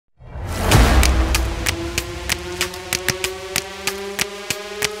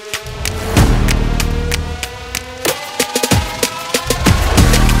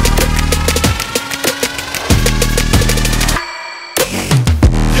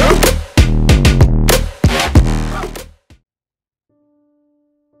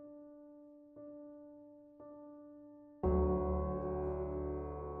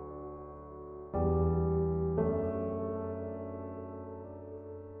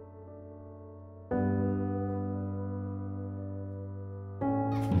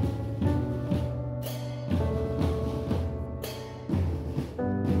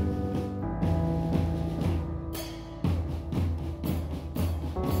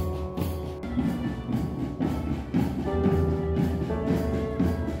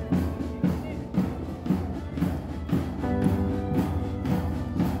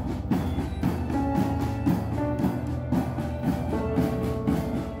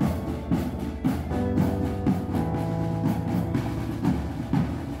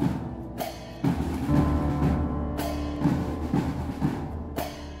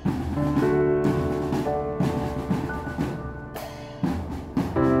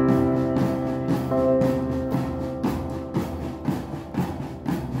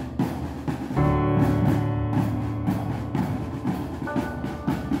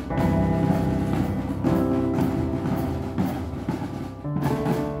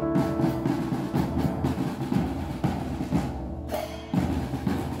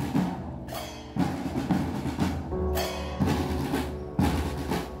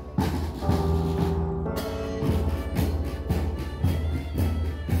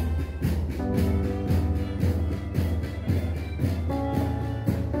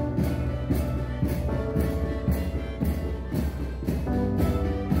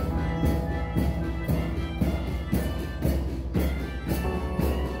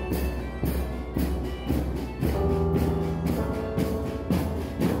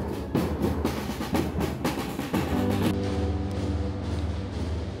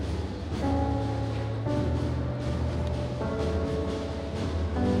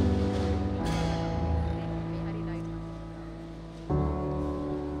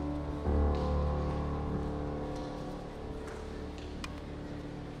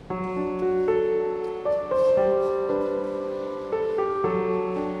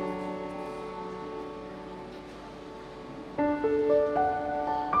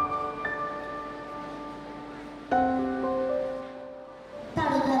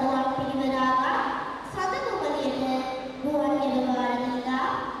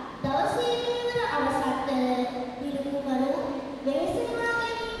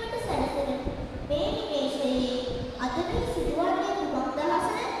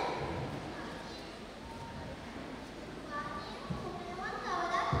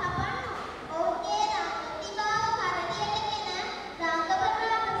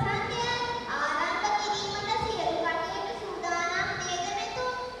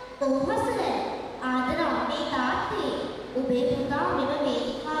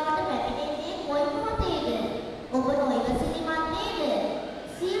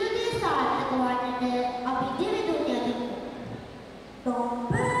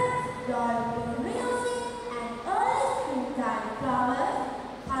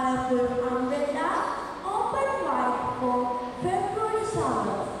colourful umbrellas open wide for February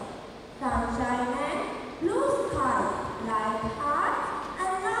showers. Sunshine and blue sky, light hearts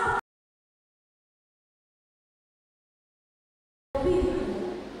and love. Good evening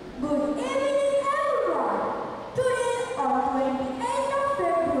everyone. Today on 28th of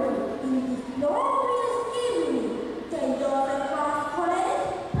February, in this glorious evening, St. Joseph Vaz College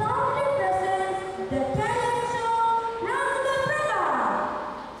proudly presents the talent show Ranga Prabha.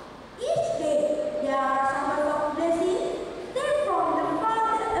 Each day there are showers of blessings sent from the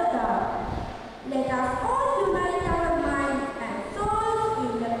Father above. Let us all unite our minds and souls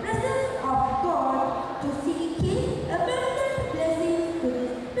in the presence of God to seek His abundant blessings to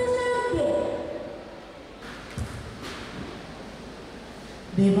this special day.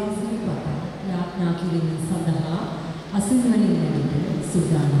 දේවාසිරි පතා යාඥා කිරීම සඳහා අසුන්වලින් යන්නට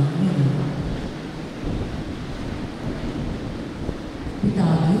සූදානම් වෙනවා.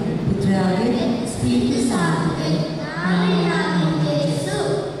 පිතාගේ පුත්‍රයාගේ ස්පීති සාන්තේ නාමයෙන් යේසු.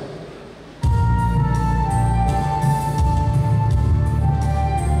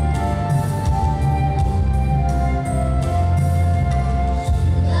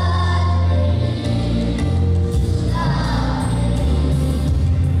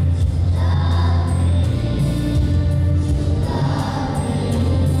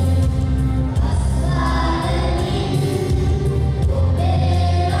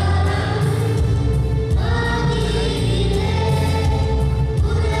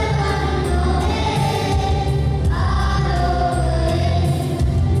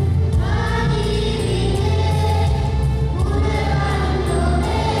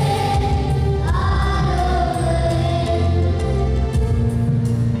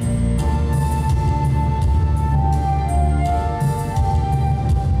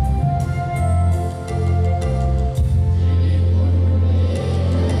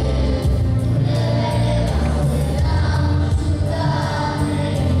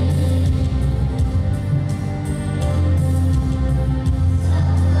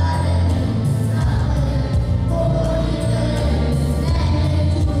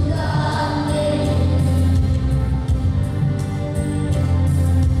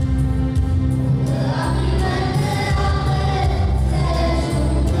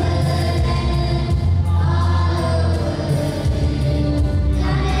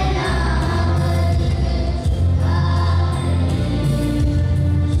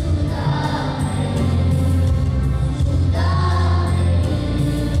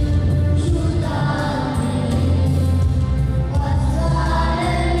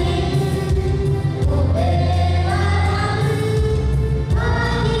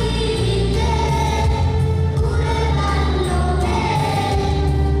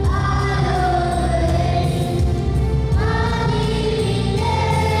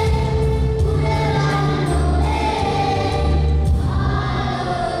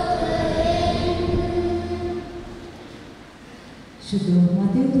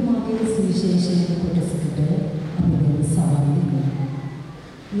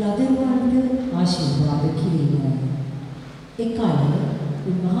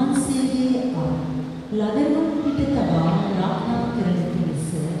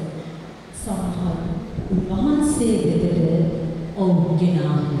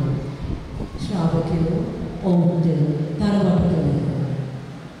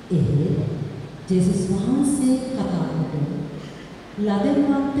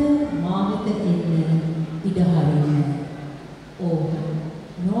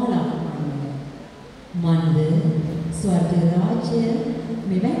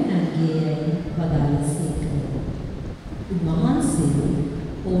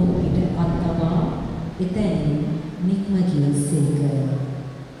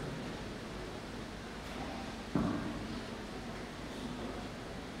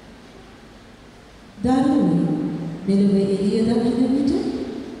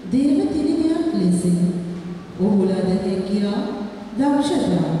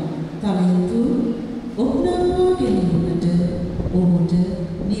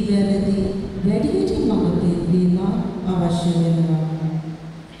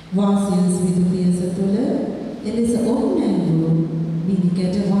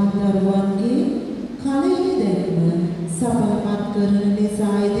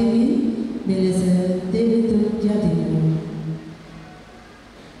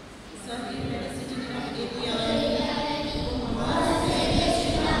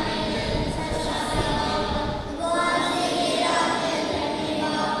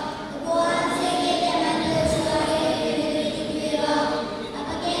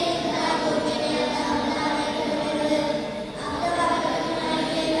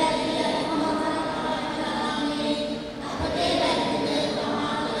 Amen.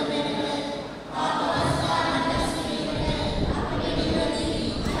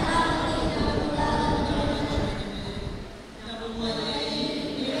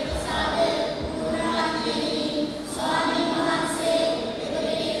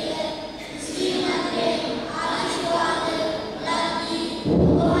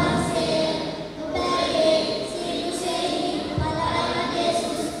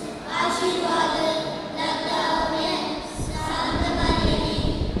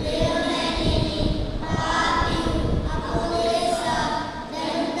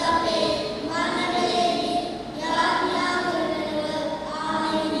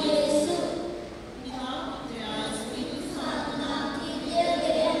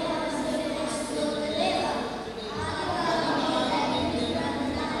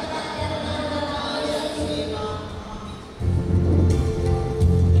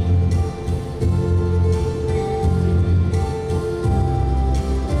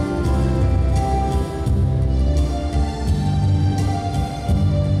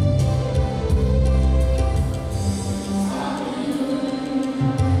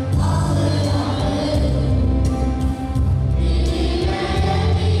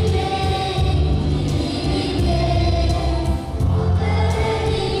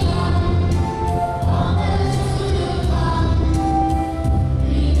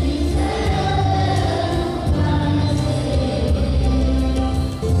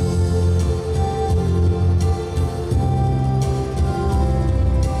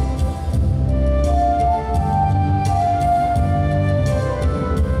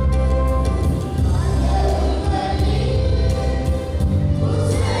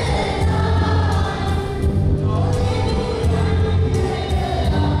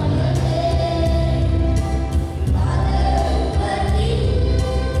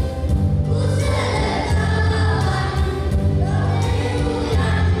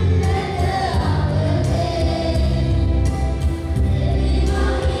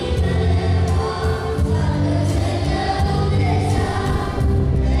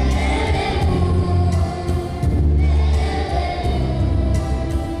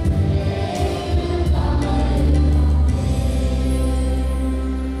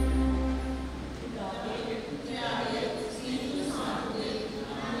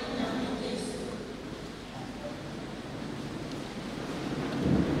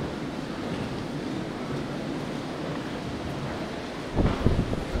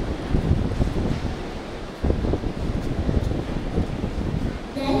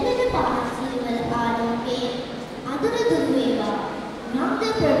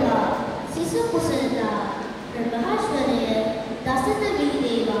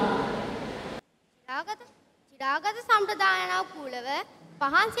 ක්‍රියානුකූලව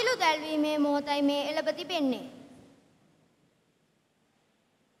පහන් සිලු දැල්වීමේ මොහොතයි මේ එළඹ තිබෙන්නේ.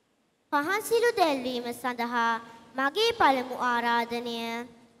 පහන් සිලු දැල්වීම සඳහා මගේ පළමු ආරාධනය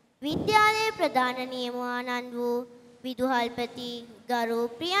විද්‍යාලයේ ප්‍රධාන නියමුවාණන් වූ විදුහල්පති ගරු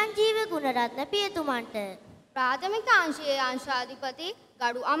ප්‍රියන්ජීව ගුණරත්න පියතුමන්ට, ප්‍රාථමික අංශයේ අංශාධිපති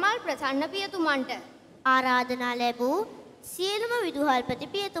ගරු අමල් ප්‍රසන්න පියතුමන්ට, ආරාධනා ලැබූ සියලුම විදුහල්පති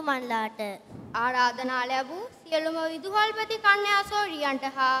පියතුමන්ලාට, ආරාධනා ලැබූ සියලුම විදුහල්පති කන්‍යා සෝරියන්ට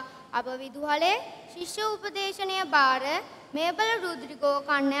හා අප විදුහලේ ශිෂ්‍ය උපදේශනය භාර මේබල රුද්‍රිකෝ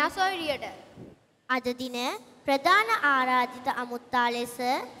කන්‍යා සෝරියට අද දින ප්‍රධාන ආරාධිත අමුත්තා ලෙස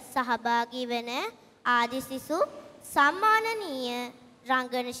සහභාගී වන ආදි සිසු සම්මානනීය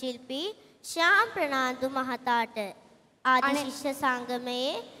රංගන ශිල්පී ශ්‍යාම් ප්‍රනාන්දු මහතාට, ආදි ශිෂ්‍ය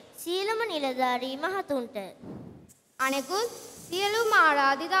සංගමයේ සියලුම නිලධාරී මහතුන්ට, අනෙකුත් සියලුම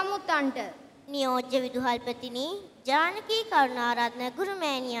ආරාධිත අමුත්තන්ට, නියෝජ්‍ය විදුහල්පතිනි ජානකී කරුණාරත්න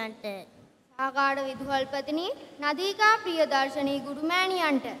ගුරුමෑණියන්ට, සහකාර විදුහල්පතිනි නදීකා ප්‍රියදර්ශනී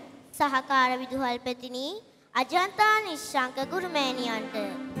ගුරුමෑණියන්ට, සහකාර විදුහල්පතිනි අජන්තා නිශ්ශංක ගුරුමෑණියන්ට,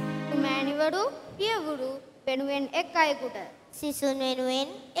 ගුරුමෑණිවරු පියවරු වෙනුවෙන් එක් අයෙකුට, සිසුන් වෙනුවෙන්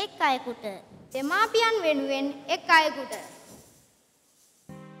එක් අයෙකුට, දෙමාපියන් වෙනුවෙන් එක් අයෙකුට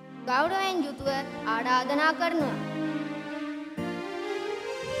ගෞරවයෙන් යුතුව ආරාධනා කරනවා.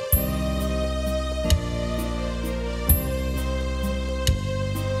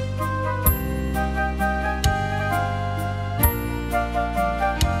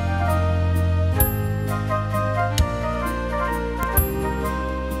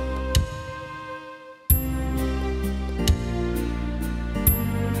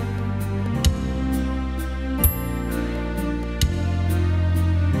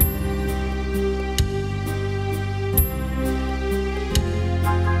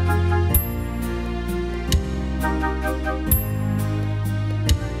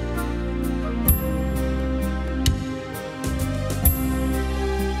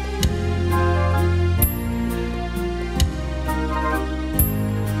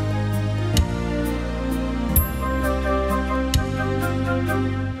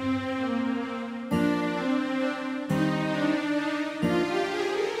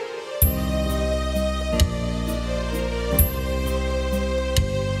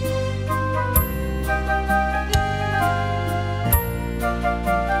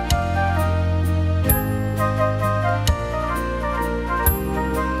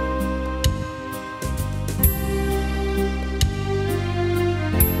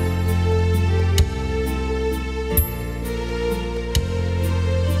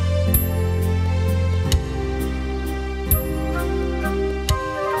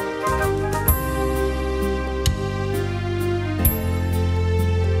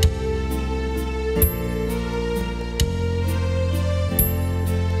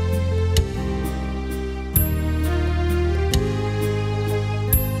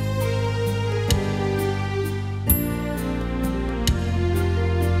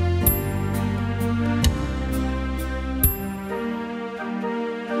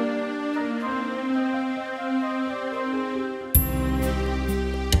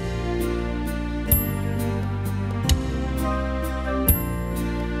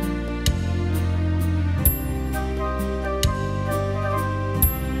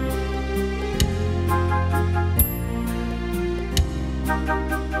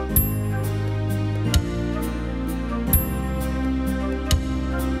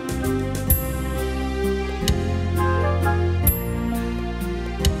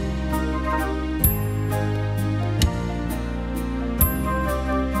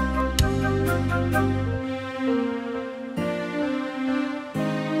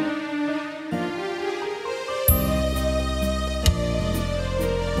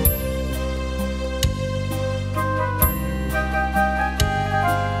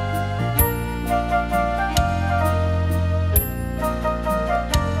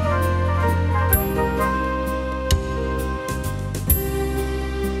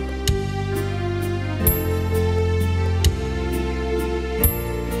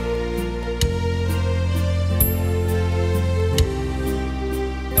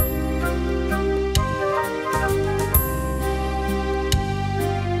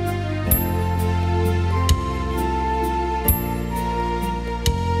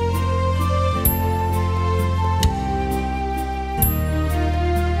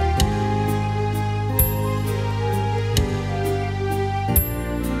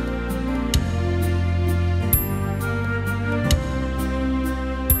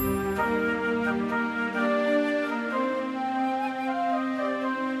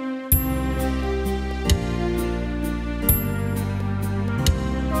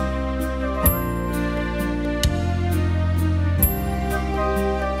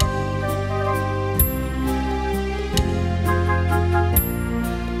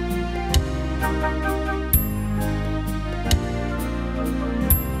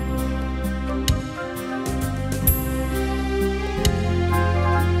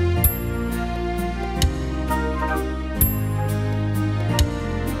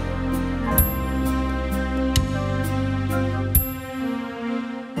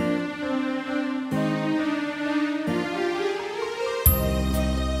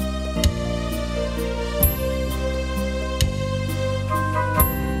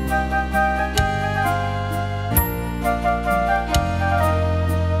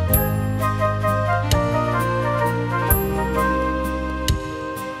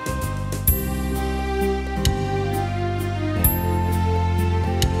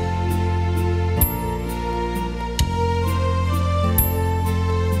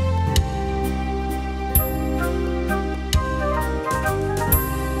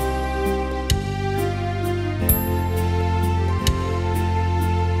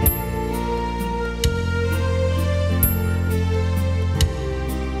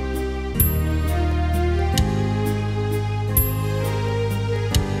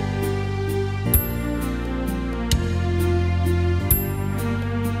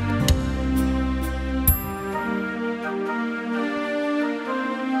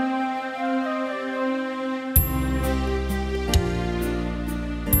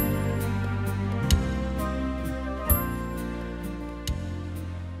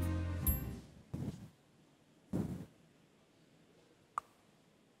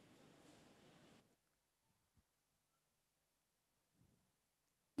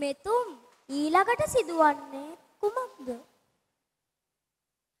 මෙතුම් ඊළඟට සිදුවන්නේ කුමක්ද?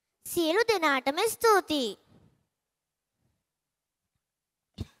 සියලු දෙනාටම ස්තුතියි.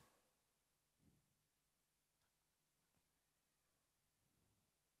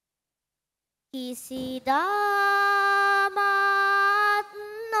 කිසිදාමත්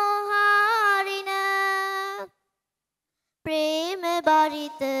නොහරින ප්‍රේම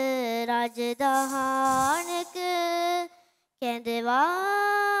බරිත රජදහනක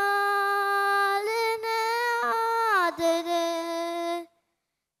කැඳවාලන ආදර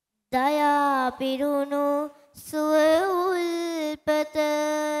දයා පිරුණු සුව උල්පත.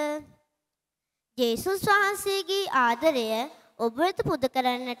 ජේසුස් වහන්සේගේ ආදරය ඔබ වෙත පුද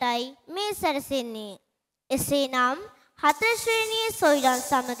කරන්නටයි මේ සැරසෙන්නේ. එසේනම් 4 ශ්‍රේණියේ සොයිරන්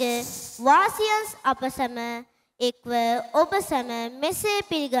සමග වාසියන්ස් අප සැම එක්ව ඔබ සැම මෙසේ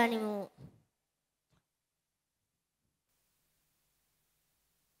පිළිගනිමු.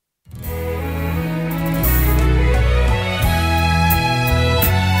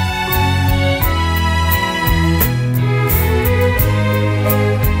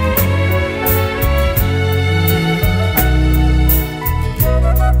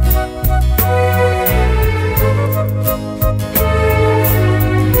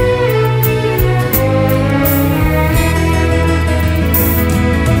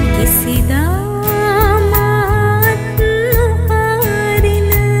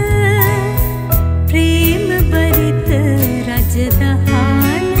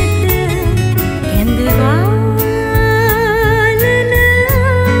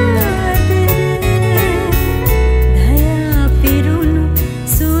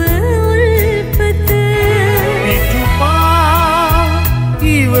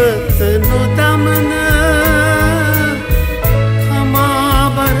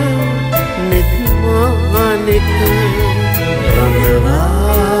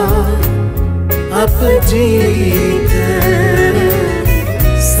 जीत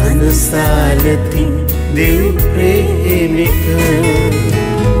संसालती देव प्रेमिक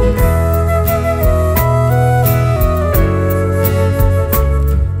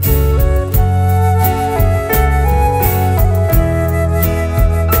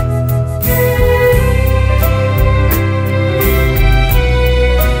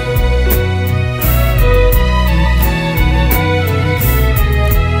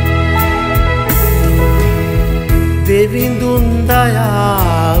දෙවිඳුන්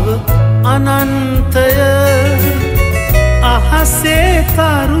දයාව අනන්තය අහසේ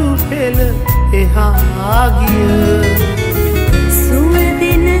තරු පෙළ එහා ගිය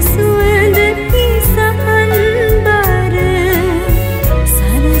සුවදින සුවඳ පිසහන් බර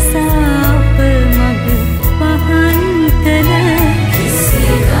සරසාප මග පහන් කර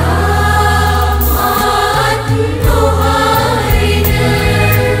කිසිදාමත් නොහරින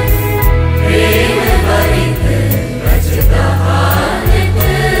ප්‍රේම බරිත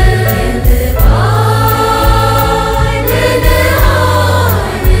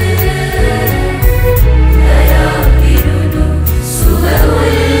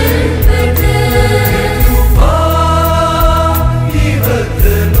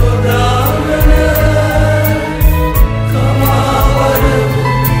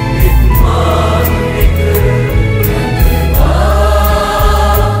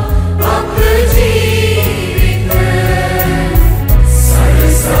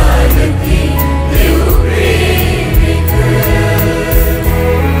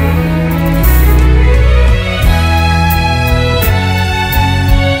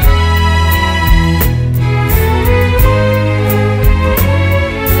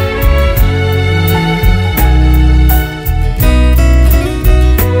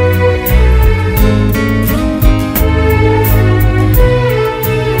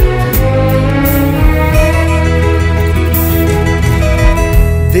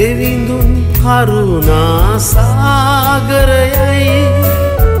කරුණා සාගරයයි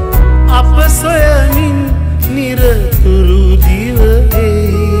අප සොයමින් නිරතුරු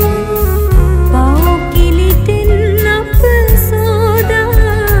දිවෙයි පෞකිලිතෙන් අප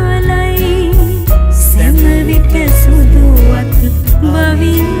සෝදාලයි සෑම විට සුදුවත්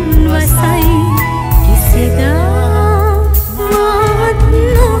බවින් වසයි කිසිදාමත්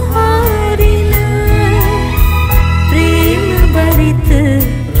නොහරින ප්‍රේම බරිත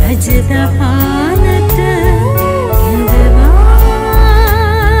රජදහනට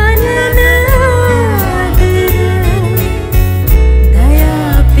කැඳවාලන ආදර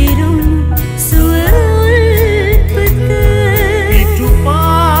දයා පිරුණු සුව උල්පත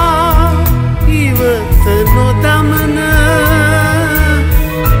පිටුපා ඉවත නොදමන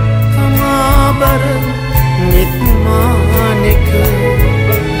කමාබර නෙත් මානෙක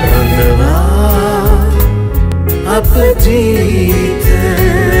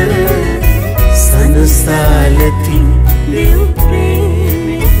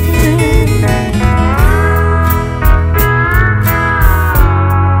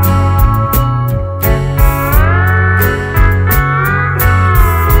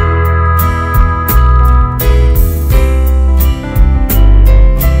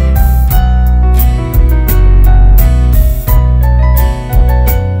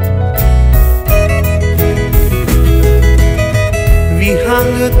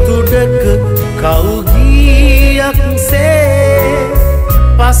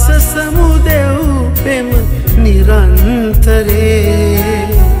පස සමුදෙව් පෙම නිරන්තරේ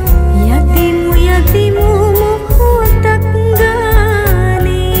යතිමු මොහොතක්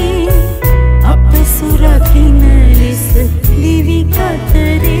ගානේ අප සුරකින ලෙස දිවි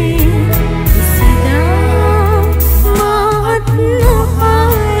කතරේ කිසිදා මාත්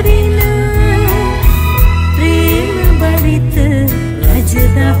නොහරින ප්‍රේම බරිත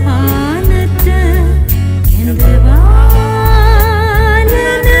රජදහනට කැඳවානන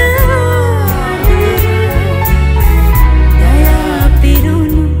දයා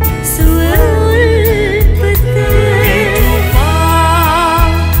පිරුණු සුවල්පත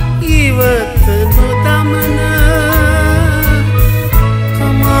ඉවත නොදමන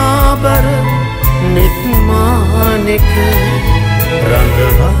කමාබර නෙත්මානෙක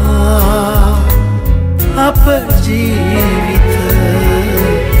රඳවා අප ජීවිත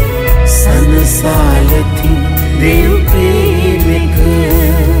සනසාලති දෙව් ප්‍රේමක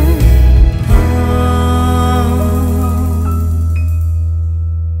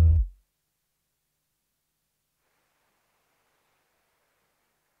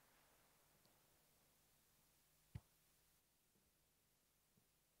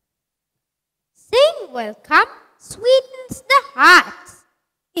Saying welcome sweetens the hearts.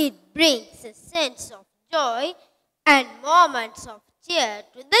 It brings a sense of joy and moments of cheer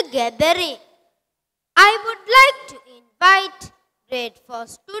to the gathering. I would like to invite grade 4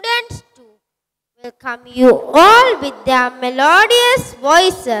 students to welcome you all with their melodious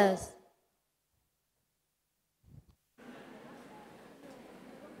voices.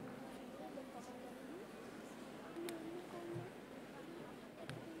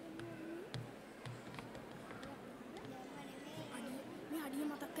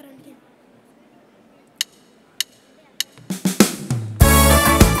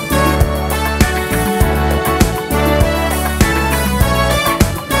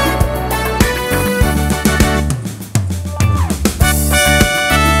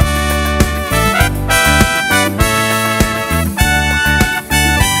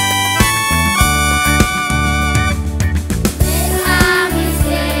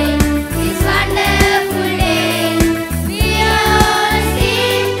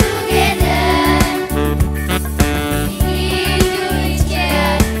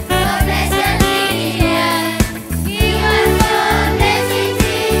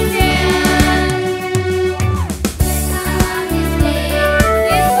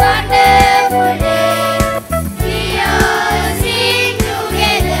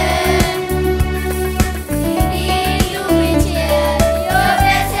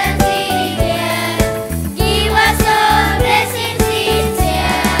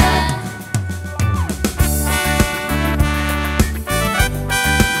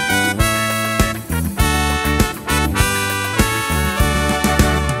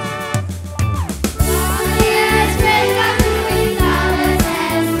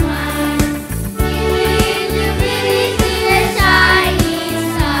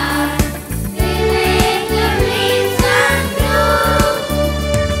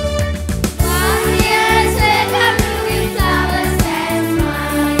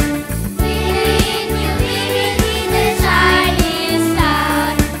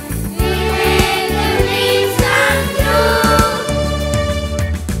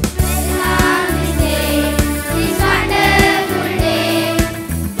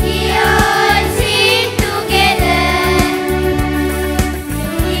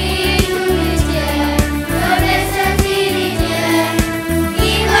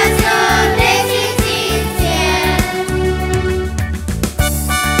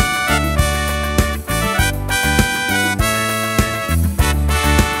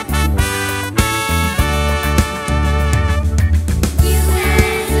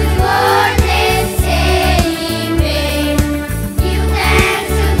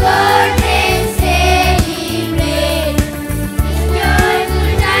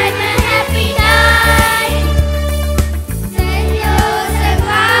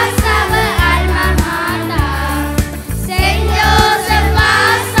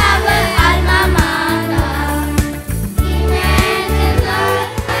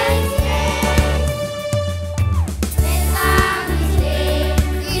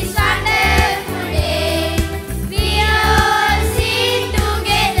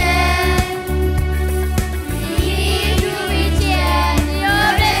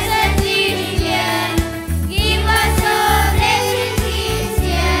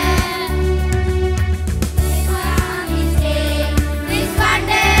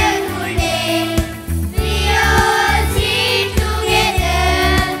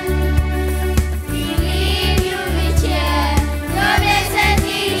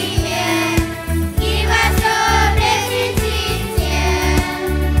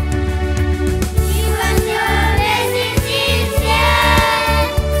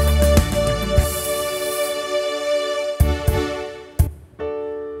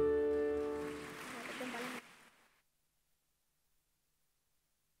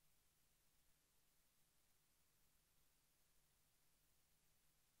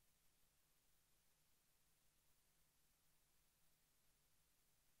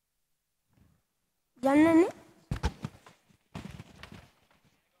 යන්නනේ.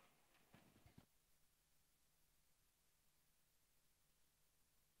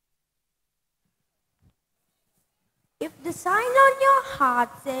 If the sign on your heart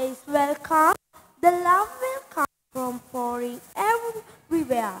says welcome, the love will come from pouring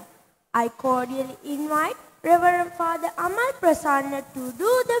everywhere. I cordially invite Reverend Father Amal Prasanna to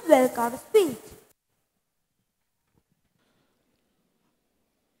do the welcome speech.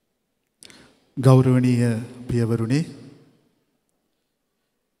 ගෞරවනීය පියවරුනි,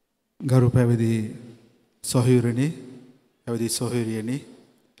 ගරු පැවිදි සොහොයුරනි, පැවිදි සොහොයුරියනි,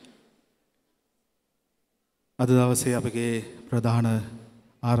 අද දවසේ අපගේ ප්‍රධාන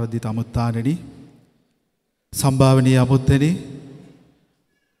ආරාධිත අමුත්තාණනි, සම්භාවනීය අමුත්තනි,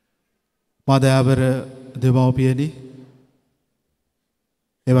 මාදයාවර දෙමව්පියනි,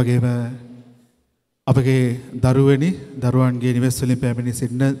 ඒ වගේම අපගේ දරුවනි, දරුවන්ගේ නිවෙස් වලින් පැමිණි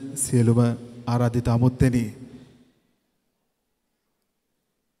සිටින සියලුම ආරාධිත අමුත්තනි,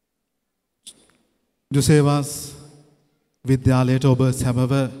 ජොසේවස් විද්‍යාලයට ඔබ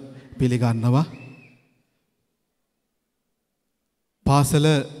සැමව පිළිගන්නවා. පාසල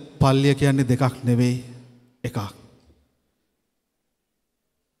පල්ලිය කියන්නේ දෙකක් නෙවෙයි, එකක්.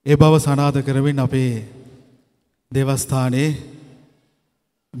 ඒ බව සනාථ කරමින් අපේ දේවස්ථානයේ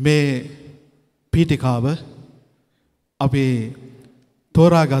මේ පීඨිකාව අපි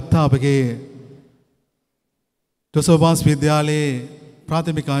තෝරාගත්ත අපගේ ජොසේවස් විද්‍යාලයේ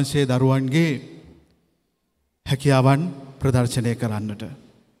ප්‍රාථමික අංශයේ දරුවන්ගේ හැකියාවන් ප්‍රදර්ශනය කරන්නට.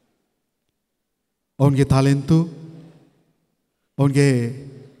 ඔවුන්ගේ තාලෙන්තු, ඔවුන්ගේ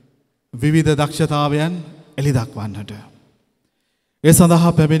විවිධ දක්ෂතාවයන් එළි දක්වන්නට. ඒ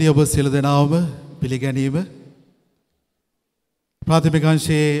සඳහා පැමිණි ඔබ සියලු දෙනාම පිළිගැනීම ප්‍රාථමික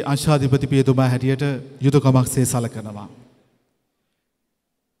අංශයේ අංශාධිපති පියතුමා හැටියට යුතුයකමක්සේ සලකනවා.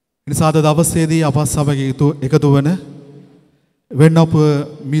 එනිසා අද දවසේදී අප සමග එකතු වන වෙන්නපුව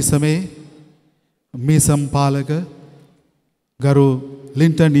මීසමේ මීසම් පාලක ගරු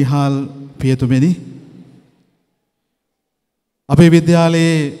ලින්ටන් නිහාල් පියතුමනි, අපේ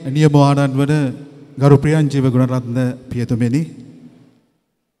විද්‍යාලයේ නියම ආනන් වන ගරු ප්‍රියංජීව ගුණරත්න පියතුමනි,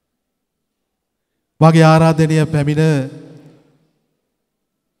 මගේ ආරාධනය පැමිණ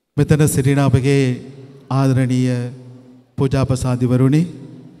මෙතන සිටින අපගේ ආදරණීය පූජාපසාදිවරුනි,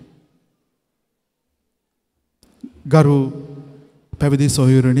 ගරු පැවිදි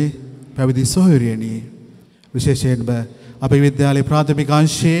සොහොයුරනි, පැවිදි සොහොයුරියනි, විශේෂයෙන්ම අපේ විද්‍යාලයේ ප්‍රාථමික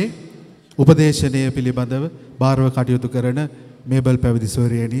අංශයේ උපදේශනය පිළිබඳව භාරව කටයුතු කරන මේබල් පැවිදි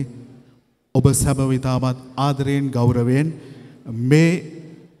සොහොයුරියනි, ඔබ සැම විතාමත් ආදරයෙන් ගෞරවයෙන් මේ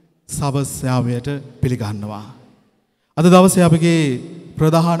සවස් යාමයට පිළිගන්නවා. අද දවසේ අපගේ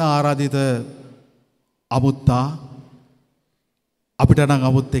ප්‍රධාන ආරාධිත අමුත්තා අපිට නම්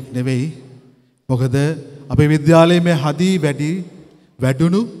අමුත්තෙක් නෙවෙයි. මොකද අපේ විද්‍යාලයේ මේ හදී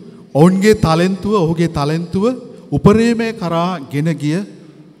වැඩුණු ඔවුන්ගේ තාලෙන්තුව, ඔහුගේ තාලෙන්තුව උපරිමයේ කරා ගෙන ගිය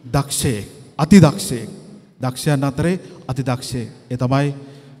දක්ෂයෙක්, අතිදක්ෂයෙක්. දක්ෂයන් අතරේ අතිදක්ෂයෙක්. ඒ තමයි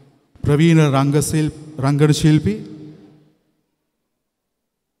ප්‍රවීණ රංගන ශිල්පී,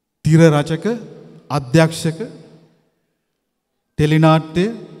 තිර රචක, අධ්‍යක්ෂක, ටෙලිනාට්‍ය,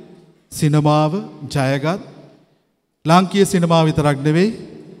 සිනමාව ජයගත්, ලාංකීය සිනමාව විතරක් නෙවෙයි,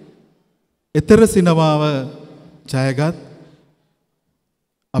 ඊතර සිනමාව ජයගත්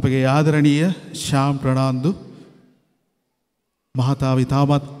අපගේ ආදරණීය ශාම් ප්‍රනාන්දු මහතාව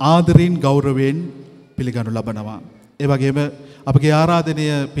ඉතාමත් ආදරයෙන් ගෞරවයෙන් පිළිගනු ලබනවා. ඒ වගේම අපගේ ආරාධනය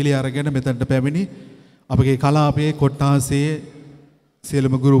පිළි අරගෙන මෙතනට පැමිණි අපගේ කලාපයේ කොට්ටාසයේ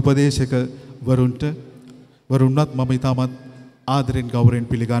සියලුම ගුරු උපදේශක වරුන්ට මම ඉතාමත් ආදරයෙන් ගෞරවයෙන්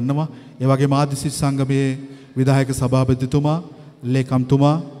පිළිගන්නවා. ඒ වගේම ආදිසිස් සංගමයේ විධායක සභාපතිතුමා,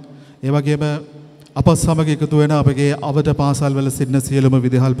 ලේකම්තුමා, ඒ වගේම අප සමග එකතු වෙන අපගේ අවද පාසල් වල සිටින සියලුම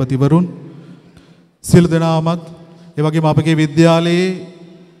විදුහල්පතිවරුන් සියලු දෙනාමත්, ඒ වගේම අපගේ විද්‍යාලයේ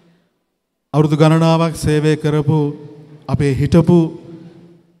අවුරුදු ගණනාවක් සේවය කරපු අපේ හිටපු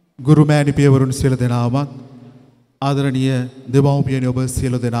ගුරු මෑණි පියවරුන් සියලු දෙනාමත්, ආදරණීය දෙමව්පියනි ඔබ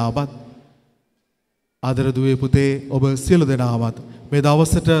සියලු දෙනාමත්, ආදර දුවේ පුතේ ඔබ සියලු දෙනාමත් මේ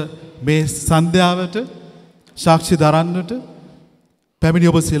දවසට මේ සන්ධ්‍යාවට සාක්ෂි දරන්නට පැමිණි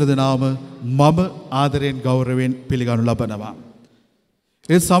ඔබ සියලු දෙනාම මම ආදරයෙන් ගෞරවයෙන් පිළිගනු ලබනවා.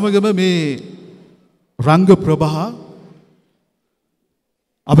 ඒ සමගම මේ රංග ප්‍රභා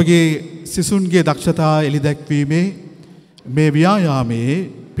අපගේ සිසුන්ගේ දක්ෂතා එළිදැක්වීමේ මේ ව්‍යායාමයේ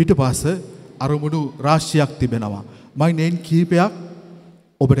පිටුපස අරමුණු රාශියක් තිබෙනවා. මම නෙන් කීපයක්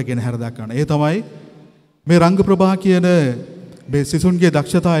ඔබට ගෙන හැර දක්වන්න. ඒ තමයි මේ රංග ප්‍රභා කියන මේ සිසුන්ගේ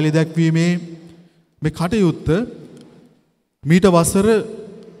දක්ෂතා එළිදැක්වීමේ මේ කටයුත්ත මීට වසර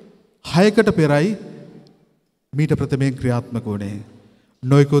 6කට පෙරයි මීට ප්‍රථමයෙන් ක්‍රියාත්මක වුණේ.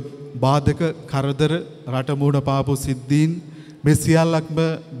 නොයෙකුත් බාධක කරදර රට මුහුණ පාපු සිද්ධීන් මේ සියල්ලක්ම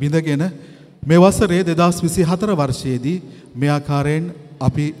බිඳගෙන මේ වසරේ 2024 වර්ෂයේදී මේ ආකාරයෙන්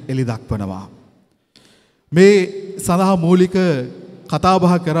අපි එළි දක්වනවා. මේ සඳහා මූලික කතා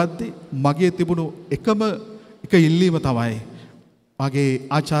බහ කරද්දී මගේ තිබුණු එකම එක ඉල්ලීම තමයි මගේ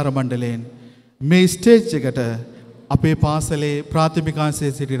ආචාර්ය මණ්ඩලයෙන් මේ ස්ටේජ් එකට අපේ පාසලේ ප්‍රාථමික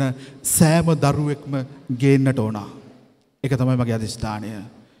අංශයේ සිටින සෑම දරුවෙක්ම ගේන්නට ඕන. ඒක තමයි මගේ අදිෂ්ඨානය.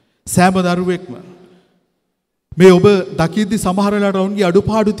 සෑම දරුවෙක්ම මේ ඔබ දකිද්දි සමහර වෙලාවට ඔවුන්ගේ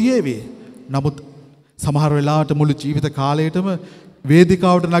අඩුපාඩු තියේවි. නමුත් සමහර වෙලාවට මුළු ජීවිත කාලයටම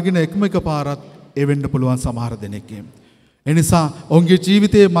වේදිකාවට නගින එකම එක පාරක් එවෙන්න පුළුවන් සමහර දෙනෙක්ගේ. ඒ නිසා ඔවුන්ගේ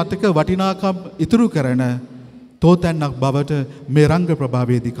ජීවිතයේ මතක වටිනාකම් ඉතුරු කරන තෝතැන්නක් බවට මේ රංග ප්‍රභා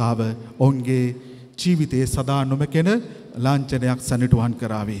වේදිකාව ඔවුන්ගේ ජීවිතයේ සදා නොමකෙන ලාංඡනයක් සනිටුහන්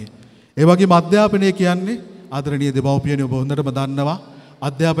කරાવી. ඒ වගේම අධ්‍යාපනය කියන්නේ ආදරණීය දෙමව්පියනි ඔබ හොඳටම දන්නවා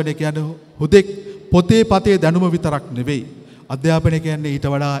අධ්‍යාපනය කියන්නේ හුදෙක් පොතේ පතේ දැනුම විතරක් නෙවෙයි. අධ්‍යාපනය කියන්නේ ඊට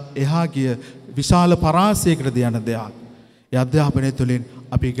වඩා එහා ගිය විශාල පරාසයකට යන දෙයක්. ඒ අධ්‍යාපනය තුළින්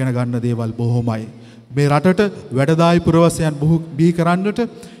අපි ඉගෙන ගන්න දේවල් බොහොමයි. මේ රටට වැඩදායි පුරවැසියන් බිහි කරන්නට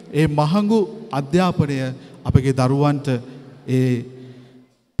ඒ මහඟු අධ්‍යාපනය අපගේ දරුවන්ට ඒ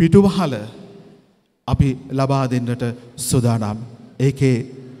පිටුවහල අපි ලබා දෙන්නට සූදානම්. ඒකේ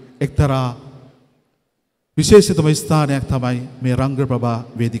එක්තරා විශේෂතම ස්ථානයක් තමයි මේ රංග ප්‍රභා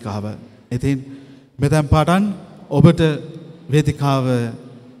වේදිකාව. ඉතින් මෙතෙන් පටන් ඔබට වේදිකාව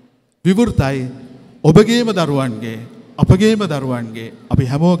විවෘතයි. ඔබගේම දරුවන්ගේ අපගේම දරුවන්ගේ අපි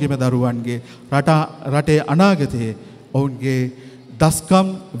හැමෝගේම දරුවන්ගේ රටේ අනාගතයේ ඔවුන්ගේ දස්කම්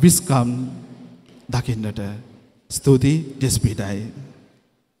විස්කම් දකින්නට ස්තුතියි ජෙස්පීටයි.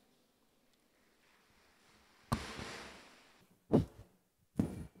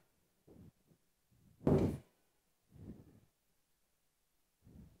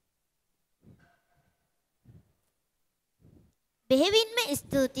 බෙහෙවින්ම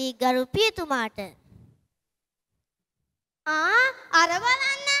ස්තුතියි ගරු පියතුමාට. අර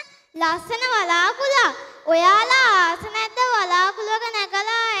බලන්න ලස්සන වලාකුළක්. ඔයාලා ආස නැද්ද වලාකුළක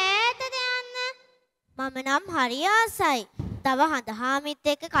නැගලා ඈතට යන්න? මම නම් හරි ආසයි. තව හඳහාමිත්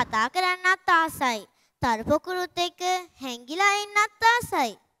එක්ක කතා කරන්නත් ආසයි. තරපොකුරුත් එක්ක හැංගිලා ඉන්නත්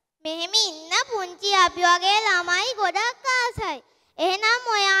ආසයි. මෙහෙම ඉන්න පුංචි අපි වගේ ළමයි ගොඩක් ආසයි. එහෙනම්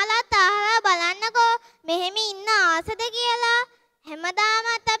ඔයාලා අහලා බලන්නකෝ මෙහෙම ඉන්න ආසද කියලා.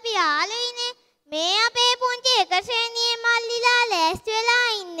 හැමදාමත් අපි යාළුයිනේ. මේ අපේ පුංචි එක ශ්‍රේණියේ මල්ලිලා ලෑස්ති වෙලා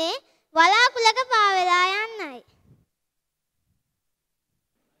ඉන්නේ වලාකුළක පාවෙලා යන්නයි.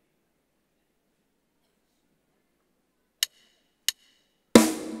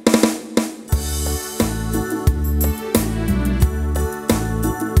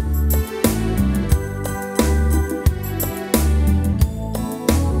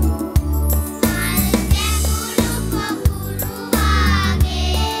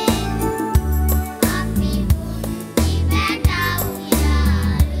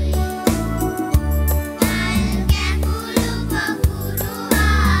 Happy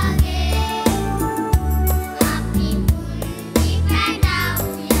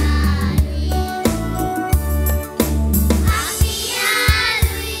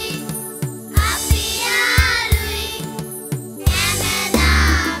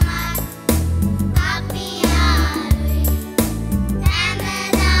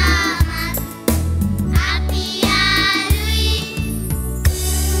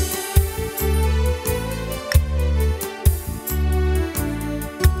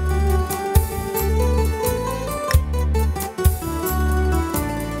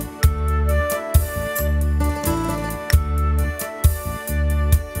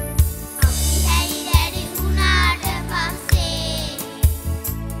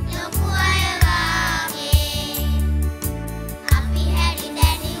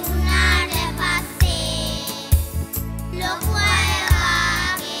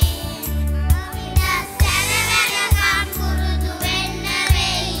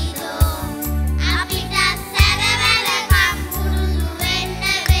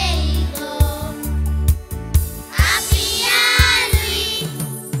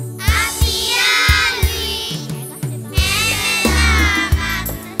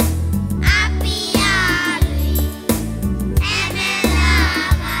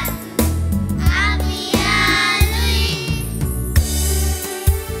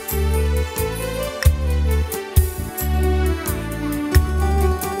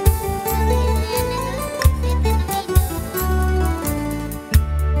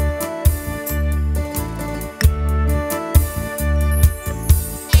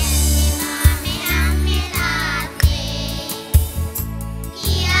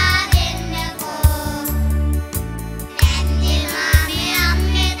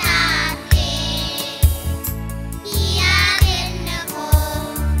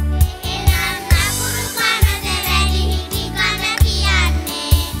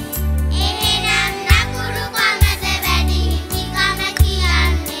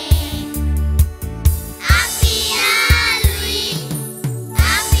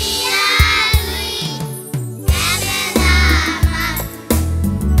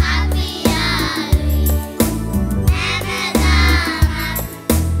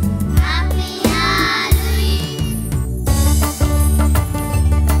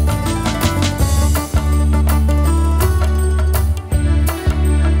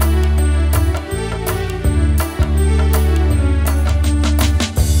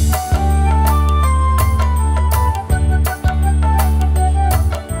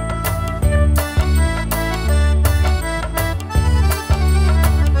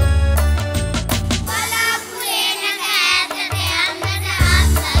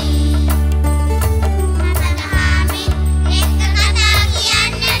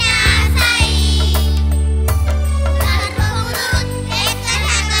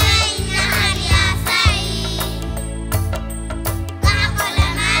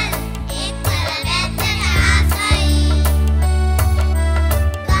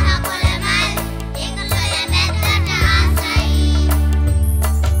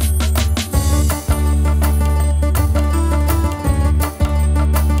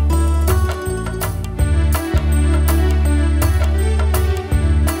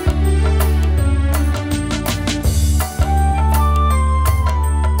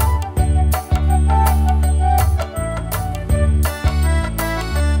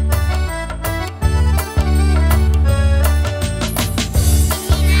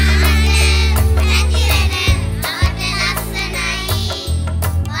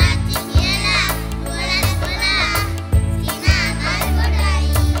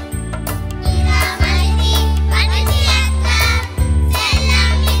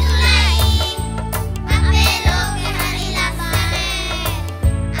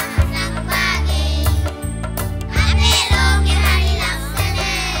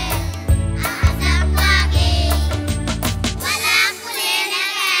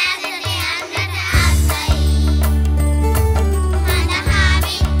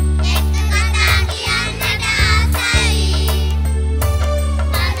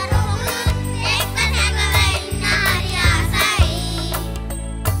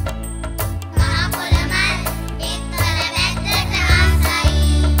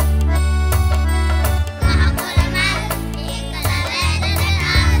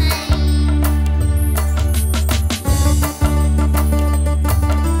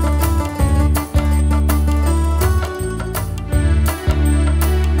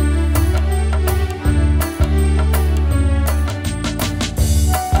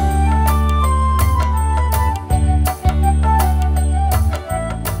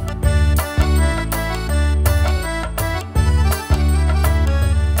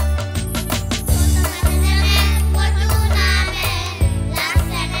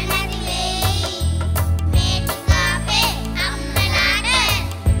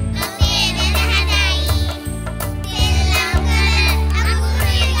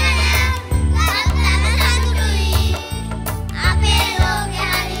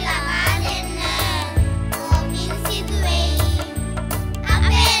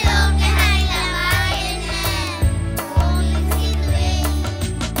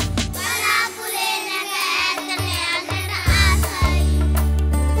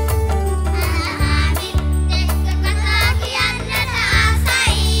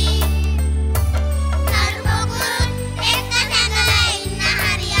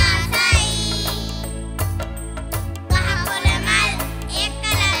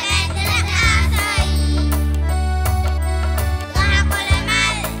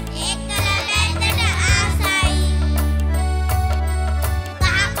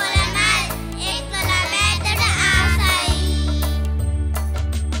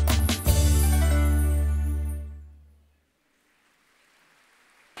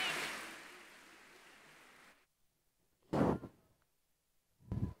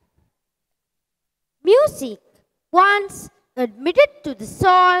music, once admitted to the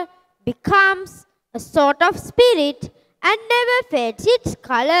soul, becomes a sort of spirit and never fades its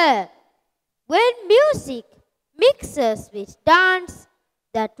color. When music mixes with dance,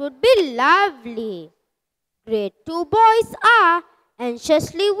 that would be lovely. Grade 2 boys are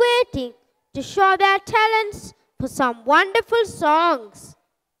anxiously waiting to show their talents for some wonderful songs.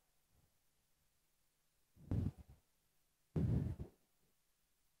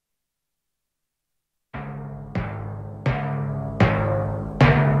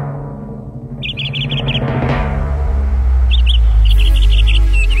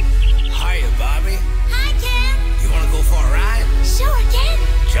 Hiya, Bobby. Hi, Ken. You want to go for a ride? Sure, Ken.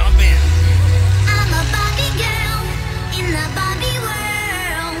 Jump in. I'm a Barbie girl in the Barbie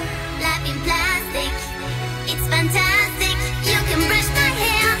world. Life in plastic, it's fantastic. You can brush my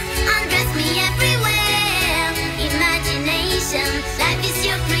hair, undress me everywhere. Imagination, life is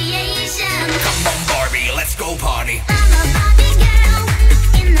your creation. Come on, Barbie, let's go party. I'm a Barbie girl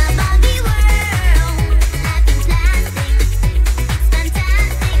in the Barbie world. Life in plastic, it's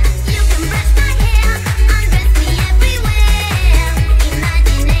fantastic. You can brush my hair, undress me everywhere.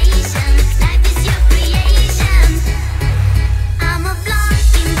 Imagination, life is your creation. I'm a blonde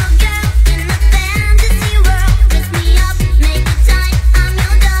bimbo girl in a fantasy world. Dress me up, make it tight, I'm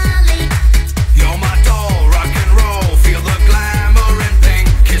your darling. You're my doll, rock and roll. Feel the glamour and pink.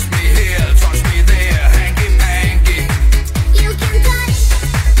 Kiss me here, touch me there. Hanky panky. You can touch,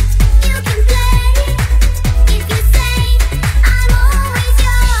 you can play. If you say I'm always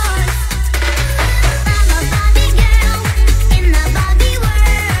yours. I'm a Barbie girl in the Barbie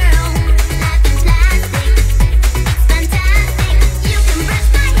world. Life is plastic, it's fantastic. You can brush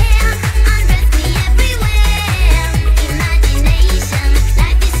my hair, undress me everywhere. Imagination,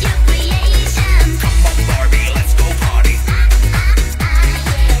 life is your creation. Come on, Barbie, let's go party.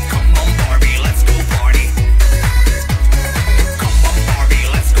 Come on, Barbie, let's go party. Come on, Barbie,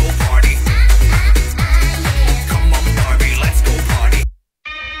 let's go party. Come on, Barbie, let's go party.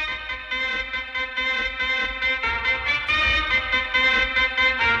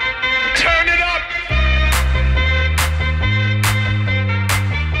 Turn it up.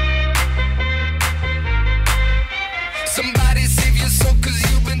 Somebody save your soul, 'cause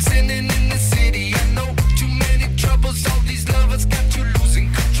you've been sinning in the city. I know too many troubles, all these lovers got you losing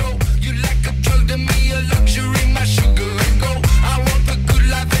control. You like a drug to me, a luxury, my sugar and gold. I want the good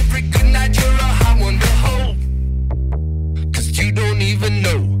life every good night, you're a hot one to hold. 'Cause you don't even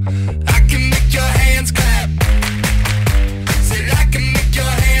know I can make your hands clap. Said I can make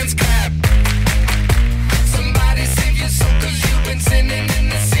your hands clap. Somebody save your soul, 'cause you've been sinning in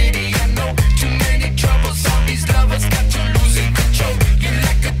the city. I know too many troubles, all these lovers got you losing control. You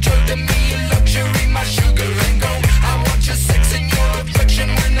like a drug to me, a luxury, my sugar and gold. I want your sex and your affection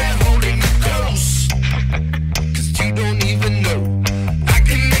when they're holding you close. 'Cause you don't even know I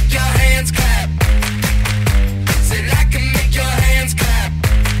can make your hands clap. Said I can make your hands clap.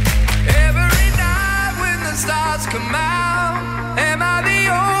 Every night when the stars come out, am I the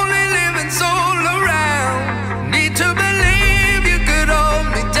only living soul around? Need to believe you could hold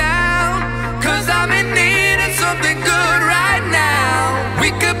me down, 'cause I'm in need of something good right now. We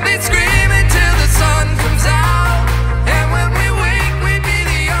could be screaming till the sun comes out, and when we wake we'd be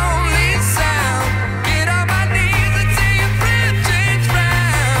the only sound. Get on my knees and say your friend change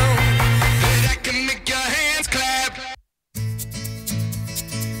round. That I can make your hands clap.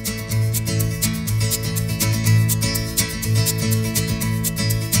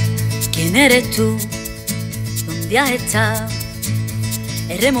 ¿Quién eres tú? ¿Dónde has estado?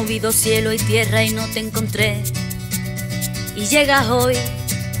 He removido cielo y tierra y no te encontré. Y llegas hoy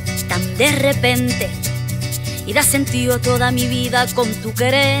tan de repente y das sentido a toda mi vida con tu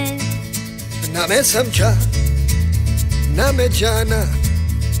querer. ना मैं समझा ना मैं जाना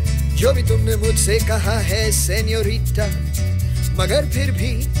जो भी तुमने मुझसे कहा है सेन्योरिटा, मगर फिर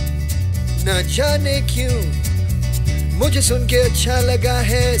भी न जाने क्यों मुझे सुन के अच्छा लगा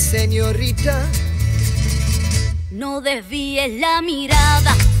है senorita. No desvíes la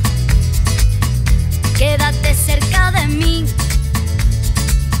mirada, quédate cerca de mí.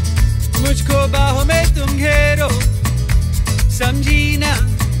 मुझको बाहों में तुम घेरो, समझी ना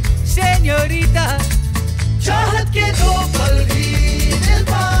सेन्योरिटा. चाहत के दो पल भी मिल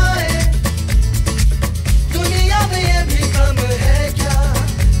पाए दुनिया में ये भी कम है क्या,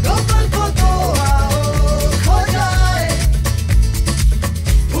 दो पल को तो आओ खो जाए,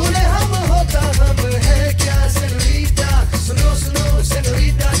 भूले हम होता हम है क्या सेन्योरिटा. सुनो सुनो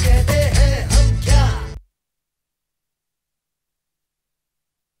सेन्योरिटा कहते हैं हम क्या.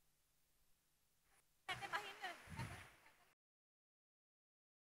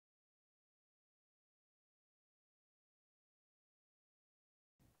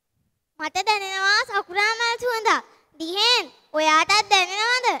 මට දැනෙනවා සකුරා මල් සුවඳක්. දිහෙන් ඔයාටත්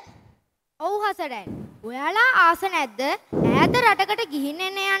දැනෙනවද? ඔව් හසරයි. ඔයාලා ආස නැද්ද? ඈත රටකට ගිහින්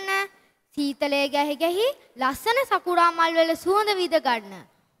එන්න යන්න. සීතලේ ගැහි ලස්සන සකුරා මල් වල සුවඳ විඳ ගන්න.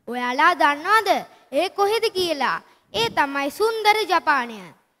 ඔයාලා දන්නවද ඒ කොහෙද කියලා? ඒ තමයි සුන්දර ජපානය.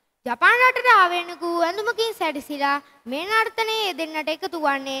 ජපාන රටට ආවෙනකු ඇඳුමකින් සැරසිලා මේ නර්තනයේ යෙදෙන්නට එකතු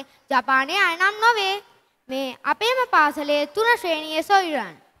වන්නේ ජපානයේ අය නම් නොවේ. මේ අපේම පාසලේ 3 ශ්‍රේණියේ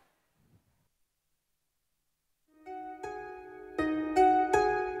සොයුරන්.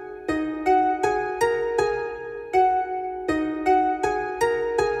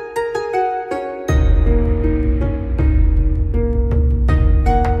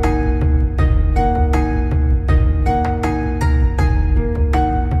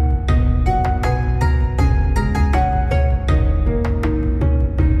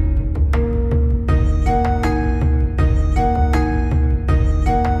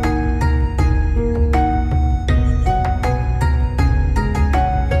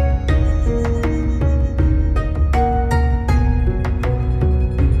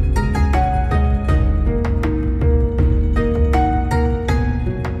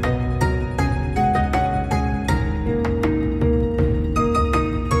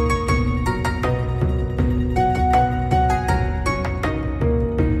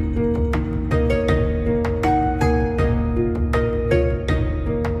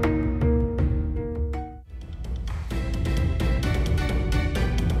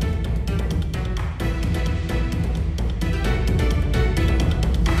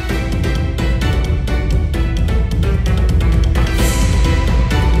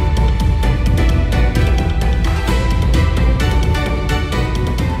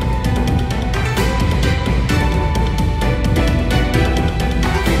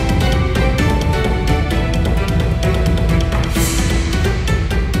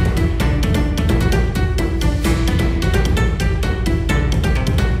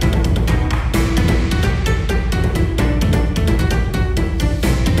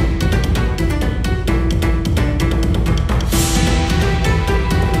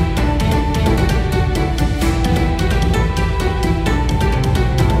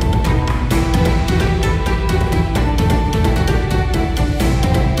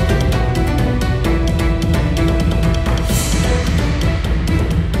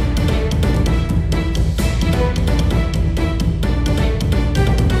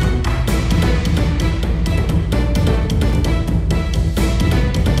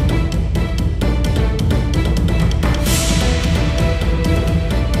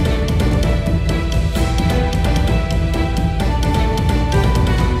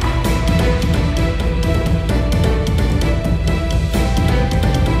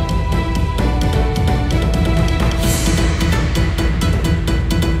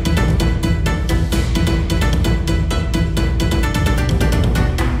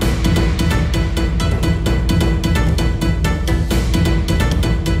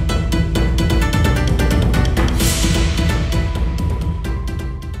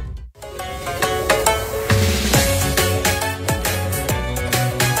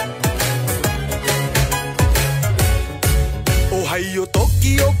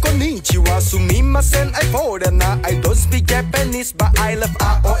 I foreigner. I don't speak Japanese, but I love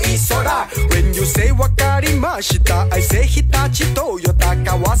Aoi Sora. When you say wakarimashita, I say Hitachi, Toyota,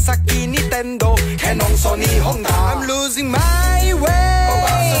 Kawasaki, Nintendo, Canon, Sony, Honda. I'm losing my way. Oh,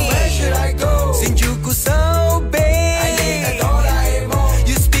 so where should I go? Shinjuku so big. I need a Doraemon.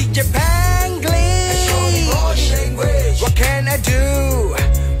 You speak Japanglish. Show me body language. What can I do?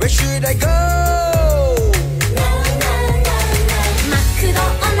 Where should I go?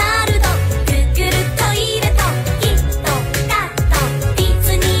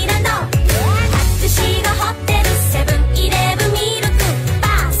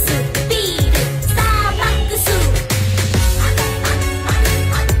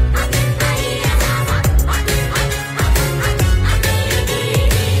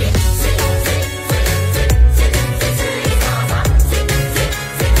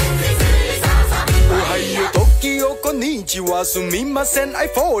 Sumimasen, I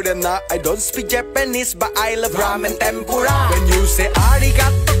foreigner. I don't speak Japanese, but I love ramen tempura. When you say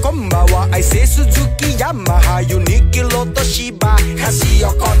arigato konbawa, I say Suzuki, Yamaha, Uniqlo, Toshiba,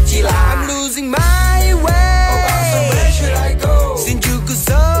 Casio, Kochila. I'm losing my way. Oh, so where should I go? Shinjuku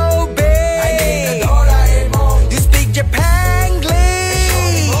so big. I need a Doraemon. You speak Japanglish. Show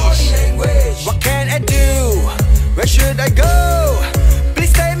me body language. What can I do? Where should I go?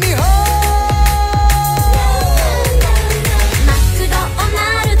 Please take me home.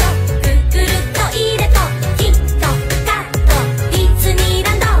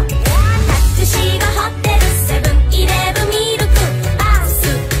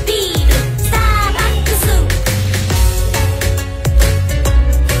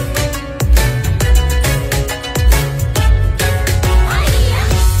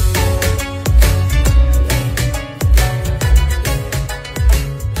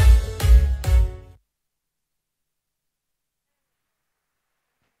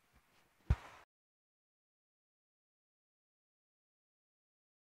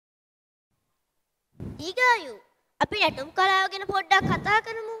 දිගායු. අපි නැටුම් කලාව ගැන පොඩ්ඩක් කතා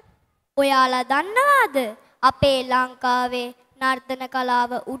කරමු. ඔයාලා දන්නවාද අපේ ලංකාවේ නර්තන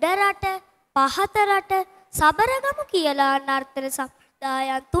කලාව උඩරට, පහතරට, සබරගමු කියලා නර්තන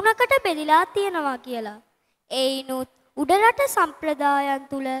සම්ප්‍රදායන් 3කට බෙදලා තියෙනවා කියලා. ඒයිනුත් උඩරට සම්ප්‍රදායන්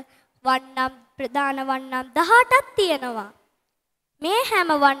තුල වන්නම් ප්‍රධාන වන්නම් 18ක් තියෙනවා. මේ හැම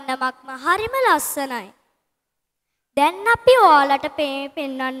වන්නමක්ම හරිම ලස්සනයි. දැන් අපි ඔයාලට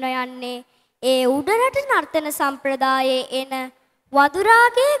පෙන්වන්න යන්නේ ඒ උඩරට නර්තන සම්ප්‍රදායේ එන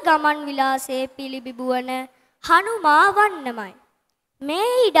වදුරාගේ ගමන් විලාසයේ පිළිබිඹුවන හනුමා වන්නමයි.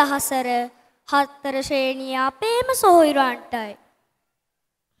 මේ ඉඩහසර 4 ශ්‍රේණිය අපේම සොහොයුරන්ටයි.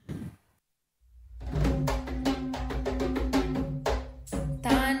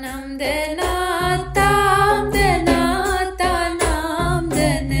 තානම් දනා තාම් දනා තානම්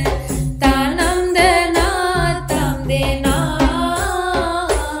දන තානම් දනා තාම් දනා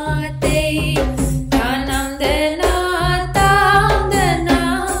තේ තානම් දනා තාම්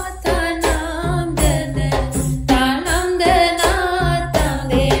දනා තානම් දන තානම් දනා තාම්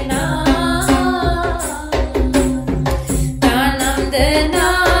දනා තානම්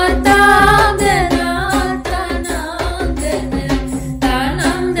දනා තාම් දනා තානම් දන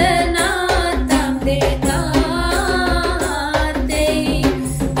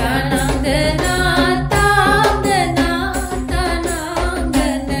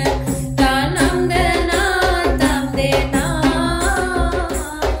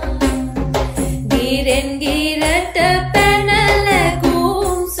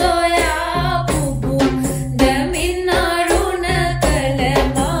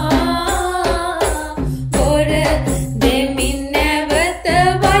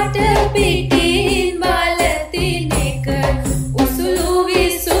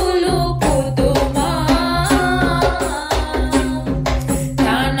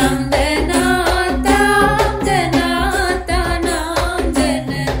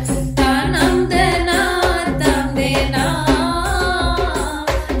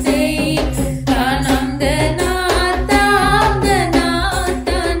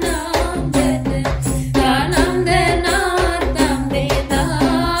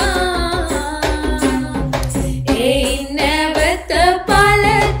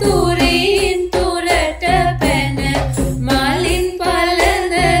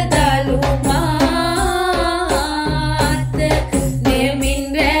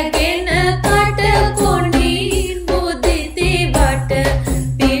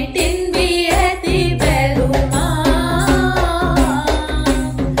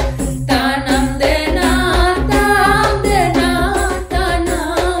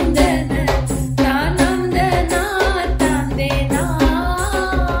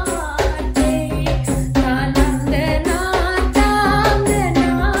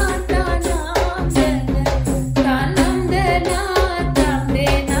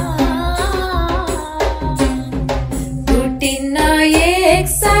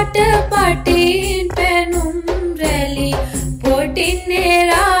පටින් පැනුම් රැලි පොටින්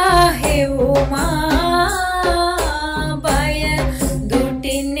එරා හෙවුමා බය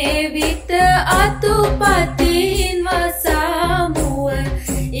දුටින් එවිත අතුපතින් වසාමුව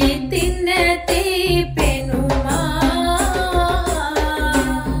ඉතින් නැති පෙනුමා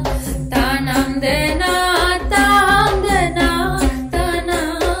තානම්දනා තාම්දනා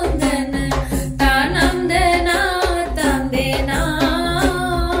තානම්දන තානම්දනා තම්දනා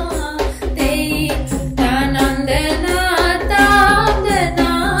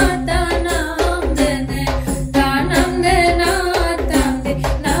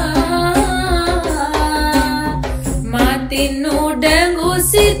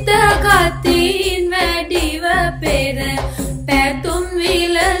සිත කතින් වැඩිව පෙර පැතුම්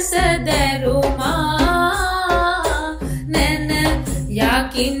විලස දැරුමා නැන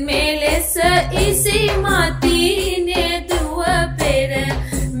යකින් මෙලෙස ඉසි මතින් යෙදුව පෙර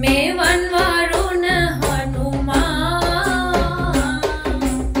මේවන් වරුණ Hanuma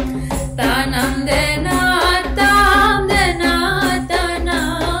තානම්දනා තාම්දනා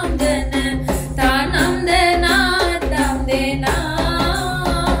තානම්දන තානම්දනා තම්දනා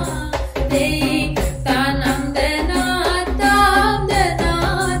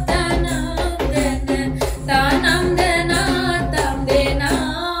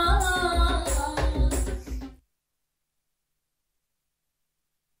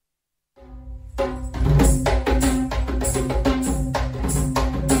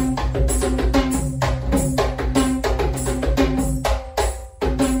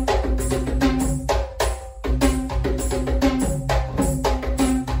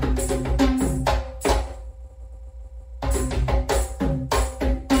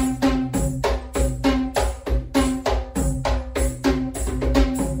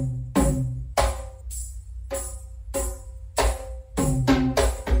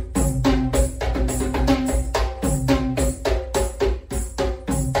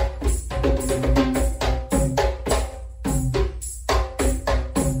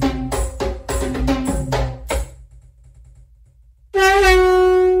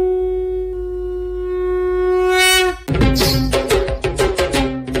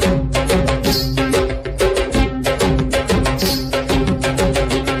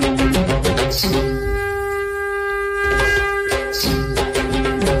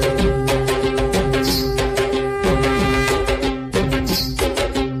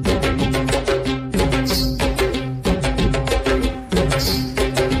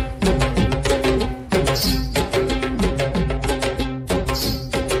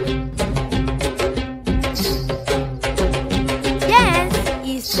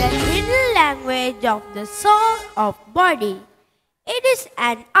the soul of body. It is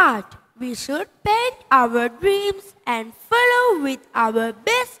an art. We should paint our dreams and follow with our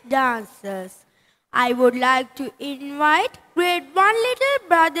best dancers. I would like to invite grade 1 little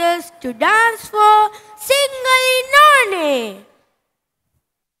brothers to dance for Singali None.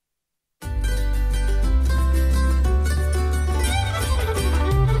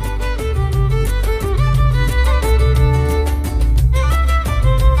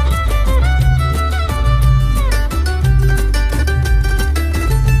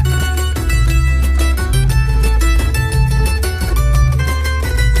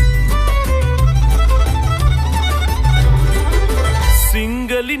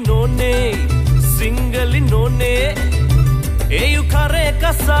 Singali none, eu care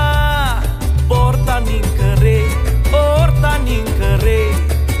casa, porta ninkere,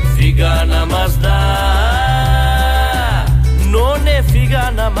 figa namazda,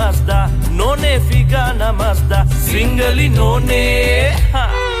 none figa namazda, Singali none, ha.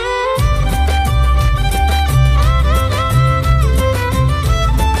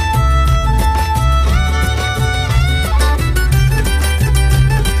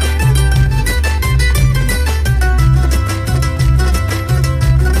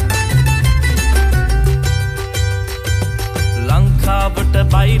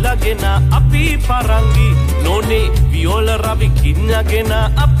 Bailagena api parangi none viola ravi kinnagena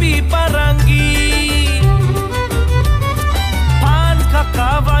api parangi pan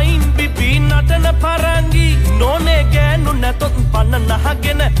kakawain bibi natana parangi none genu natot panna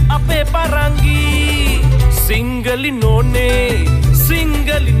nahagena ape parangi Singali none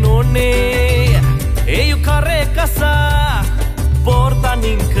eyu kare kasa porta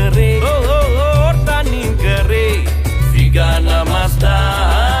ninkere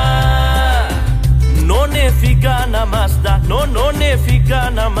figa namazda none figa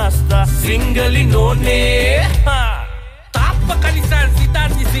namazda Singali none Tappa kalisan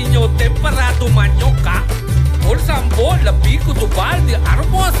sitan isinyo temperado manyoka Olsambo labiku tu baldi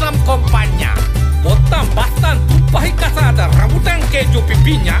arbosam kompanya Botam bastan tumpahi kasada rambutan keju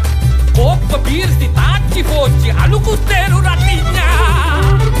pipinya Koppa bir si taci foci aluku teru ratinya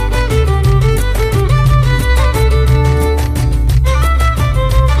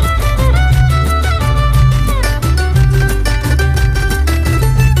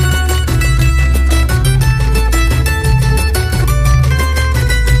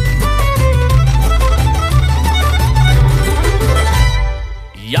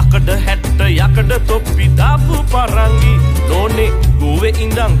yakada toppi dapu parangi none guve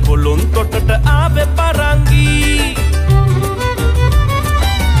indang kolon totata ave parangi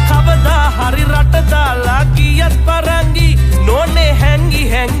kavada hari rata dala giyat parangi none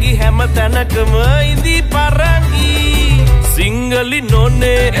hangi hema tanakama indi parangi Singali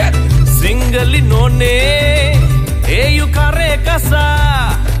none eyu kare kasa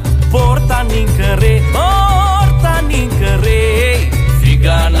porta ninkere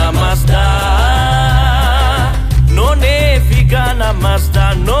figa namazda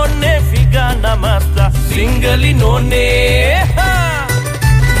none figa namazda Singali none ha.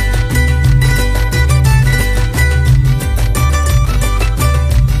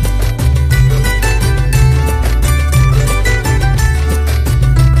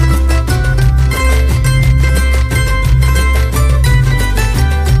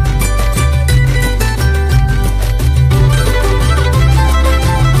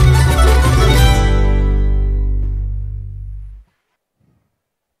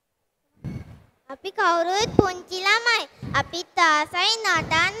 අපි කවුරුත් පුංචි ළමයි. අපිත් ආසයි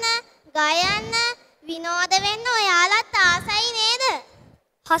නටන්න, ගයන්න, විනෝද වෙන්න ඔයාලත් ආසයි නේද?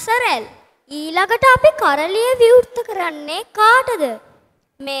 හසරෙල් ඊළඟට අපි කරලිය විවෘත කරන්නේ කාටද?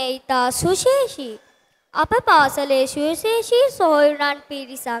 මේ ඊතා සුශේෂී අප පාසලේ සුවිශේෂී සොහොයුරන්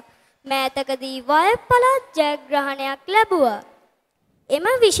පිරිසක් මෑතකදී වයප් පළාත් ජයග්‍රහණයක් ලැබුවා. එම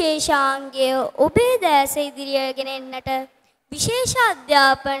විශේෂාංගය ඔබේ දැස ඉදිරියට ගෙන එන්නට විශේෂ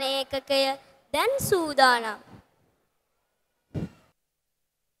අධ්‍යාපන ඒකකය දැන් සූදානම්.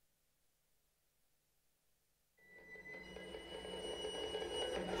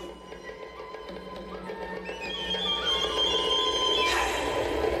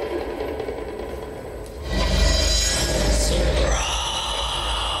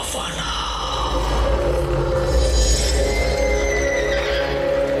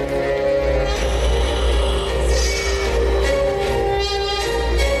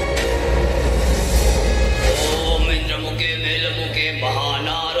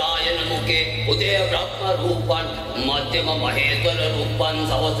 මහේතර රූපං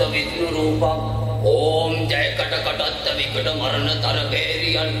සවස විෂ්ණු රූපං ओम जय कट कटत्त विकट मरण तर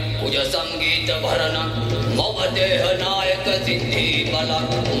भेरियन कुज संगीत भरन मम देह नायक सिद्धि बल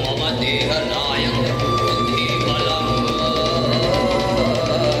मम देह नायक बुद्धि बलम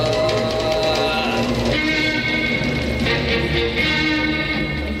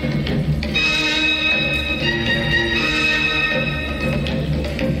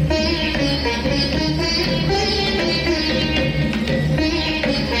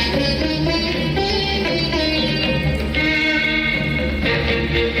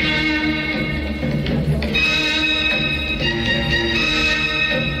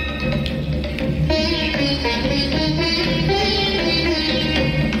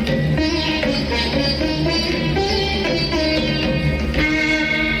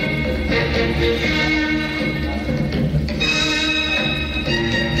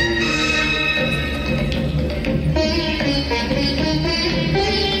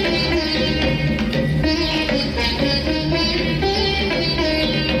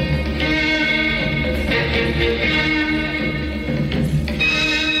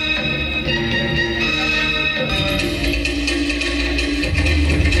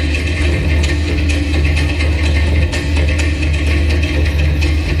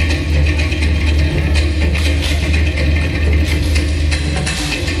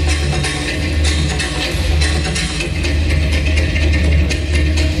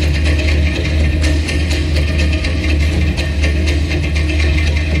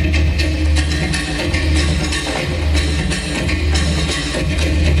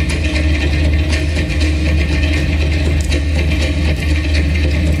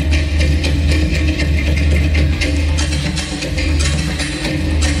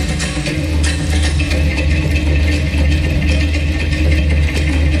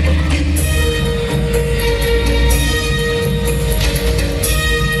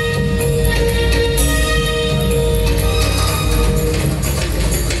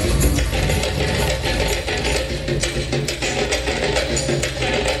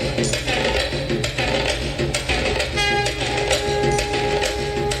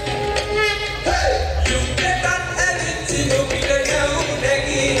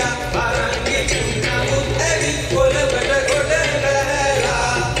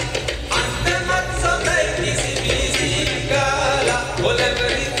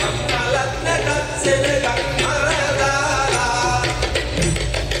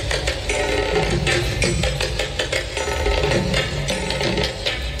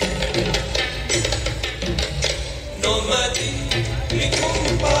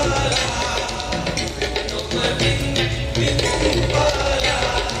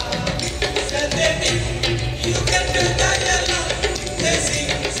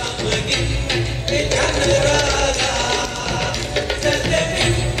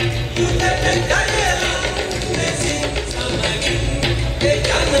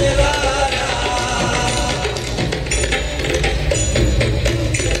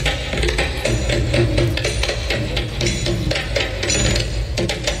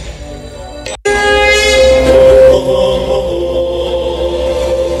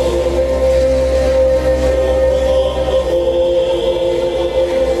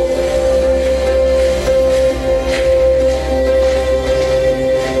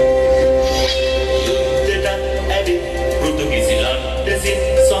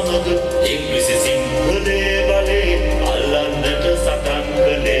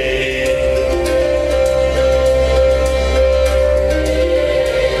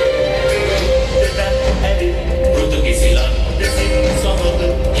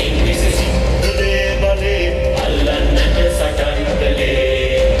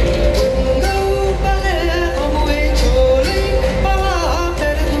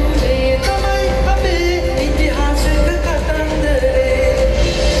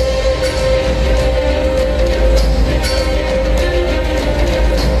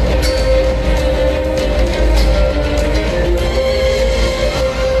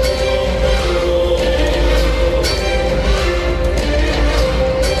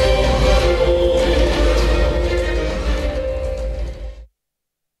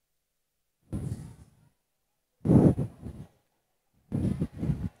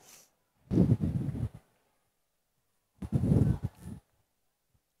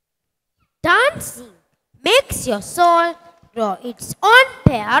Dancing makes your soul grow its own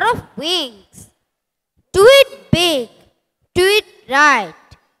pair of wings. Do it big, do it right,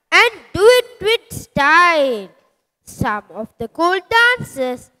 and do it with style. Some of the cool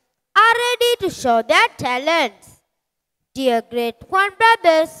dancers are ready to show their talents. Dear great one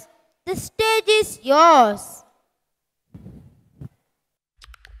brothers, the stage is yours.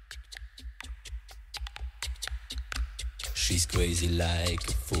 She's crazy like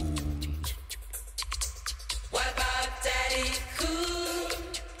a fool. What about Daddy Cool?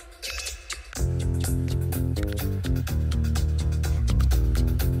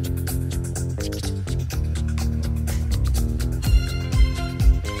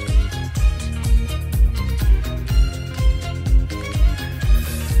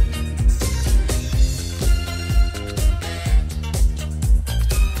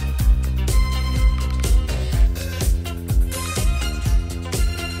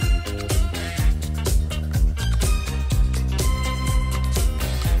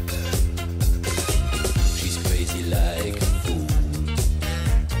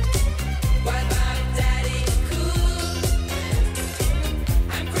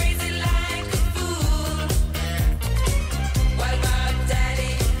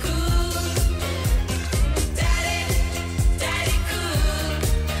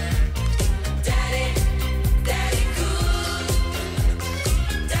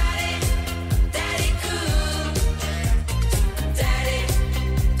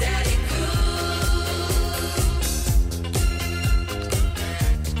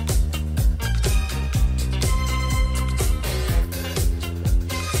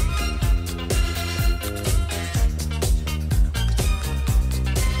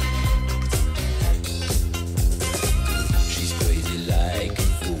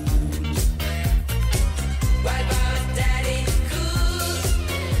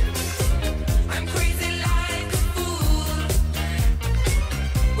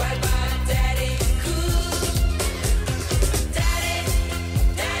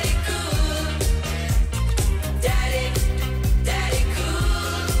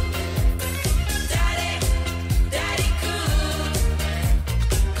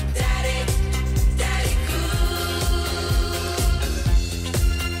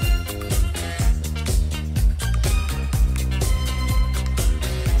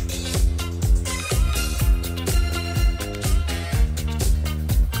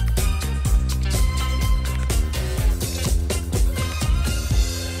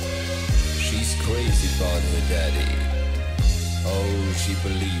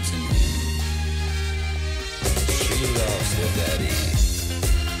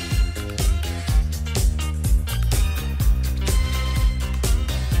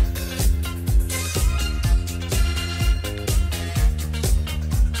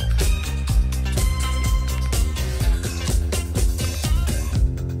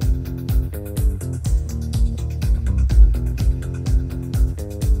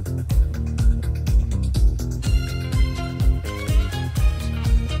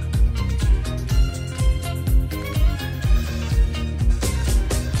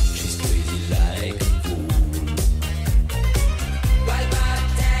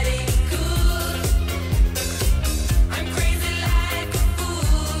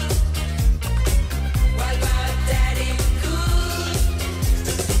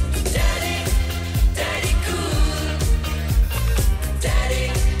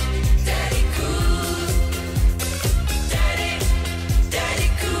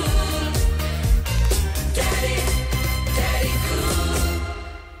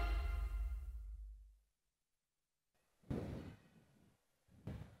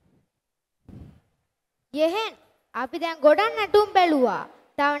 යෙහෙන් අපි දැන් ගොඩක් නැටුම් බැලුවා.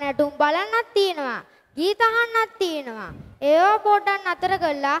 තව නැටුම් බලන්නත් තියෙනවා. ගීත අහන්නත් තියෙනවා. ඒවා පොඩ්ඩක් නතර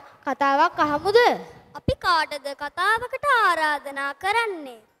කරලා කතාවක් අහමුද? අපි කාටද කතාවකට ආරාධනා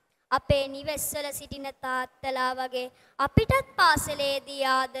කරන්නේ? අපේ නිවෙස්වල සිටින තාත්තලා වගේ අපිටත් පාසලේදී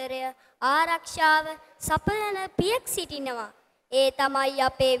ආදරය ආරක්ෂාව සපයන පියෙක් සිටිනවා. ඒ තමයි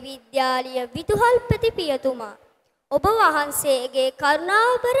අපේ විද්‍යාලීය විදුහල්පති පියතුමා. ඔබ වහන්සේගේ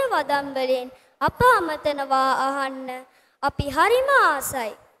කරුණාබර වදන් වලින් අප අමතනවා අහන්න අපි හරිම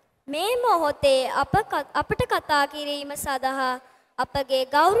ආසයි. මේ මොහොතේ අපට කතා කිරීම සඳහා අපගේ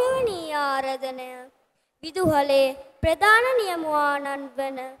ගෞරවනීය ආරාධනය විදුහලේ ප්‍රධාන නියමුවාණන්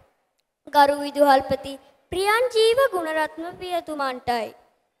වන ගරු විදුහල්පති ප්‍රියන්ජීව ගුණරත්න පියතුමන්ටයි.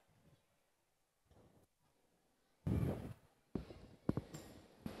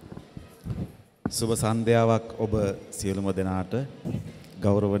 සුබ සන්ධ්‍යාවක් ඔබ සියලුම දෙනාට.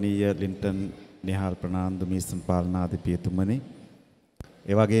 ගෞරවනීය ලින්ටන් නිහාල් ප්‍රනාන්දු මිනිසුන් පාලනාධිපතිතුමනි,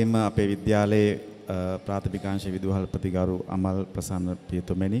 ඒ වගේම අපේ විද්‍යාලයේ ප්‍රාථමිකාංශ විදුහල්පති ගරු අමල් ප්‍රසන්න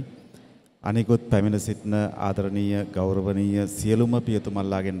පියතුමනි, අනිකුත් පැමිණ සිටින ආදරණීය ගෞරවනීය සියලුම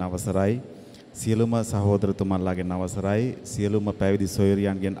පියතුමන්ලාගෙන් අවසරයි, සියලුම සහෝදරතුමන්ලාගෙන් අවසරයි, සියලුම පැවිදි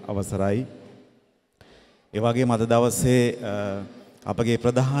සොයුරියන්ගෙන් අවසරයි. ඒ වගේම අද දවසේ අපගේ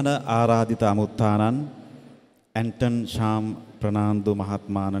ප්‍රධාන ආරාධිත අමුත්තානන් ඇන්ටන් ශාම් ප්‍රනාන්දු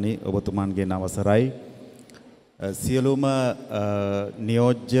මහත්මාණනි, ඔබතුමන්ගෙන් අවසරයි. සියලුම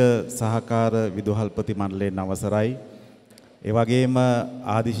නියෝජ්‍ය සහකාර විදුහල්පති මණ්ඩලයෙන් අවසරයි. ඒ වගේම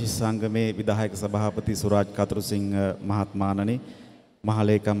ආදිශිෂ්‍ය සංගමේ විධායක සභාපති සුරාජ් කතුරුසිංහ මහත්මාණනි,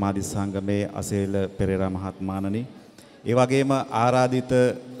 මහලේකම් ආදිශිෂ්‍ය සංගමේ අසේල පෙරේරා මහත්මාණනි, ඒ වගේම ආරාධිත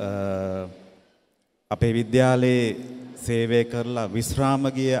අපේ විද්‍යාලයේ සේවය කරලා විශ්‍රාම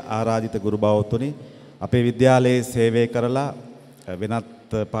ගිය ආරාධිත ගුරු බෞතුනි, අපේ විද්‍යාලයේ සේවය කරලා වෙනත්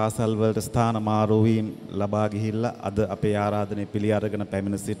පාසල් වලට ස්ථාන මාරු වීම ලබා ගිහිල්ලා අද අපේ ආරාධනය පිළි අරගෙන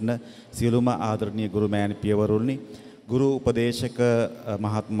පැමිණ සිටින සියලුම ආදරණීය ගුරු මෑණි පියවරුනි, ගුරු උපදේශක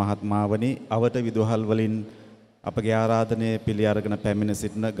මහත්මාවනි, අවට විදුහල් වලින් අපගේ ආරාධනය පිළි අරගෙන පැමිණ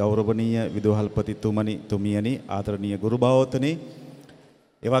සිටින ගෞරවනීය විදුහල්පති තුමියනි, ආදරණීය ගුරු බෞතුනි,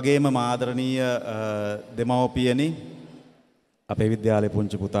 ඒ වගේම ආදරණීය දෙමව්පියනි, අපේ විද්‍යාලයේ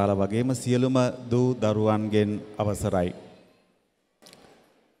පුංචි පුතාලා වගේම සියලුම දූ දරුවන්ගෙන් අවසරයි.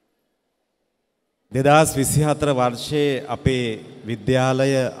 2024 වර්ෂයේ අපේ විද්‍යාලය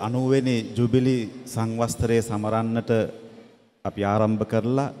 90 වෙනි ජුබිලි සංවත්සරය සමරන්නට අපි ආරම්භ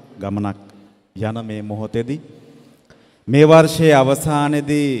කරලා ගමනක් යන මේ මොහොතේදී මේ වර්ෂයේ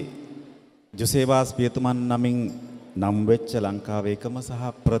අවසානයේදී ජොසේවාස් පියතුමන් නමින් නම් වෙච්ච ලංකාවේ එකම සහ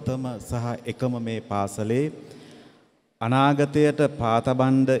ප්‍රථම සහ එකම මේ පාසලේ අනාගතයට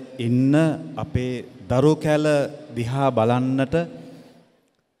පාතබණ්ඩ ඉන්න අපේ දරු කැල දිහා බලන්නට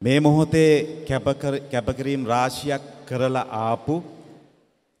මේ මොහොතේ කැපකිරීම් රාශියක් කරලා ආපු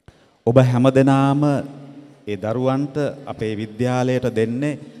ඔබ හැමදෙනාම ඒ දරුවන්ට අපේ විද්‍යාලයට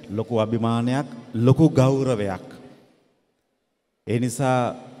දෙන්නේ ලොකු අභිමානයක්, ලොකු ගෞරවයක්. ඒ නිසා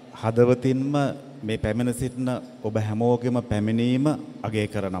හදවතින්ම මේ පැමිණ සිටින ඔබ හැමෝගෙම පැමිණීම අගය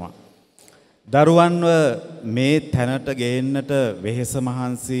කරනවා. දරුවන්ව මේ තැනට ගේන්නට වෙහෙස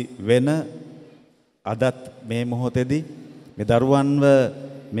මහන්සි වෙන අදත් මේ මොහොතේදී මේ දරුවන්ව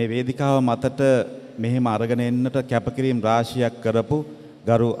මේ වේදිකාව මතට මෙහෙම අරගෙන එන්නට කැපකිරීම් රාශියක් කරපු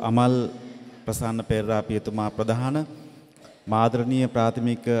ගරු අමල් ප්‍රසන්න පෙරේරා පියතුමා ප්‍රධාන මාදරණීය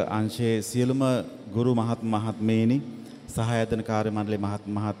ප්‍රාථමික අංශයේ සියලුම ගුරු මහත්මීනි, සහායතන කාර්ය මණ්ඩලයේ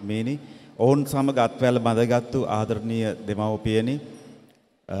මහත්මීනි, ඔවුන් සමග අත්වැල් බඳගත්තු ආදරණීය දෙමව්පියනි,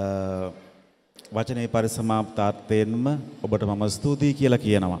 වචනේ පරිසමාප්තාර්ථයෙන්ම ඔබට මම ස්තුතියි කියලා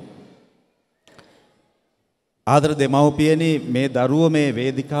කියනවා. ආදර දෙමව්පියනි, මේ දරුවෝ මේ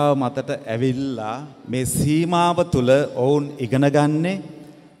වේදිකාව මතට ඇවිල්ලා මේ සීමාව තුල ඔවුන් ඉගෙන ගන්නේ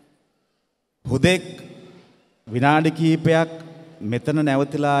හුදෙක් විනාඩි කිහිපයක් මෙතන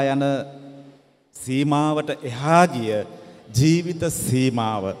නැවතිලා යන සීමාවට එහා ගිය ජීවිත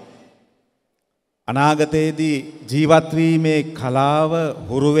සීමාව. අනාගතයේදී ජීවත් වීමේ කලාව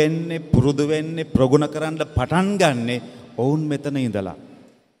හුරු වෙන්නේ, පුරුදු වෙන්නේ, ප්‍රගුණ කරන්න පටන් ගන්නෙ ඔවුන් මෙතන ඉඳලා.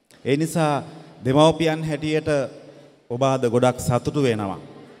 ඒ නිසා දෙමව්පියන් හැටියට ඔබ අද ගොඩක් සතුටු වෙනවා.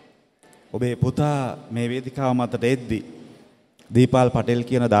 ඔබේ පුතා මේ වේදිකාව මතට එද්දී දීපාල් පටෙල්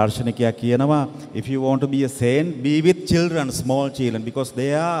කියන දාර්ශනිකයා කියනවා, if you want to be a saint, be with children, small children, because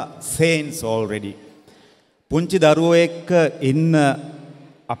they are saints already. පුංචි දරුවෝ එක්ක ඉන්න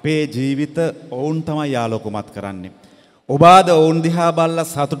අපේ ජීවිත ඔවුන් තමයි ආලෝකමත් කරන්නේ. ඔබ අද ඔවුන් දිහා බලලා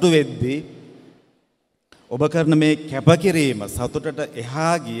සතුටු වෙද්දී ඔබ කරන මේ කැපකිරීම සතුටට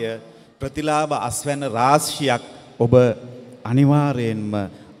එහා ගිය ප්‍රතිලාභ අස්වැන්න රාශියක් ඔබ අනිවාර්යයෙන්ම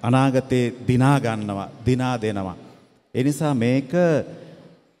අනාගතේ දිනා ගන්නවා, දිනා දෙනවා. ඒ නිසා මේක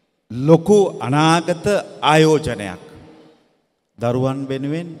ලොකු අනාගත ආයෝජනයක්. දරුවන්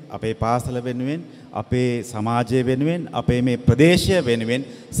වෙනුවෙන්, අපේ පාසල වෙනුවෙන්, අපේ සමාජය වෙනුවෙන්, අපේ මේ ප්‍රදේශය වෙනුවෙන්,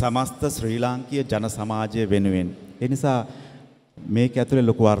 සමස්ත ශ්‍රී ලාංකීය ජන සමාජය වෙනුවෙන්. ඒ නිසා මේක ඇතුලේ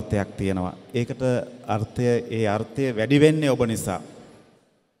ලොකු අර්ථයක් තියෙනවා. ඒකට ඒ අර්ථය වැඩි වෙන්නේ ඔබ නිසා.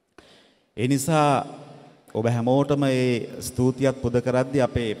 ඒ නිසා ඔබ හැමෝටම මේ ස්තුතියත් පුද කරද්දී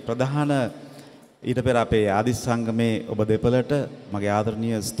අපේ ප්‍රධාන ඊට පෙර අපේ ආදිශ සංගමේ ඔබ දෙපළට මගේ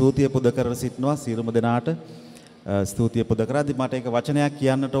ආදරණීය ස්තුතිය පුද කර සිටිනවා. සියලුම දෙනාට ස්තුතිය පුද කරද්දී මට එක වචනයක්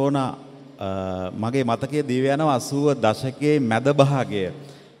කියන්නට ඕන. මගේ මතකයේ දීව යනවා 80 දශකයේ මැද භාගය.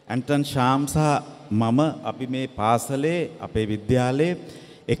 ඇන්ටන් ශාම් සහ මම අපි මේ පාසලේ අපේ විද්‍යාලයේ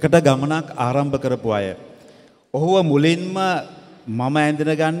එකට ගමනක් ආරම්භ කරපු අය. ඔහුව මුලින්ම මම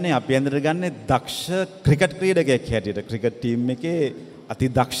ඇඳගෙන අපි ඇඳගෙන දක්ෂ ක්‍රිකට් ක්‍රීඩකයෙක් හැටියට, ක්‍රිකට් ටීම් එකේ අති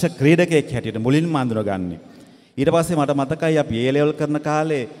දක්ෂ ක්‍රීඩකයෙක් හැටියට මුලින්ම අඳුනගන්නේ. ඊට පස්සේ මට මතකයි අපි A level කරන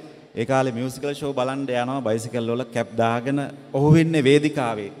කාලේ, ඒ කාලේ මියුසිකල් ෂෝ බලන්න යනවා බයිසිකල් වල කැප් දාගෙන. ඔහු ඉන්නේ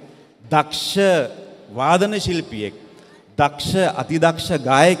වේදිකාවේ. දක්ෂ වාදන ශිල්පියෙක්, දක්ෂ අති දක්ෂ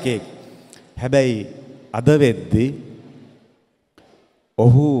ගායකයෙක්. හැබැයි අද වෙද්දී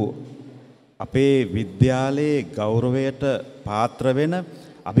ඔහු අපේ විද්‍යාලයේ ගෞරවයට පාත්‍ර වෙන,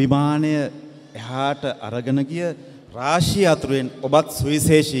 අභිමානය එහාට අරගෙන ගිය රාශිය අතුරෙන් ඔබත්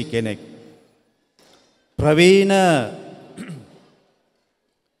සුවිශේෂී කෙනෙක්. ප්‍රවීණ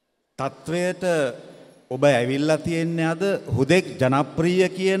තත්වයට ඔබ ඇවිල්ලා තියෙන්නේ අද හුදෙක් ජනප්‍රිය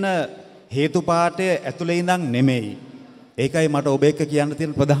කියන හේතුපාඨය ඇතුලේ ඉඳන් නෙමෙයි. ඒකයි මට ඔබ එක්ක කියන්න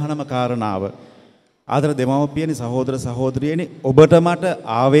තියෙන ප්‍රධානම කාරණාව. ආදර දෙමව්පියනි, සහෝදර සහෝදරියනි, ඔබට මට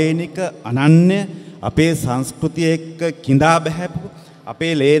ආවේනික අනන්‍ය අපේ සංස්කෘතිය එක්ක කිඳා බහැපු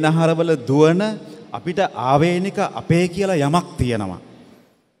අපේ ලේනහරවල දුවන අපිට ආවේනික අපේ කියලා යමක් තියෙනවා.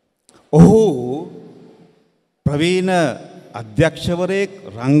 ඔහු ප්‍රවීණ අධ්‍යක්ෂවරයෙක්,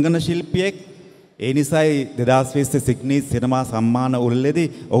 රංගන ශිල්පියෙක්. ඒ නිසායි 2020 සිඩ්නි සිනමා සම්මාන උළෙලේදී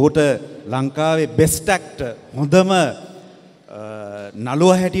ඔහුට ලංකාවේ බෙස්ට් ඇක්ටර් හොඳම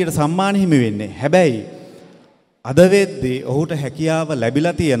නළුවා හැටියට සම්මාන හිමි වෙන්නේ. හැබැයි අද වෙද්දී ඔහුට හැකියාව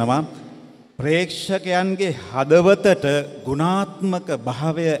ලැබිලා තියෙනවා ප්‍රේක්ෂකයන්ගේ හදවතට ගුණාත්මක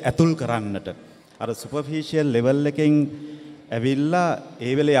භාවය ඇතුල් කරන්නට. අර සුපර්ෆිෂියල් ලෙවල් එකෙන් ඇවිල්ලා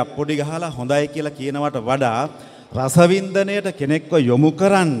ඒ වෙලේ අප්පොඩි ගහලා හොඳයි කියලා කියනවට වඩා රසවින්දනයට කෙනෙක්ව යොමු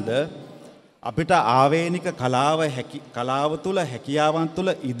කරන්න අපිට ආවේනික කලාව තුල හැකියාවන් තුල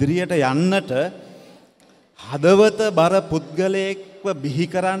ඉදිරියට යන්නට හදවත බර පුද්ගලයෙක්ව බිහි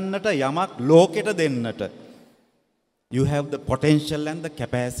කරන්නට යමක් ලෝකෙට දෙන්නට you have the potential and the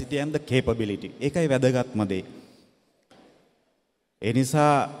capacity and the capability. ඒකයි වැදගත්ම දේ. ඒ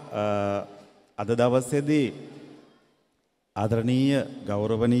නිසා අද දවසේදී ආදරණීය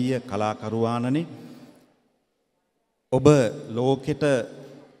ගෞරවනීය කලාකරුවාණනි, ඔබ ලෝකෙට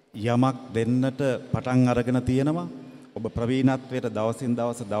යමක් දෙන්නට පටන් අරගෙන තියෙනවා. ඔබ ප්‍රවීණත්වයට දවසින්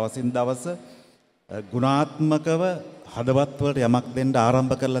දවස ගුණාත්මකව හදවත් වලට යමක් දෙන්න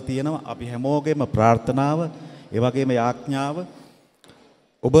ආරම්භ කරලා තියෙනවා. අපි හැමෝගෙම ප්‍රාර්ථනාව, ඒ වගේම යාඥාව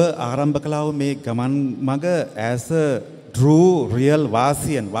ඔබ ආරම්භ කළා වූ මේ ගමන් මඟ as a true real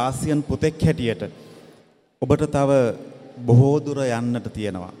වාසියන් පුතෙක් හැටියට ඔබට තව බොහෝ දුර යන්නට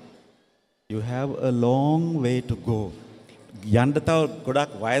තියෙනවා. You have a long way to go. යන්න තව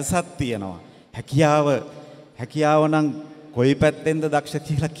ගොඩක් වයසක් තියෙනවා. හැකියාව නම් කොයි පැත්තෙන්ද දක්ෂ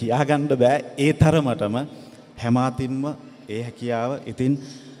කියලා කියාගන්න බෑ. ඒ තරමටම හැම අතින්ම ඒ හැකියාව. ඉතින්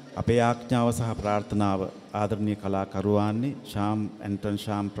අපේ ආඥාව සහ ප්‍රාර්ථනාව ආදරණීය කලාකරුවානි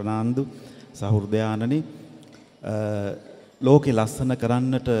ශාම් ප්‍රනාන්දු සහෘදයානනි, ලෝකෙ ලස්සන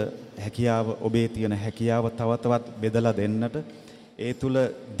කරන්නට හැකියාව, ඔබේ තියෙන හැකියාව තව තවත් බෙදලා දෙන්නට, ඒ තුල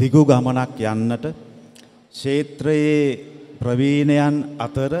දිගු ගමනක් යන්නට, ක්ෂේත්‍රයේ ප්‍රවීණයන්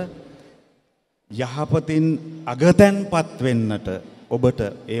අතර යහපතින් අගතැන්පත් වෙන්නට ඔබට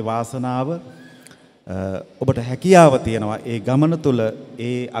ඒ වාසනාව, ඔබට හැකියාව තියෙනවා. ඒ ගමන තුල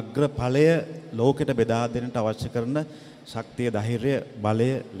ඒ අග්‍රඵලය ලෝකෙට බෙදා දෙන්නට අවශ්‍ය කරන ශක්තිය, ධෛර්යය, බලය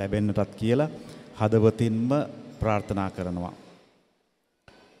ලැබෙන්නටත් කියලා හදවතින්ම ප්‍රාර්ථනා කරනවා.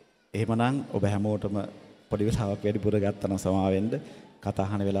 එහෙමනම් ඔබ හැමෝටම පොඩි වෙලාවක් වැඩිපුර ගත්තම සමාවෙන්න, කතා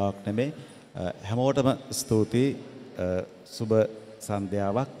අහන වෙලාවක් නෙමෙයි. හැමෝටම ස්තුතියි. සුබ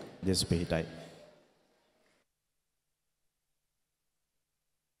සන්ධ්‍යාවක්. ජේසුස් පිහිටයි.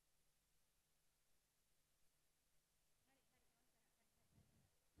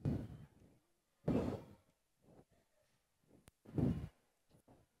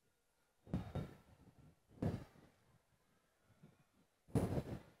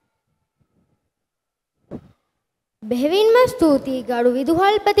 බෙහෙවින්ම ස්තුතියි ගරු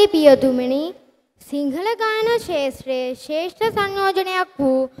විදුහල්පති පියතුමනි. සිංහල ගායන ක්ෂේත්‍රයේ ශ්‍රේෂ්ඨ සංයෝජනයක්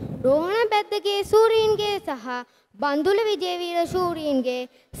වූ රෝහණ බැද්දගේ සූරීන්ගේ සහ බන්දුල විජේවීර සූරීන්ගේ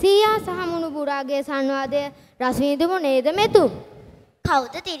සීයා සහ මුණුබුරාගේ සංවාදය රසවිඳමු නේද මෙතුම්?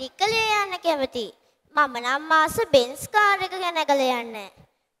 කවුද තිරික්කලේ යන්න කැමති? මම නම් මාස බෙන්ස් කාර් එක ගැනගල යන්න.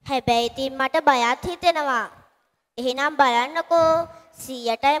 හැබැයි ඉතින් මට බයත් හිතෙනවා. එහෙනම් බලන්නකෝ,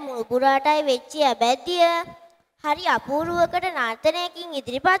 සීයටයි මුණුබුරාටයි වෙච්ච අබැද්දිය හරි අපූර්වකට නර්තනයකින්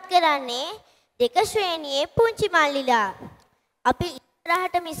ඉදිරිපත් කරන්නේ දෙක ශ්‍රේණියේ පුංචි මල්ලිලා. අපි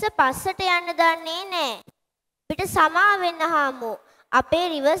ඉස්සරහට මිස පස්සට යන්න දන්නේ නැහැ. අපිට සමා වෙන්න හාමු. අපේ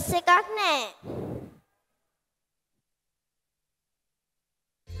රිවර්ස් එකක් නැහැ.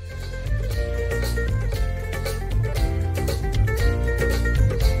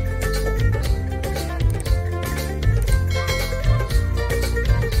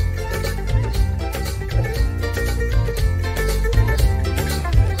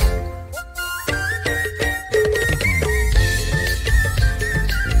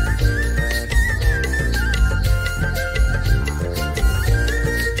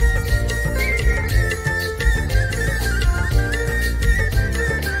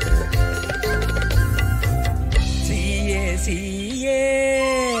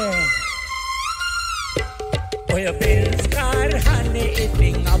 ඔය බෙල්ස් කාර් හනේ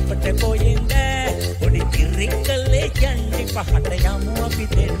ඉතින් අපට කොයින්ද පොඩි කිරිකලේ යන්නේ පහට යමු අපි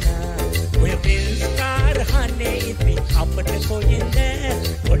දෙන්න. ඔය බෙල්ස් කාර්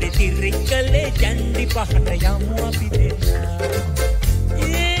විවාහට යමු අපි දෙන්න.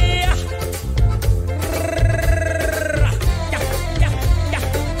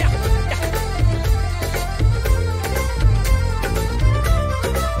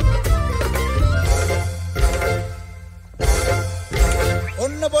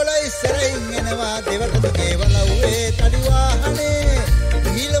 ඔන්න බොල ඉස්සරහින් එනවා දෙවටුගේ වලව්වේ තඩි වාහනේ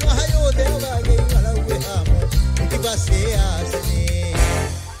නීල මහයෝ දෙවගේ වලව්වේ හාමු පිටිපස්සේ ආසනේ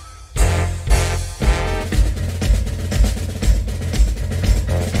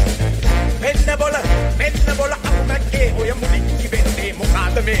මෙන්න බොල අම්මගේ ඔය මුලින්කි වෙන්නේ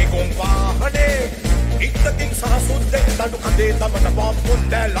මොකාද මේ ගොන් වාහනේ ඉක්තකින් සහසුද්දෙන් දඩු කඳේ තමන බම්පුන්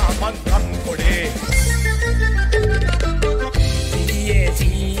දැලා මංකම් කොඩේ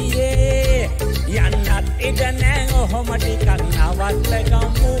යන්නත් ඉඩ නෑ ඔහොම ටිකක් නවත්ත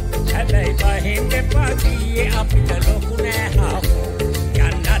ගමු හැබැයි බහින්ද පතියේ අපිට ලොකු නෑ හමු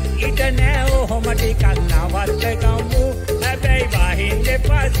යන්නත් ඉඩ නෑ ඔහොම ටිකක් නවත්ත ගමු හැබැයි බහින්ද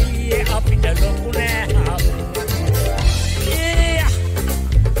පතියේ අපිට ලොකු නෑ හමු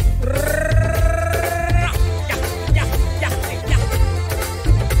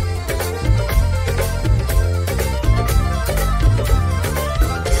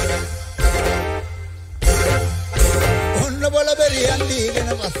යන්දීගෙන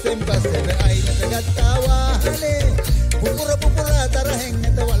පස්සෙන් පස්සෙට අයිනට ගත්තා වාහනේ පුපුර තරහෙන්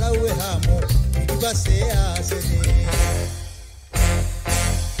නැත වලව්වේ හාමු පිටිපස්සේ ආසනේ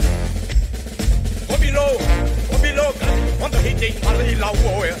ඔබිලෝ හොඳ හිතෙන් පරි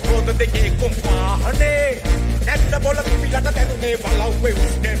ලව්වෝය රෝද දෙකේ කොම් වාහනේ නැත්ත බොල පිපිලට දැනුනේ වලව්වේ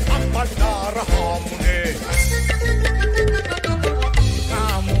උස්නේ පම්පන්දාර හාමුනේ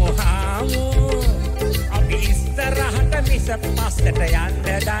හාමු ඉස්සරහට මිස පස්සට යන්න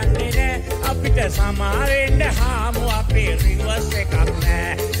දන්නේ නෑ අපිට සමාවෙන්න හාමු අපේ රිවර්ස් එකක්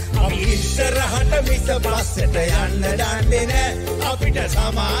නෑ අපි ඉස්සරහට මිස පස්සට යන්න දන්නේ නෑ අපිට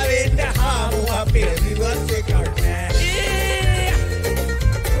සමාවෙන්න හාමු අපේ රිවර්ස් එකක් නෑ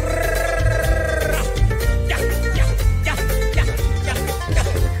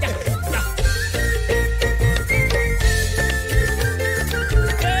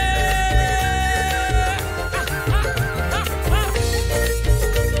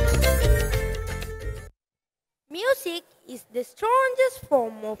Music is the strongest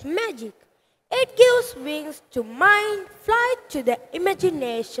form of magic. It gives wings to mind, flight to the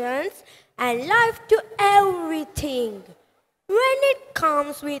imaginations, and life to everything. When it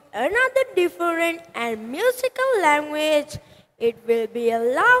comes with another different and musical language, it will be a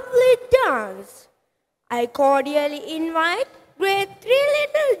lovely dance. I cordially invite great three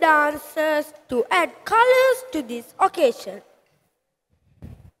little dancers to add colors to this occasion.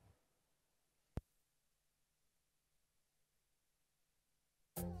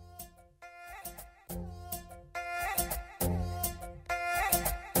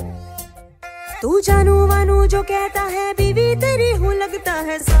 तू जानू वानू जो कहता है बीवी तेरी हूँ लगता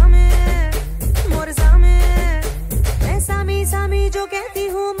है सामे मोर सामे मैं सामी सामी जो कहती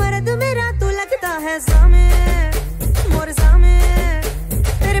हूँ मर्द मेरा तू लगता है सामे मोर सामे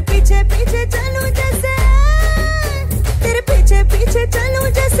तेरे पीछे पीछे चलूं जैसे तेरे पीछे पीछे चलूं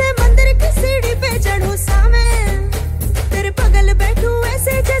जैसे मंदिर की सीढ़ी पे चढ़ूं सामे तेरे बगल बैठूं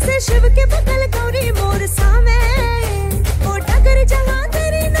ऐसे जैसे शिव के बगल गौरी मोर सामे ओ डगर जहाँ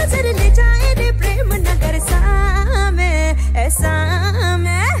तेरी नजर ले जाए रे प्रेम नगर सामे ऐसा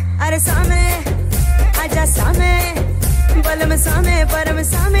में अरे सामे आजा सामे बलम सामे परम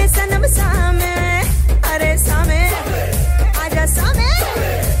सामे सनम सामे अरे सामे आजा सामे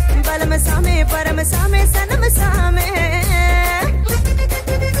बलम सामे परम सामे सनम सामे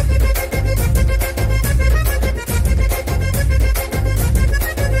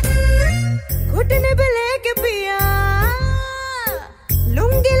घुटने पे लेके पिया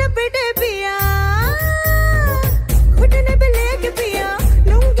लुंगी लपेटे पिया घुटने पे लेके पिया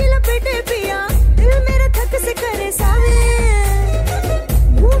लुंगी लपेटे पिया दिल मेरा थक से करे सावे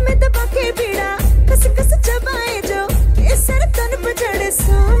मुंह में दबा के पीड़ा कस कस चबाए जो केसर तन पे चढ़े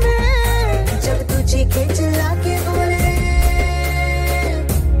सामे जब तू चीखे चिल्ला के बोले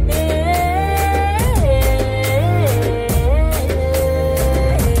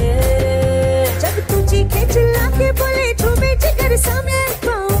जब तू चीखे चिल्ला के बोले झूमे जिगर सामे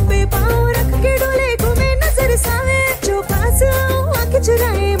पाँव पे पाँव रख के डोले घूमे नजर सामे जो पास आओ आँख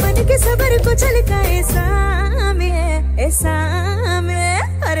चुराए मन के सबर को छलकाए सामे ए सामे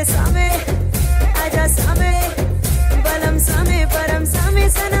अरे सामे आजा सामे बलम सामे परम सामे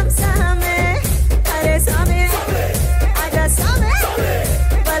सनम सामे अरे सामे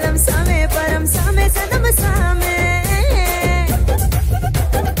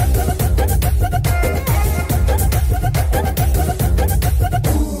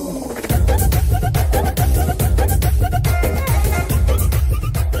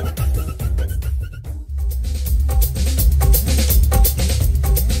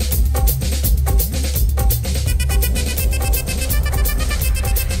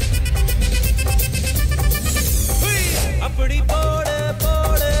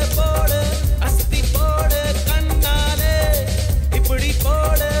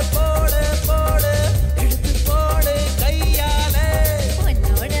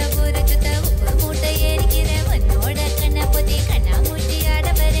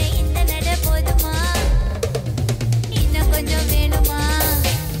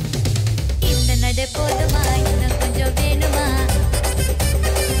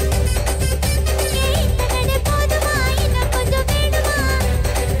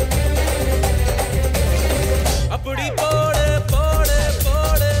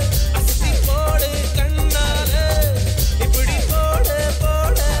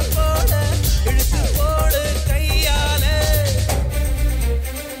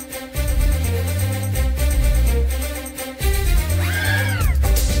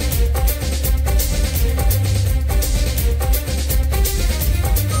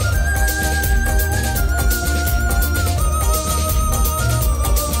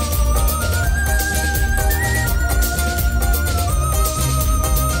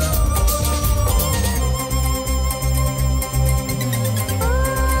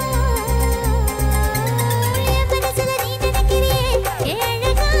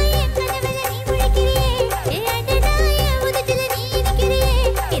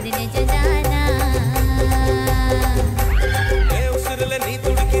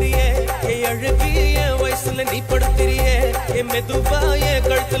நீ படுத்திரியே என் மெதுவா என்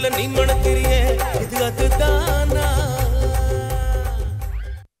கழுத்துல நீ மணத்திரியே இது அதுதானா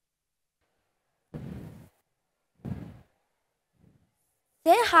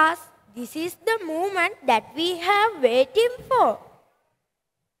Sehas, this is the moment that we have waiting for.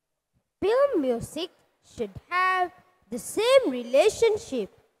 Film music should have the same relationship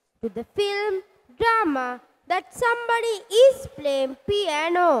to the film drama that somebody is playing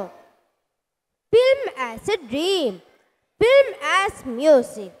piano. Film as a dream, film as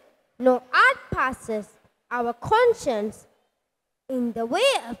music. No art passes our conscience in the way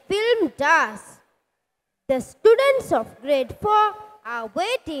a film does. The students of grade 4 are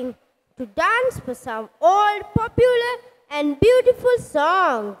waiting to dance for some old, popular and beautiful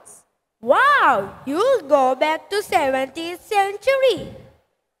songs. Wow, you go back to 17th century.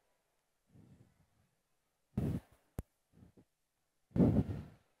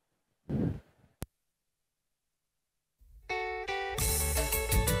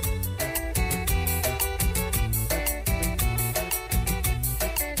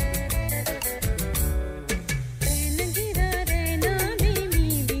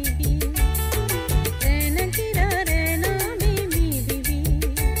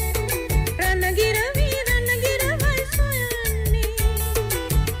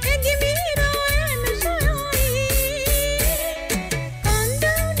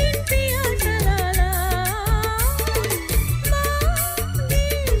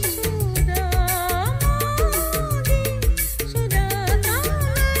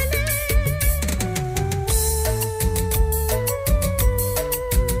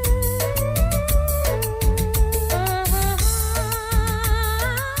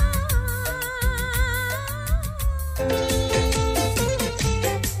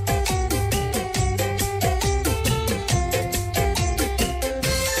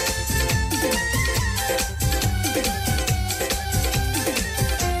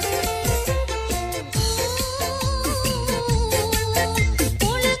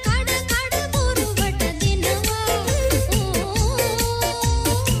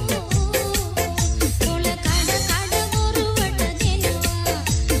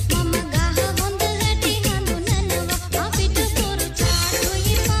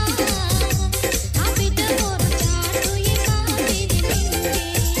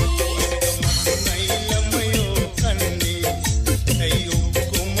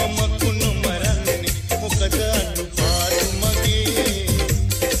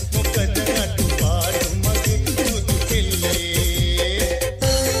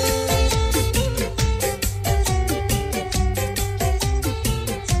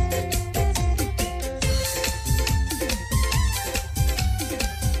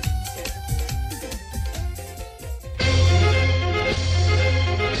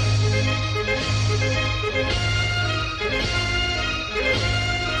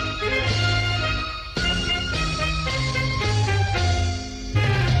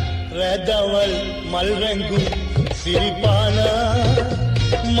 රැදවල් මල් රැඟුම් සිරිපානා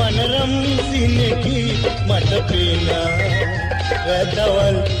මනරම් සිනකි මට පේනා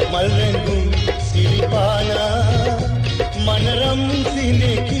රැදවල් මල් රැඟුම් සිරිපානා මනරම්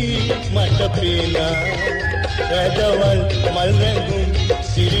සිනකි මට පේනා රැදවල් මල් රැඟුම්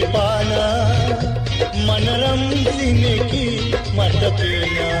සිරිපානා මනරම් සිනකි මට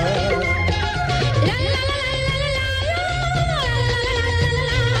පේනා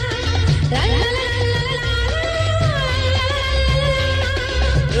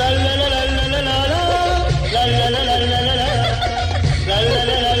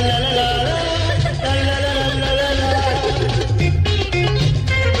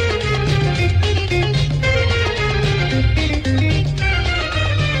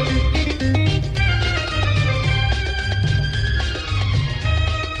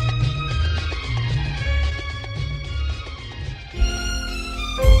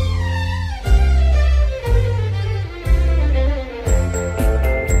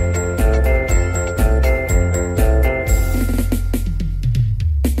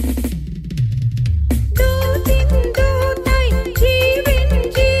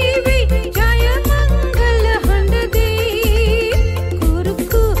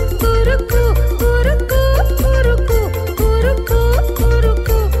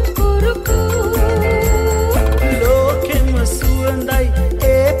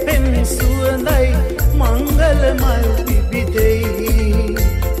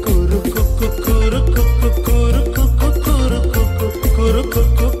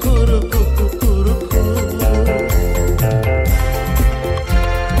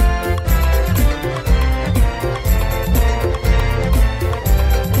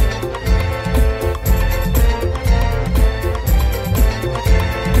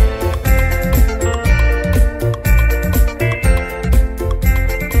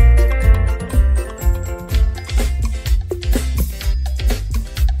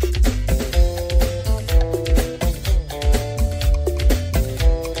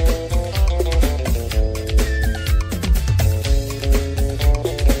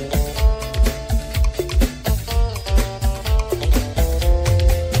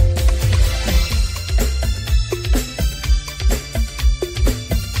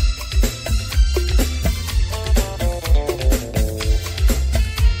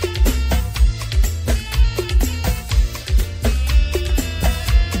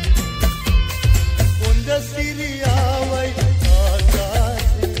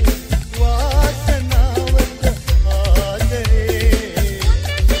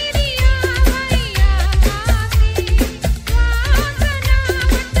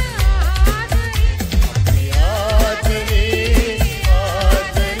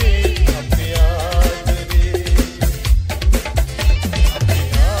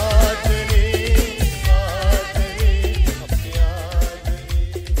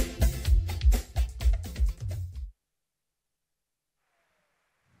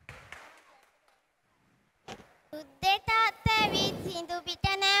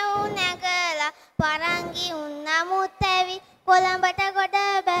කොළඹට ගොඩ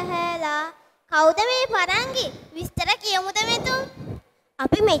බැහැලා. කවුද මේ පරංගි? විස්තර කියමුද මෙතුන්?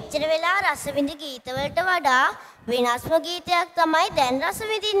 අපි මෙච්චර වෙලා රස විඳි ගීතවලට වඩා වෙනස්ම ගීතයක් තමයි දැන් රස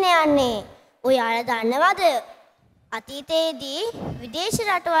විඳින්න යන්නේ. ඔයාලා දන්නවද? අතීතයේදී විදේශ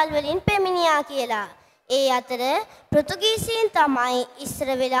රටවල් වලින් පැමිණියා කියලා. ඒ අතර පෘතුගීසීන් තමයි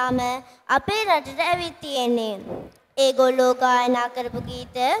ඉස්සර වෙලාම අපේ රටට ඇවිත් තියෙන්නේ. ඒගොල්ලෝ ගායනා කරපු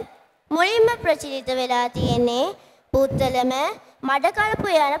ගීත මුලින්ම ප්‍රචලිත වෙලා තියෙන්නේ පුත්තලම මඩකලපු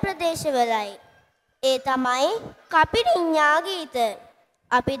යන ප්‍රදේශවලයි. ඒ තමයි කපිරිඤ්ඤා ගීත.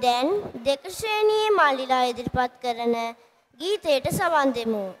 අපි දැන් දෙක ශ්‍රේණියේ මල්ලිලා ඉදිරිපත් කරන ගීතයට සවන්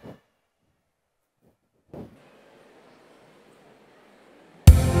දෙමු.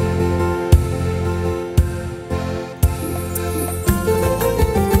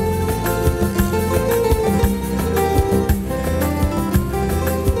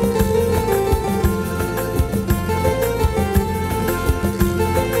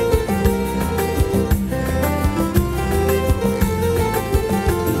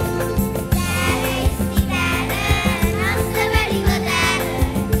 Nasta very good.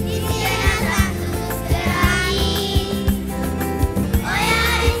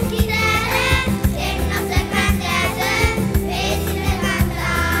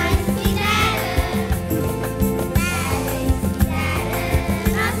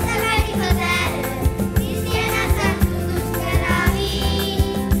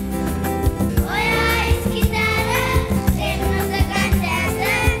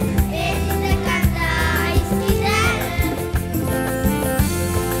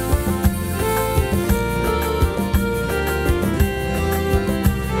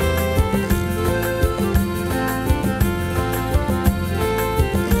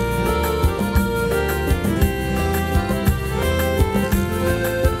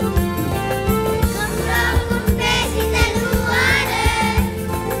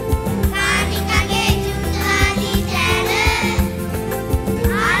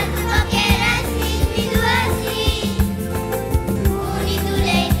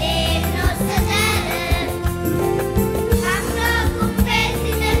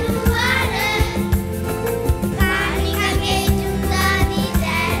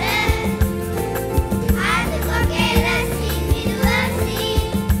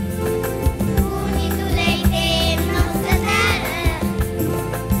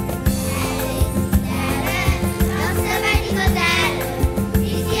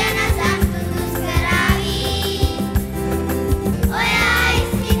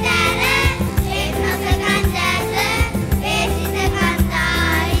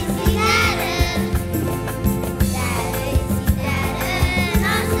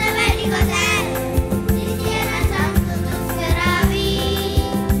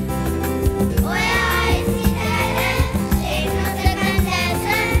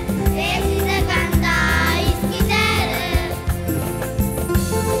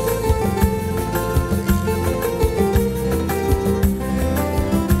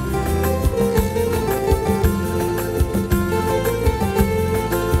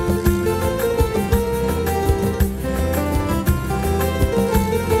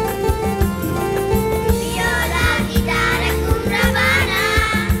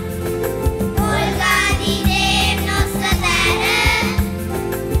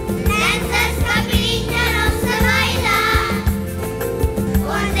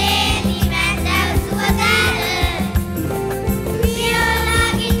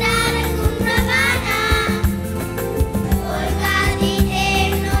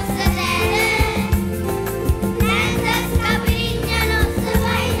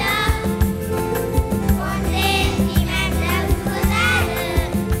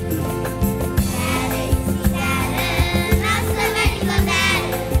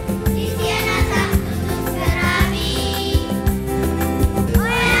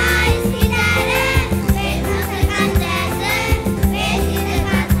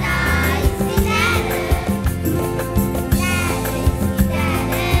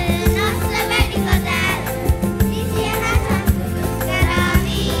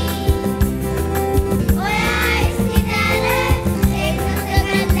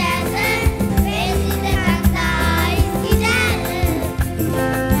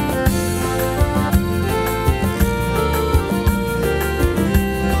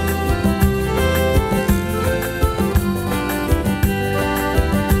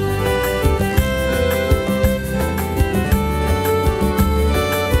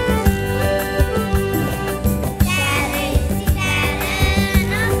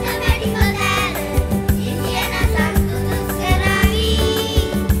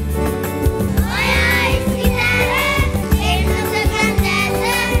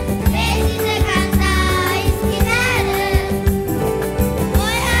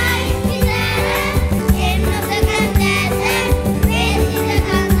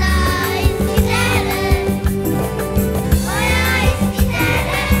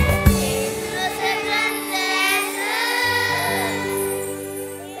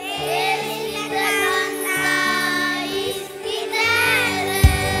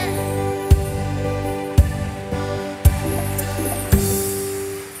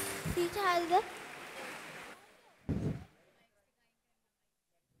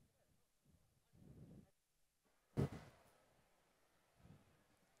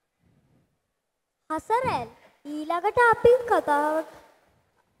 හසරැල් ඊළඟට අපි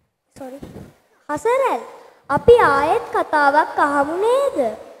හසරැල් අපි ආයෙත් කතාවක් අහමු නේද?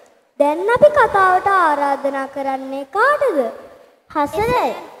 දැන් අපි කතාවට ආරාධනා කරන්නේ කාටද?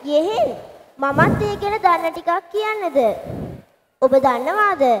 හසරැල් යෙහෙන් මමත් ඒ ගැන දන්න ටිකක් කියන්නද? ඔබ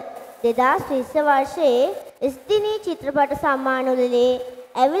දන්නවාද 2020 වර්ෂයේ ස්දිනී චිත්‍රපට සම්මානවලදී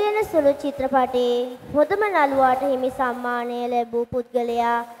ඇවිලෙන සුළු චිත්‍රපටයේ හොඳම නළුවාට හිමි සම්මානය ලැබූ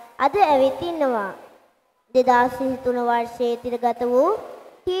පුද්ගලයා අද ඇවිත් ඉන්නවා. 2023 වර්ෂයේ තිරගත වූ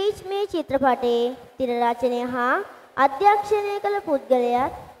ටීච් මේ චිත්‍රපටයේ තිර රචනය හා අධ්‍යක්ෂණය කළ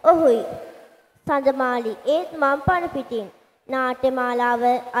පුද්ගලයාත් ඔහුයි. සඳමාලි ඒත් මම් පණ පිටින් නාට්‍යමාලාව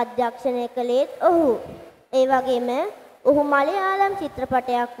අධ්‍යක්ෂණය කළේත් ඔහු. ඒ වගේම ඔහු මලයාලම්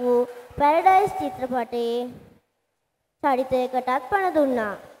චිත්‍රපටයක් වූ පැරඩයිස් චිත්‍රපටයේ චරිතයකටත් පණ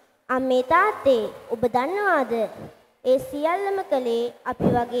දුන්නා. අම්මේ තාත්තේ ඔබ දන්නවාද? ඒ සියල්ලම කළේ අපි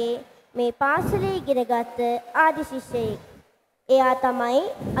වගේ මේ පාසලේ ඉගෙනගත්ත ආදි ශිෂ්‍යයෙක්. එයා තමයි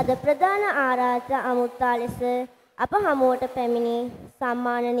අද ප්‍රධාන ආරාධක අමුත්තා ලෙස අප හමුවට පැමිණි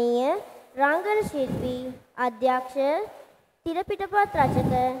සම්මානනීය රංගන ශිල්පී අධ්‍යක්ෂ තිරපිටපත්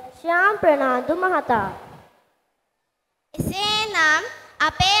රචක ශ්‍යාම් ප්‍රනාන්දු මහතා. එසේනම්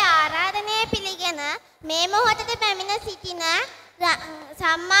අපේ ආරාධනය පිළිගෙන මේ මොහොතේ පැමිණ සිටින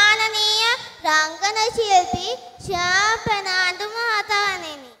සම්මානනීය රංගන ශිල්පී ශ්‍යාම් ප්‍රනාන්දු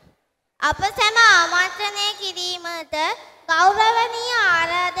මහතාණෙනි. අප සැම ආමන්ත්‍රණය කිරීමට ගෞරවනීය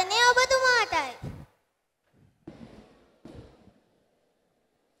ආරාධනය ඔබතුමාටයි.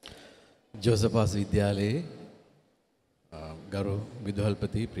 ජෝසප් විද්‍යාලයේ ගරු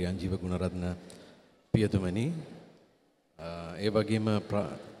විදුහල්පති ප්‍රියංජීව ගුණරත්න පියතුමනි, ඒ වගේම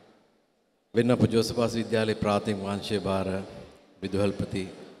වෙන්නපු ජෝසප් විද්‍යාලයේ ප්‍රාථමික වංශයේ භාර විදුහල්පති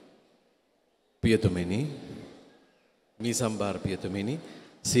පියතුමනි, මීසම්බාර පියතුමනි,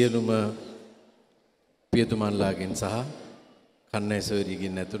 සියලුම පියතුමන්ලාගෙන් සහ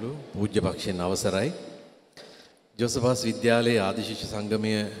කන්නැසොරිගෙන් ඇතුළු පූජ්‍ය පක්ෂයෙන් අවසරයි. ජෝසප් විද්‍යාලයේ ආදිශිෂ්‍ය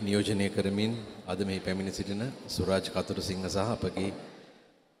සංගමය නියෝජනය කරමින් අද මේ පැමිණ සිටින සුරාජ් කතුරුසිංහ සහ අපගේ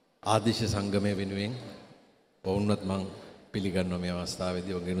ආදිශිෂ්‍ය සංගමය වෙනුවෙන් ඔවුන්වත් මම පිළිගන්නවා මේ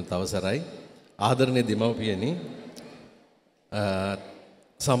අවස්ථාවේදී ඔවුන්ගෙනුත් අවසරයි. ආදරණීය දෙමව්පියනි,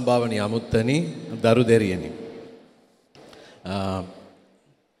 සම්භාවනීය අමුත්තනි, දරු දැරියනි,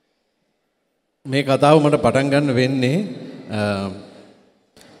 මේ කතාව මට පටන් ගන්න වෙන්නේ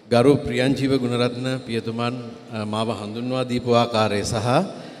ගරු ප්‍රියංජීව ගුණරත්න පියතුමන් මාව හඳුන්වා දීපු ආකාරය සහ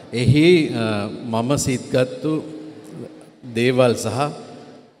එහි මම සිත්ගත්තු දේවල් සහ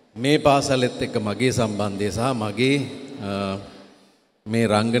මේ පාසලෙත් එක්ක මගේ සම්බන්ධය සහ මගේ මේ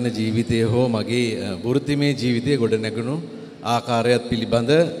රංගන ජීවිතය හෝ මගේ වෘත්තිමය ජීවිතය ගොඩ නැගුණු ආකාරයත්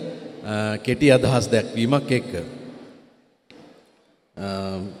පිළිබඳ කෙටි අදහස් දැක්වීමක් එක්ක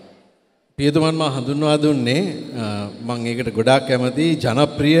පියතුමන් මා හඳුන්වා දුන්නේ මම ඒකට ගොඩාක් කැමති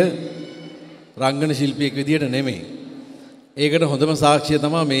ජනප්‍රිය රංගන ශිල්පියෙක් විදියට නෙමෙයි. ඒකට හොඳම සාක්ෂිය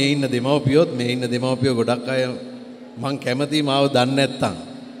තමයි මේ ඉන්න දෙමව්පියෝ ගොඩක් අය මම කැමති මාව දන්නේ නැත්තම්.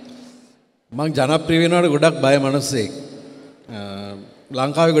 මම ජනප්‍රිය වෙනවට ගොඩක් බය මිනිස්සෙක්.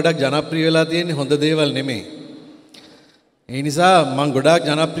 ලංකාවේ ගොඩක් ජනප්‍රිය වෙලා තියෙන්නේ හොඳ දේවල් නෙමෙයි. ඒ නිසා මම ගොඩාක්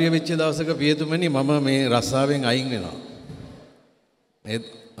ජනප්‍රිය වෙච්ච දවසක පියතුමනි මම මේ රස්සාවෙන් අයින් වෙනවා.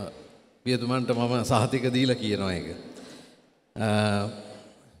 පියතුමන්ට මම සහතික දීලා කියනවා ඒක.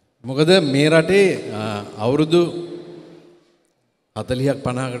 මොකද මේ රටේ අවුරුදු 40ක්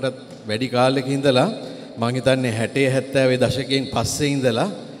 50කටත් වැඩි කාලෙක ඉඳලා මම හිතන්නේ 60 70 දශකයෙන් පස්සේ ඉඳලා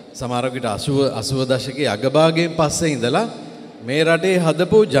සමහර විට 80 දශකයේ අගභාගයෙන් පස්සේ ඉඳලා මේ රටේ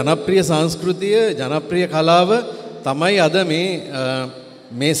හදපු ජනප්‍රිය සංස්කෘතිය, ජනප්‍රිය කලාව තමයි අද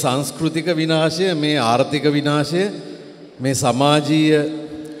මේ සංස්කෘතික විනාශය, මේ ආර්ථික විනාශය, මේ සමාජීය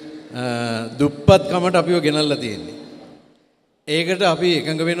දුප්පත්කමට අපිව ගෙනල්ලා තියෙන්නේ. ඒකට අපි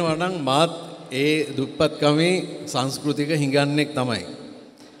එකඟ වෙනවා නම් මාත් ඒ දුප්පත්කමේ සංස්කෘතික හිඟන්නෙක් තමයි.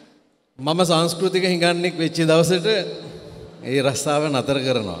 මම සංස්කෘතික හිඟන්නෙක් වෙච්ච දවසට ඒ රස්සාව නතර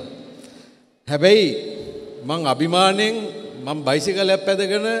කරනවා. හැබැයි මං අභිමාණයෙන් මම බයිසිකලයක්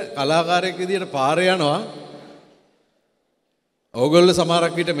පැදගෙන කලාකාරයෙක් විදියට පාරේ යනවා. ඕගොල්ලෝ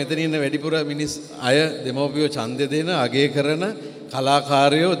සමහරක් විට මෙතන ඉන්න වැඩිපුර මිනිස් අය දෙමව්පියෝ ඡන්දය දෙන අගය කරන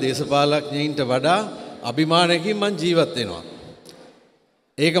කලාකාරයෝ දේශපාලඥයින්ට වඩා අභිමානයකින් මං ජීවත් වෙනවා.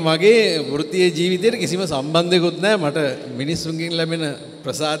 ඒක මගේ වෘත්තීය ජීවිතයට කිසිම සම්බන්ධයක්වත් නැහැ. මට මිනිස්සුන්ගෙන් ලැබෙන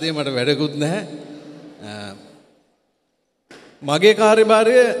ප්‍රසාදය මට වැඩකුත් නැහැ. මගේ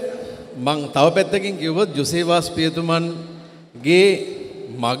කාර්යභාරය මං තව පැත්තකින් කිව්වොත් ජොසේවාස් පියතුමන්ගේ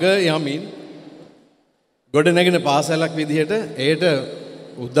මග යමින් ගොඩ නැගෙන පාසලක් විදිහට ඒට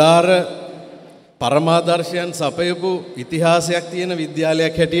උදාර පරමාදර්ශයන් සපයපු ඉතිහාසයක් තියෙන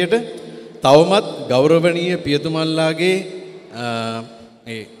විද්‍යාලයක් හැටියට තවමත් ගෞරවනීය පියතුමන්ලාගේ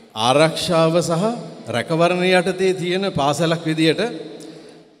ඒ ආරක්ෂාව සහ රැකවරණ යටතේ තියෙන පාසලක් විදියට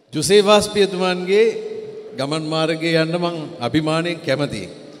ජොසේවාස් පියතුමන්ගේ ගමන් මාර්ගයේ යන්න මං අභිමාණයෙන් කැමතියි.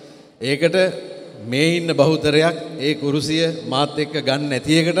 ඒකට මේ ඉන්න බහුතරයක් ඒ කුරුසිය මාත් එක්ක ගන්න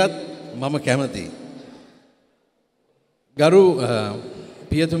නැති එකටත් මම කැමතියි. ගරු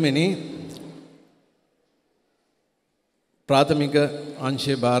පියතුමනි, ප්‍රාථමික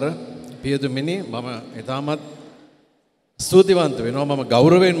අංශයේ බාර පියතුමනි, මම ඊටමත් ස්තුතිවන්ත වෙනවා. මම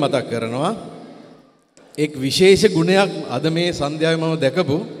ගෞරවයෙන් මතක් කරනවා එක් විශේෂ ගුණයක් අද මේ සන්ධ්‍යාවේ මම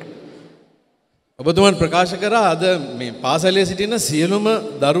දැකපු. ඔබතුමන් ප්‍රකාශ කරා අද මේ පාසලේ සිටින සියලුම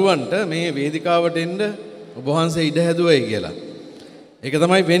දරුවන්ට මේ වේදිකාවට එන්න ඔබ වහන්සේ ඉඩ හැදුවයි කියලා. ඒක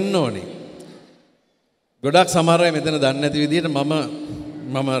තමයි වෙන්න ඕනේ. ගොඩක් සමහර අය මෙතන දන්නේ නැති විදිහට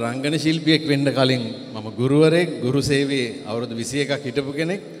මම රංගන ශිල්පියෙක් වෙන්න කලින් මම ගුරුවරයෙක්, ගුරු සේවයේ අවුරුදු 21ක් හිටපු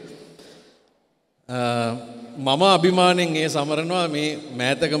කෙනෙක්. මම අභිමාණයෙන් ඒ සමරනවා මේ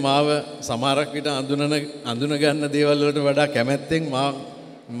මෑතක මාව සමහරක් විට අඳුන ගන්න දේවල් වලට වඩා කැමැත්තෙන්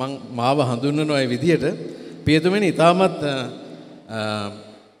මාව හඳුන්වන අය විදියට පියතුමනි ඉතාමත්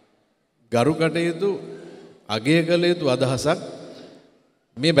ගරු කටයුතු අගය කළ යුතු අදහසක්.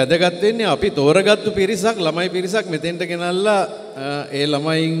 මේ වැදගත් වෙන්නේ අපි තෝරගත්තු පිරිසක්, ළමයි පිරිසක් මෙතෙන්ට ගෙනල්ලා ඒ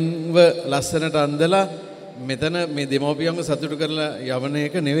ළමයින්ව ලස්සනට අන්දලා මෙතන මේ දෙමව්පියන්ව සතුටු කරලා යවන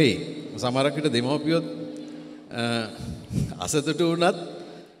එක නෙවෙයි. සමහරක් විට දෙමව්පියොත් අසතුටු වුණත්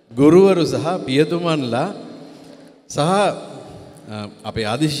ගුරුවරු සහ පියතුමන්ලා සහ අපේ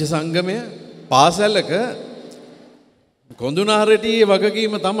ආදිශ්‍ය සංගමය පාසලක කොඳුනාරටියේ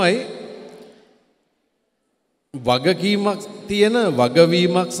වගකීම තමයි වගකීමක් තියෙන,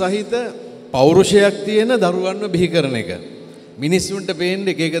 වගවීමක් සහිත පෞරුෂයක් තියෙන දරුවන්ව බිහි කරන එක. මිනිස්සුන්ට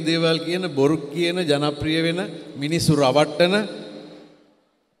පේන්නේ එක එක දේවල් කියන, බොරු කියන, ජනප්‍රිය වෙන, මිනිස්සු රවට්ටන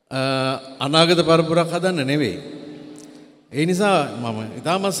අනාගත පරපුරක් හදන්න නෙවෙයි. ඒ නිසා මම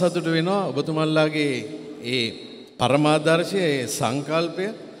ඉතාමත් සතුටු වෙනවා ඔබතුමන්ලාගේ ඒ පරමාදර්ශය, ඒ සංකල්පය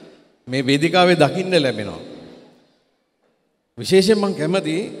මේ වේදිකාවේ දකින්න ලැබෙනවා. විශේෂයෙන් මම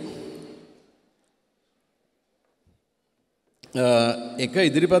කැමතියි එක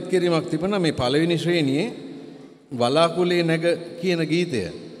ඉදිරිපත් කිරීමක් තිබුණා මේ පළවෙනි ශ්‍රේණියේ වලාකුලේ නැග කියන ගීතය.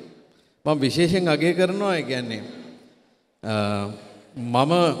 මම විශේෂයෙන් අගය කරනවා. ඒ කියන්නේ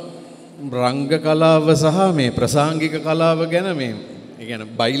මම රංග කලාව සහ මේ ප්‍රසංගික කලාව ගැන මේ ඒ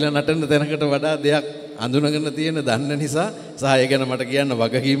කියන්නේ බයිලා නටන තැනකට වඩා දෙයක් අඳුනගෙන තියෙන දන්න නිසා සහ ඒ ගැන මට කියන්න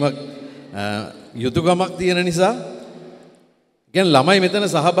වගකීමක් යුතුයකමක් තියෙන නිසා කියන්නේ ළමයි මෙතන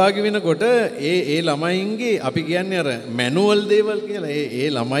සහභාගී වෙනකොට ඒ ළමයින්ගේ අපි කියන්නේ අර මැනුවල් දේවල් කියලා ඒ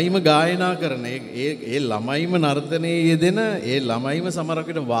ළමයිම ගායනා කරන ඒ ළමයිම නර්තනයේ යෙදෙන ඒ ළමයිම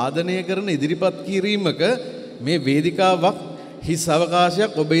සමහරකට වාදනය කරන ඉදිරිපත් කිරීමක මේ වේදිකාවක් හිස්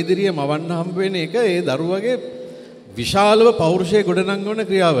අවකාශයක් ඔබ ඉදිරියේ මවන්න හම්බ වෙන එක ඒ දරුවගේ විශාලව පෞරුෂය ගොඩනංවන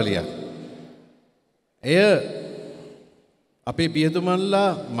ක්‍රියාවලියක්. එය අපේ පියතුමන්ලා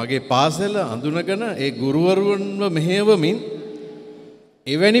මගේ පාසල අඳුනගෙන ඒ ගුරුවරුන්ව මෙහෙයවමින්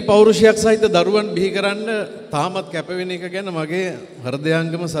එවැනි පෞරුෂයක් සහිත දරුවන් බිහි කරන්න තාමත් කැප වෙන එක ගැන මගේ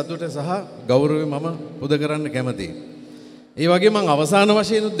හෘදයාංගම සතුට සහ ගෞරවය මම පුද කරන්න කැමතියි. ඒ වගේ මම අවසාන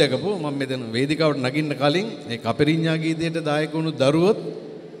වශයෙන් උත් දැකපු මම මෙතන වේදිකාවට නගින්න කලින් ඒ කපරිඤ්ඤා ගීතයට දායක වුණු දරුවොත්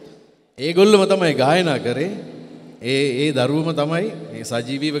ඒගොල්ලොම තමයි ගායනා කරේ. ඒ දරුවම තමයි මේ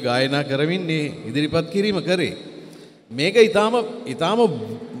සජීවීව ගායනා කරමින් මේ ඉදිරිපත් කිරීම කරේ. මේක ඊටාම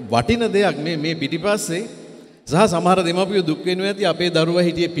වටින දෙයක් මේ පිටිපස්සේ සහ සමහර දෙමාපියෝ දුක් වෙනවා ඇති අපේ දරුවා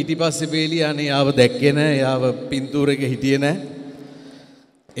හිටියේ පිටිපස්සේ බේලිය අනේ යාව දැක්කේ නැහැ, යාව පින්තූරයක හිටියේ නැහැ.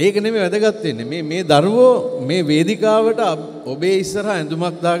 ඒක නෙමෙයි වැදගත් වෙන්නේ. මේ දරුවෝ මේ වේදිකාවට ඔබේ ඉස්සරහා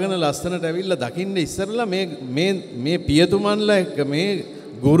ඇඳුමක් දාගෙන ලස්සනට ඇවිල්ලා දකින්න ඉස්සරලා මේ පියතුමන්ලා එක්ක මේ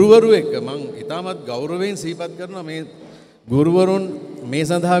ගුරුවරු එක්ක මම ඉතාමත් ගෞරවයෙන් සිහිපත් කරනවා මේ ගුරුවරුන් මේ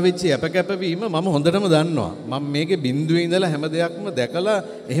සඳහා වෙච්ච අපකැපවීම මම හොඳටම දන්නවා. මම මේකේ බිඳුවේ ඉඳලා හැම දෙයක්ම දැකලා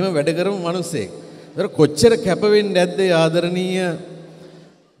එහෙම වැඩ කරමු මිනිස්සෙක්. ඒතර කොච්චර කැප වෙන්නේ නැද්ද ආදරණීය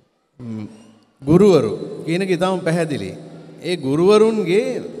ගුරුවරු කියන එක ඉතාම පැහැදිලි. ඒ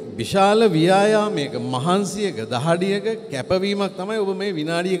ගුරුවරුන්ගේ විශාල ව්‍යායාමයක මහන්සියක දහඩියක කැපවීමක් තමයි ඔබ මේ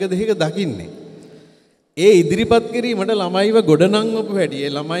විනාඩියක දෙකක දකින්නේ. ඒ ඉදිරිපත් කිරීමට ළමයිව ගොඩනංවපු හැටි, ඒ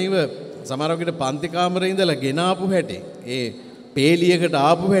ළමයිව සමහර විට පන්ති කාමරේ ඉඳලා ගෙන ආපු හැටි, ඒ පේලියකට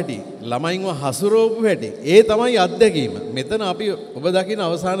ආපු හැටි, ළමයින්ව හසුරවපු හැටි, ඒ තමයි අත්දැකීම. මෙතන අපි ඔබ දකින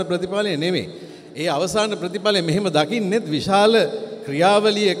අවසාන ප්‍රතිඵලය නෙමෙයි. ඒ අවසාන ප්‍රතිඵලය මෙහෙම දකින්නෙත් විශාල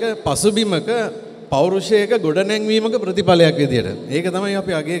ක්‍රියාවලියක පසුබිමක පෞරුෂයක ගොඩනැංවීමක ප්‍රතිඵලයක් විදියට. ඒක තමයි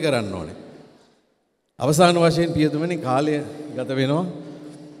අපි අගය කරන්න ඕනේ. අවසාන වශයෙන් පියතුමනි කාලය ගත වෙනවා.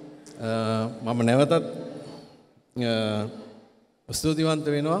 මම නැවතත් ස්තුතිවන්ත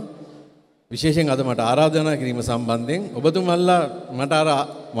වෙනවා විශේෂයෙන් අද මට ආරාධනා කිරීම සම්බන්ධයෙන් ඔබතුමල්ලා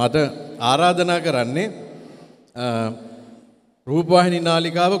මට ආරාධනා කරන්නේ රූපවාහිනී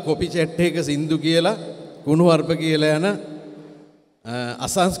නාලිකාව කොපි චැට් එක සින්දු කියලා කුණු වර්ප කියලා යන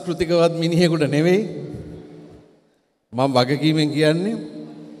අසංස්කෘතිකවත් මිනිහෙකුට නෙවෙයි මම වගකීමෙන් කියන්නේ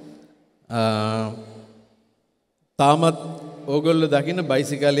තාමත් ඕගොල්ලෝ දකින්න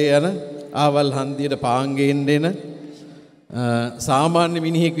බයිසිකලේ යන ආවල් හන්දියට පාංගෙන් දෙන සාමාන්‍ය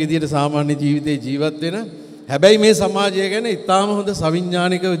මිනිහෙක් විදියට සාමාන්‍ය ජීවිතේ ජීවත් වෙන හැබැයි මේ සමාජය ගැන ඉතාම හොඳ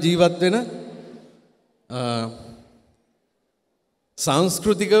සවිඥානිකව ජීවත් වෙන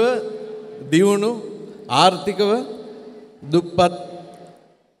සංස්කෘතිකව දියුණු ආර්ථිකව දුප්පත්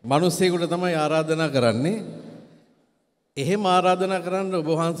මිනිස්සුන්ට තමයි ආරාධනා කරන්නේ. එහෙම ආරාධනා කරන්න ඔබ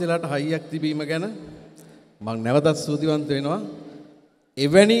වහන්සේලාට හයියක් තිබීම ගැන මම නැවතත් ස්තුතිවන්ත වෙනවා.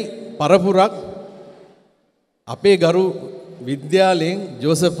 එවැනි පරපුරක් අපේ ගරු විද්‍යාලයෙන්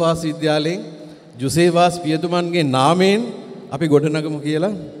ජෝසප් වාස් විද්‍යාලයෙන් ජුසේ වාස් පියතුමන්ගේ නාමයෙන් අපි ගොඩනගමු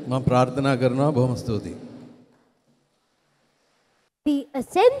කියලා මම ප්‍රාර්ථනා කරනවා. බොහොම ස්තුතියි. Be a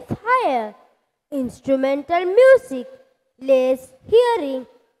sense higher. Instrumental music lays hearing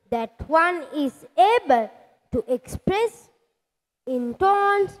that one is able to express in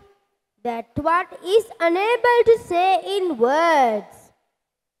tones that what is unable to say in words.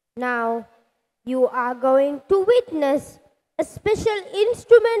 Now you are going to witness a special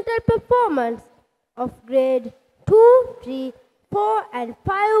instrumental performance of grade 2, 3, 4 and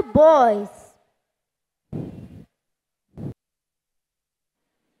 5 boys.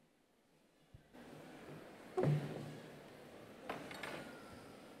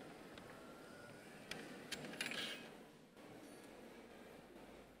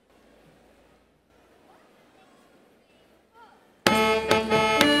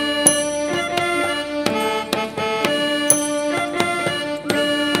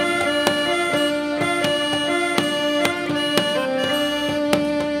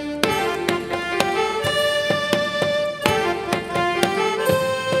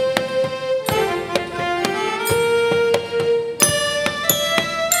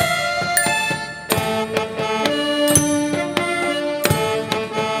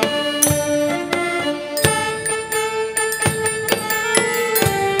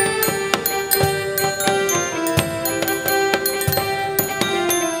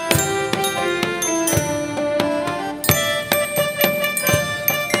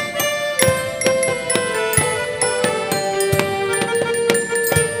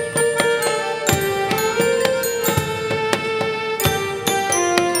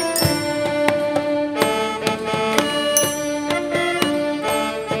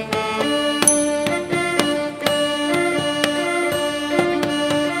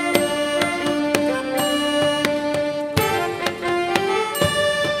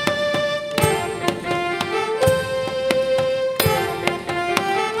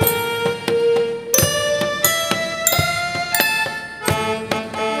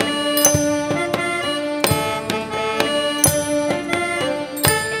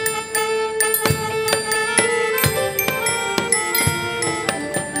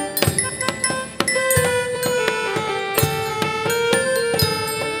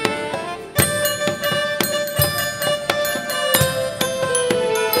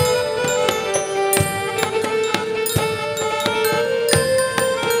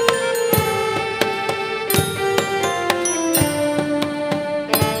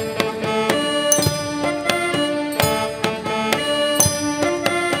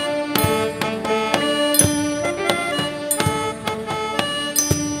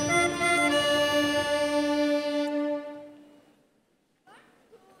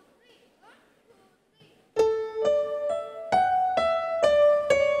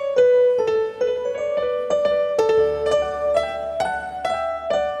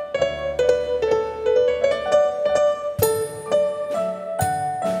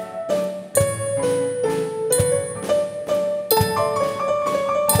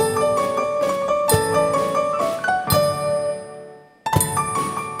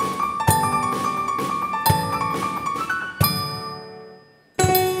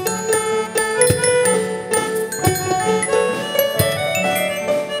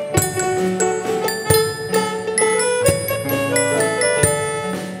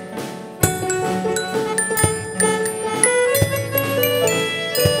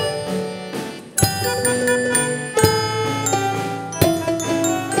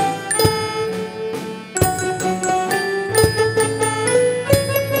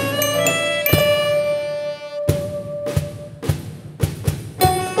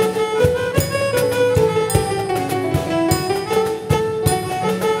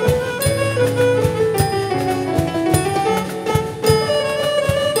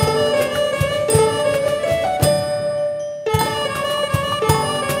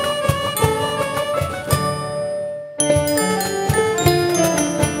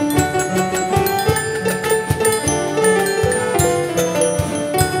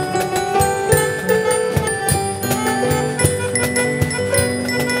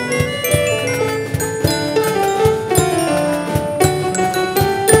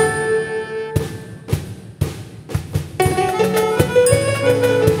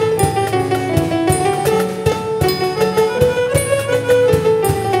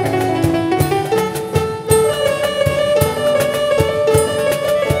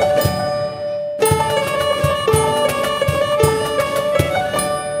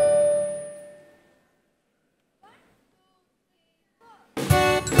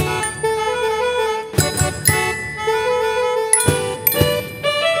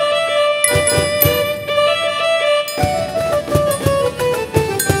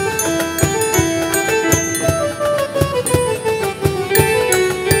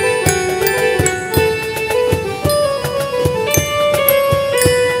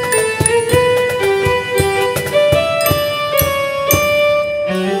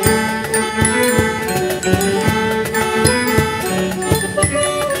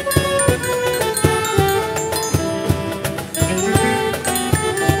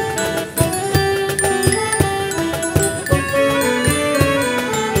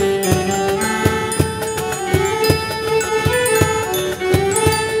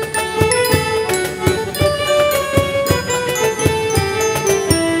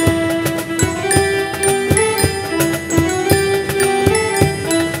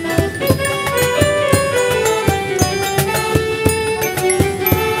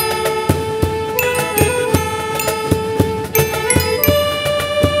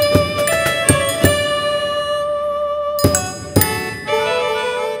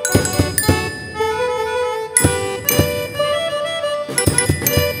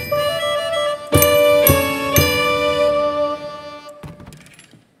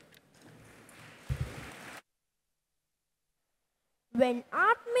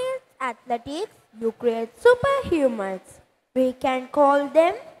 athletics, you create superhumans. We can call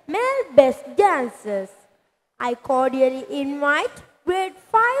them male best dancers. I cordially invite grade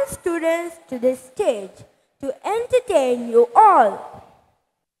 5 students to the stage to entertain you all.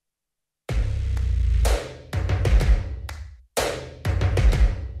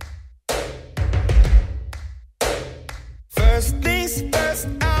 First things first,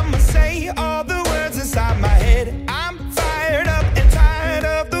 I'ma say all the words inside my head. I'm fired up and tired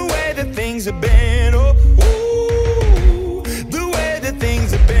of the way that things have been. Oh, ooh, the way that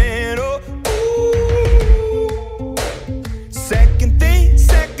things have been. Oh, ooh. Second thing,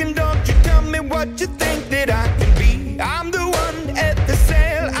 second, don't you tell me what you think that I can be. I'm the one at the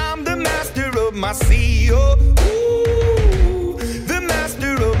sail, I'm the master of my sea. Oh, ooh, the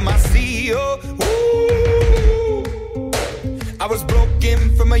master of my sea. Oh, I was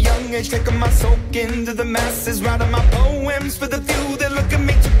broken from a young age, taking my soak into the masses, writing my poems for the few that look at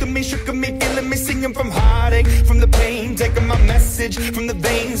me, took to me, shook at me, feeling me, singing from heartache, from the pain, taking my message from the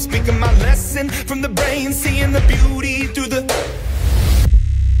veins, speaking my lesson from the brain, seeing the beauty through the...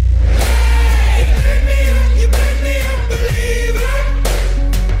 Hey, you made me a believer, believer.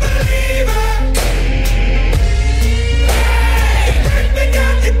 Hey, you made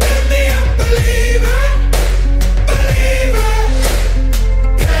me a believer.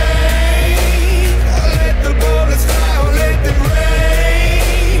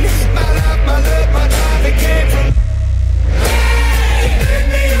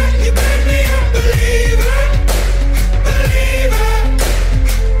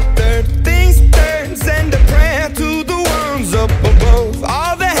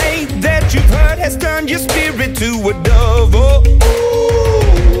 Has turned your spirit to a dove, oh,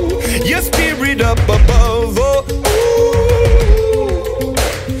 ooh, your spirit up above, oh, ooh.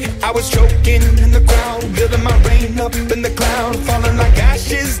 I was choking in the crowd, building my rain up in the cloud, falling like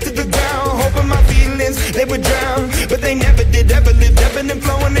ashes to the ground, hoping my feelings, they would drown, but they never did, ever lived, ebbing and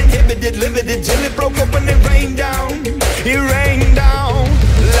flowing, inhibited, limited, till it broke up when it rained down like... You made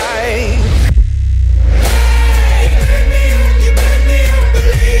me a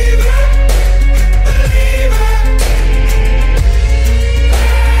believer.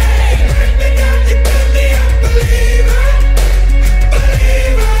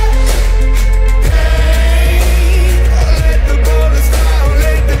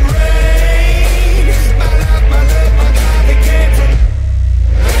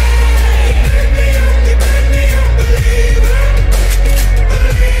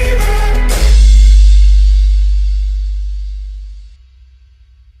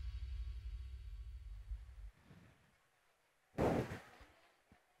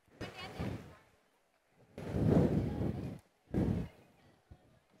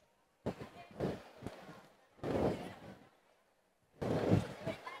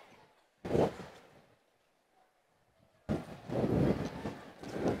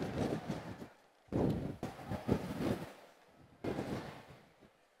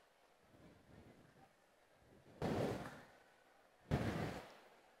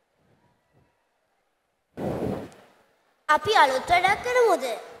 අපි අලුත් වැඩක් කරමුද?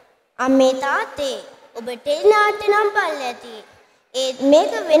 අම්මේ තාත්තේ ඔබ tele නාට්‍ය නම් බලලා ඇති. ඒත්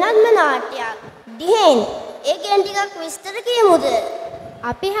මේක වෙනත්ම නාට්‍යයක්. ඩිහෙන් ඒ ගැන ටිකක් විස්තර කියමුද?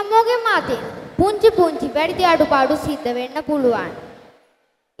 අපි හැමෝගෙම අතින් පුංචි වැඩි අඩුපාඩු සිද්ධ වෙන්න පුළුවන්.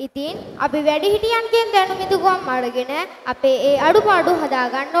 ඉතින් අපි වැඩිහිටියන්ගෙන් දැනුම ඉදගොම් අරගෙන අපේ ඒ අඩුපාඩු හදා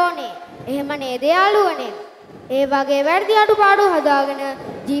ගන්න ඕනේ. එහෙම නේද යාළුවනේ? ඒ වගේ වැඩි අඩුපාඩු හදාගෙන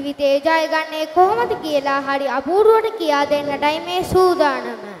ජීවිතේ ජය ගන්නේ කොහොමද කියලා හරි අපූර්වට කියා දෙන්නටයි මේ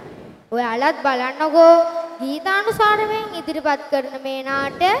සූදානම. ඔයාලත් බලන්නකෝ ගීතානුසාරයෙන් ඉදිරිපත් කරන මේ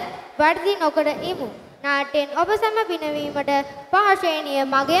නාට්‍ය වැඩි නොකර ඉමු. නාට්‍යෙන් ඔබ සැම පිනවීමට පහසෙනිය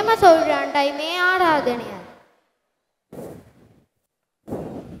මගේම සොයුරන්ටයි මේ ආරාධනය.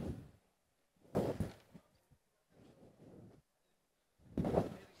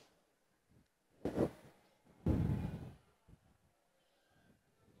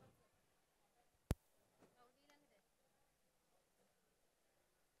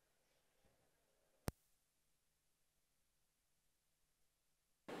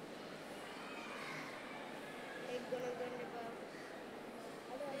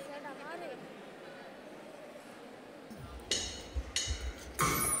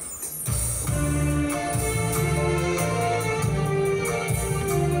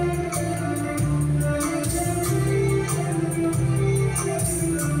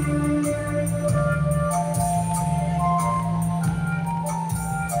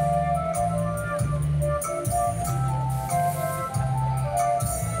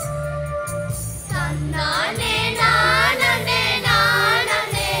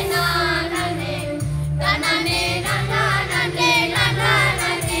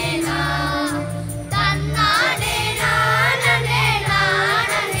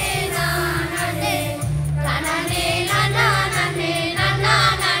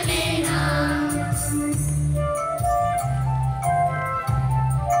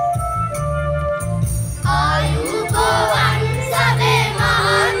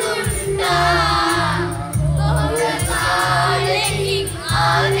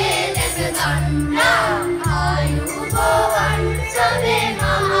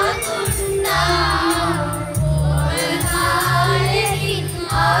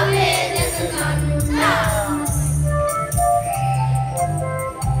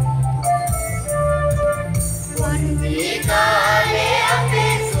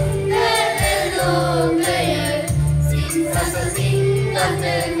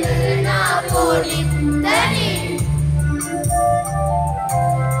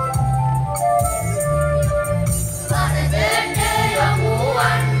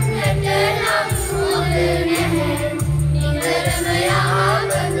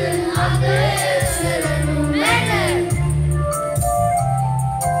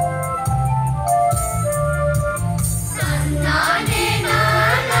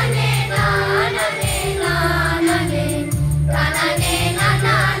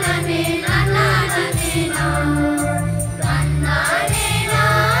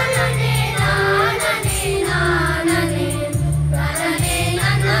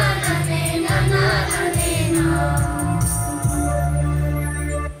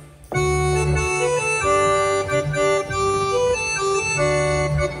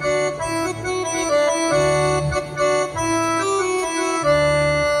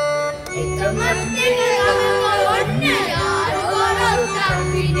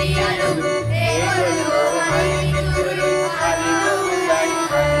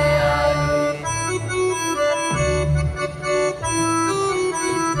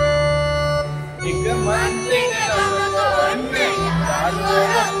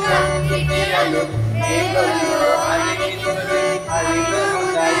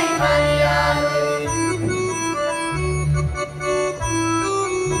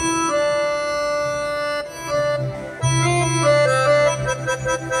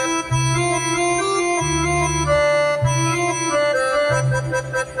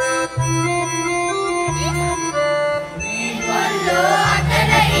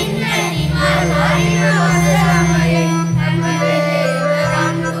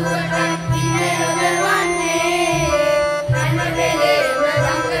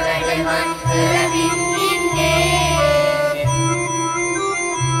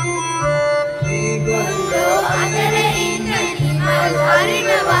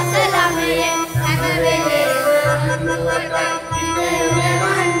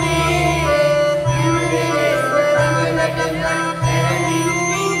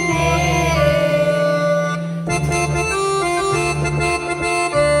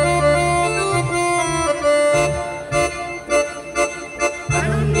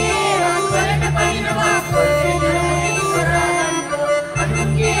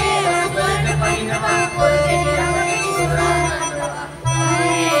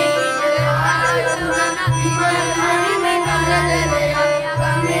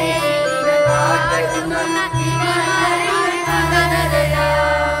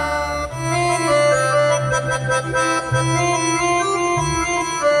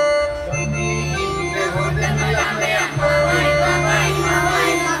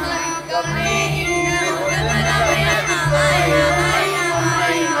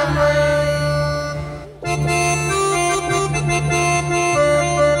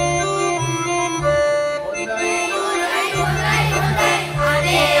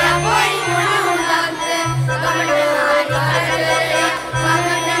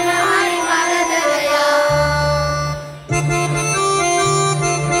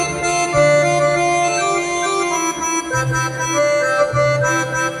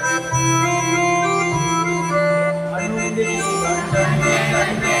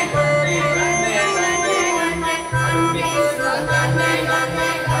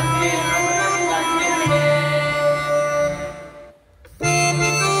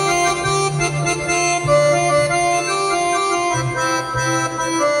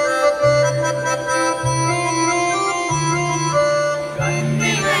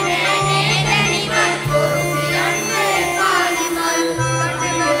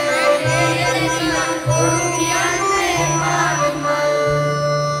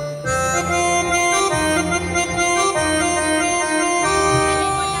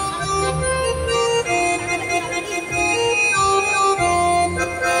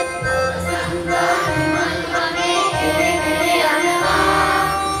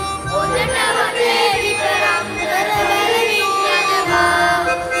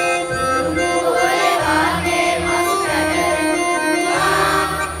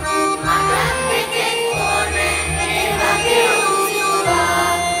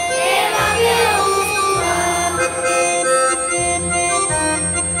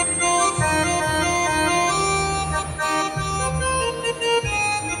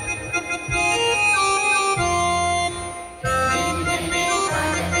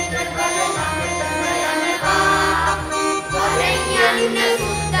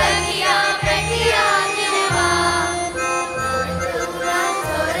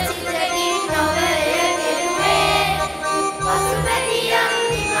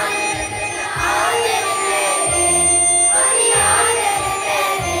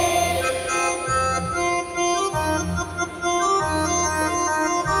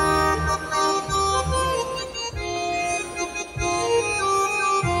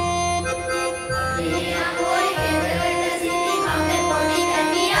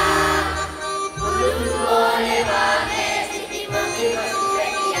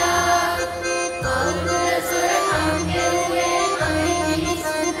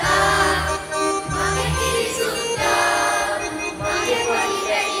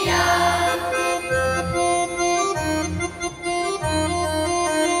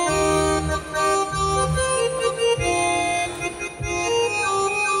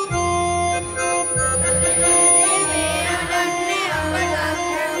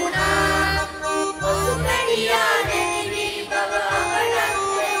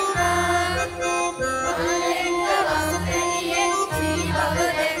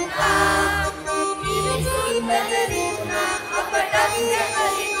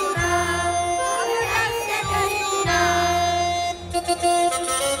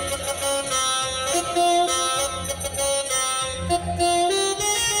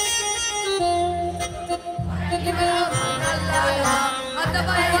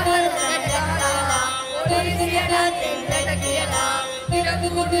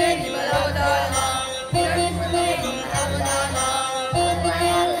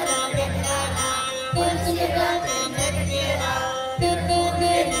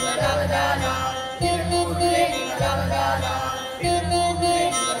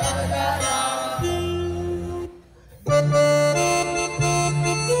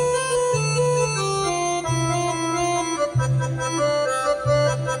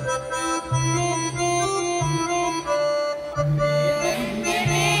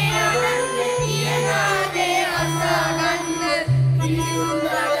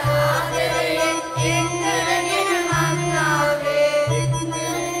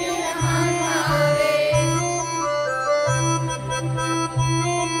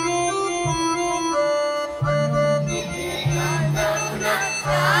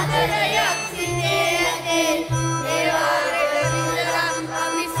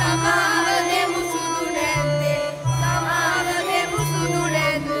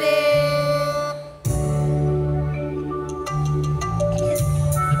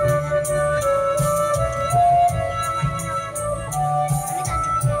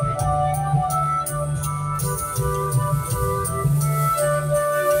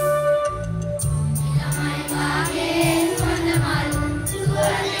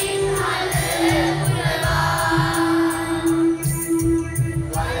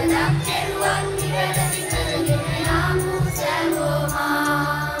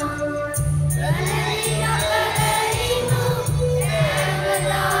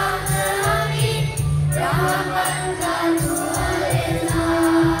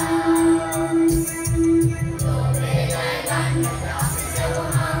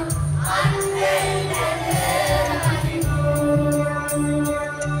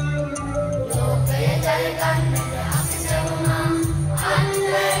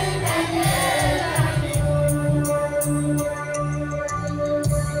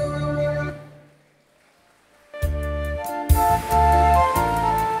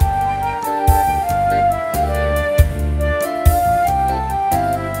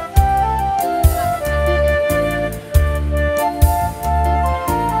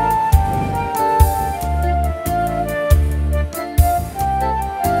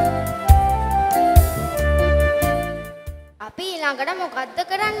 මොකද්ද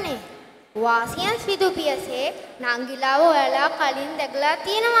කරන්නේ? වාසියන් සිදුපියසේ නංගිලාව ඔයාලා කලින් දැකලා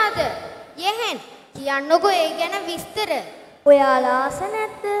තියෙනවද? යෙහෙන් කියන්නකෝ ඒ ගැන විස්තර. ඔයාලා ආස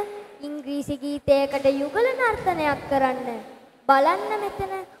නැද්ද? ඉංග්‍රීසි ගීතයකට යුගල නර්තනයක් කරන්න. බලන්න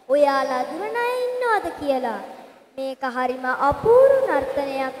මෙතන ඔයාලා දුරන අය ඉන්නවද කියලා. මේක හරිම අපූර්ව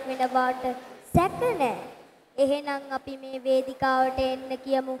නර්තනයක් වෙනවාට සැක නැහැ. එහෙනම් අපි මේ වේදිකාවට එන්න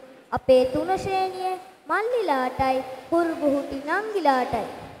කියමු අපේ 3 ශ්‍රේණියේ මල්ලිලාටයි කුරුබුහුටි නංගිලාටයි.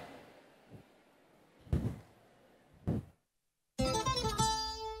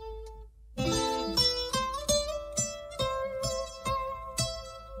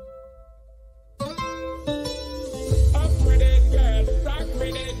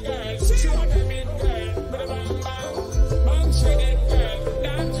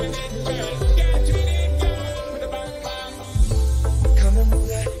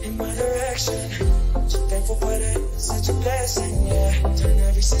 Such a blessing, yeah. Turn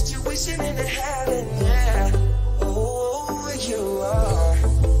every situation into heaven, yeah. Oh, you are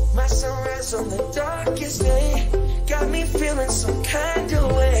my sunrise on the darkest day. Got me feeling some kind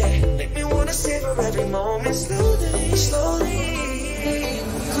of way. Make me wanna savor every moment slowly, slowly.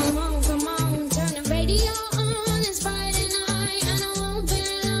 Come on, turn the radio on. It's Friday night and I won't be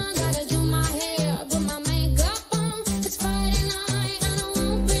long. Gotta do my hair, put my makeup on. It's Friday night and I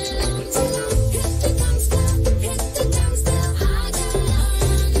won't be long. So hit the dance step, hit the dance step. I got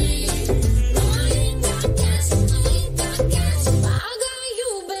money, no I ain't got gas, but I got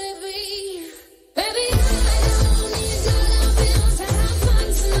you, baby. Baby, I don't need dollar bills to have fun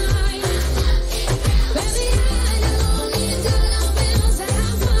tonight. Baby, I don't need dollar bills to have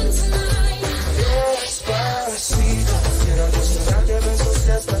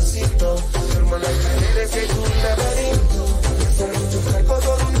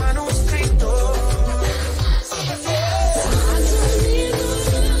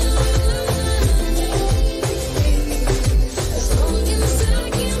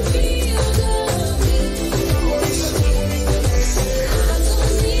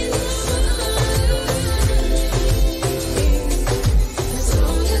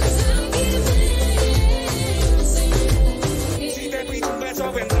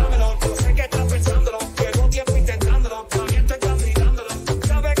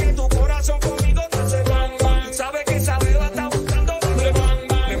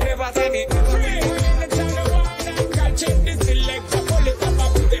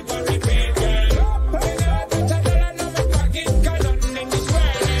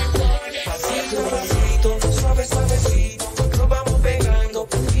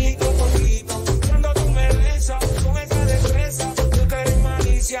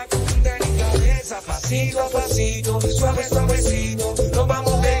Empieza pasito a pasito, suave suavecito, nos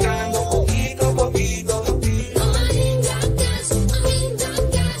vamos pegando poquito a poquito.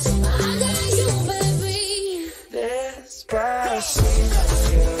 Despacito,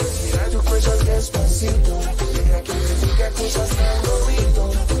 mira tu cuello despacito, deja que te diga cosas al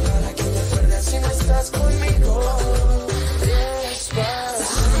oído, para que te acuerdes si no estás conmigo.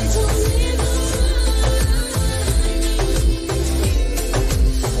 Despacito.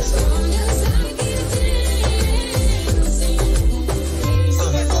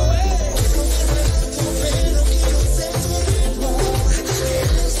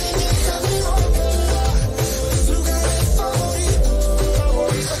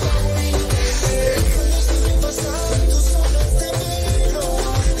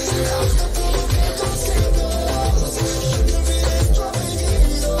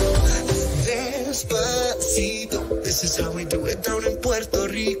 This is how we do it down in Puerto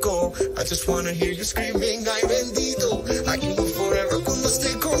Rico. I just wanna hear you screaming, ay bendito. I can live forever cuando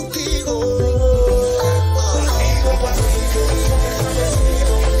esté contigo.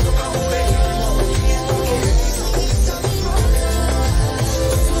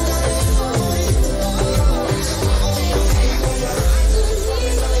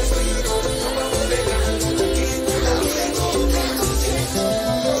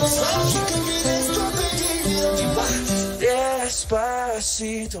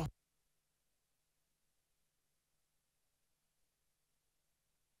 Despacito.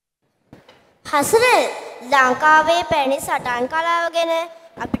 හසර ලංකාවේ පැරණි සටන් කලාව ගැන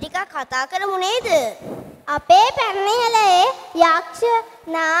අපි ටිකක් කතා කරමු නේද? අපේ පැරණි හෙළේ යක්ෂ,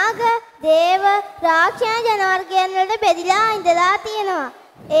 නාග, දේව, රාක්ෂස යන වර්ගයන් වලට බෙදලා ඉඳලා තියෙනවා.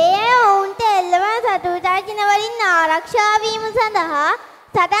 ඒ අය ඔවුන්ට එල්ලවන සතුටාචින වලින් ආරක්ෂා වීම සඳහා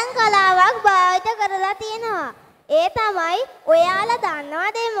සටන් කලාවක් භාවිත කරලා තියෙනවා. ඒ තමයි ඔයාලා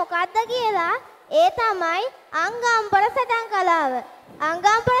දන්නවද මොකක්ද කියලා? ඒ තමයි අංගම්පර සටන් කලාව.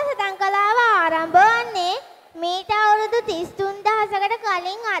 අංගම්පර සටන් කලාව ආරම්භ වන්නේ මීට අවුරුදු 33000කට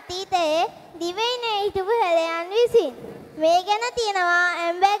කලින් අතීතයේ දිවයිනේ හිටපු හෙළයන් විසින්. මේ ගැන තියෙනවා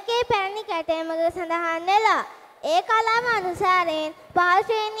ඇම්බැක්ගේ පැරණි කැටයමක සඳහන් වෙලා. ඒ කලාව අනුසාරයෙන්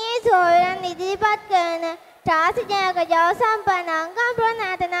පාර්ශ්වේනියේ සෝයන් ඉදිරිපත් කරන ත්‍රාසජනක ජව සම්පන්න අංගම්පර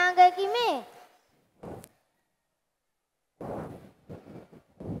නාටනාගකි මේ.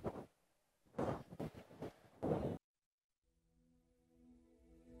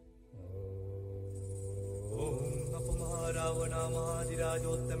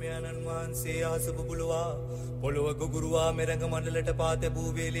 රාජෝත්තමයන්න් වහන්සේ ආසප බුලවා පොළොව ගුරුවා මෙරඟ මණ්ඩලට පාතැබූ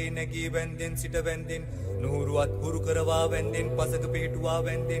වේලේ නැගී වැන්දෙන් සිට වැන්දෙන් නුහුරුවත් හුරු කරවා වැන්දෙන් පසක පිහිටුවා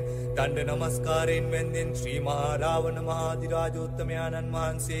වැන්දෙන් දණ්ඩ නමස්කාරයෙන් වැන්දෙන් ශ්‍රී මහා රාවණ මහාධිරාජෝත්තමයන්න්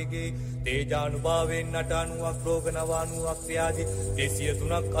වහන්සේගේ තේජානුභාවයෙන් නටානුවක් රෝග නවානුවක් ක්‍රියාදි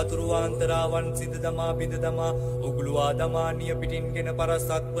 203ක් අතුරුවාන්තරාවන් සිද දමා බිඳ දමා උගුලුවා දමා නිය පිටින්ගෙන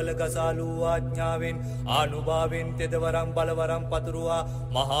පරසක්වල ගසාලූ ආඥාවෙන් ආනුභාවෙන් තෙදවරම් බලවරම් පතුරුවා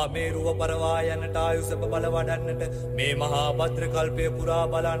මහා මේරුව පරවා යනට ආයුෂ බල වඩන්නට මේ මහා භද්‍ර කල්පය පුරා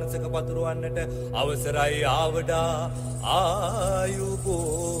බලානසක පතුරවන්නට අවසරයි ආවඩා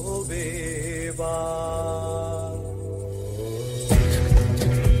ආයුබෝ වේවා.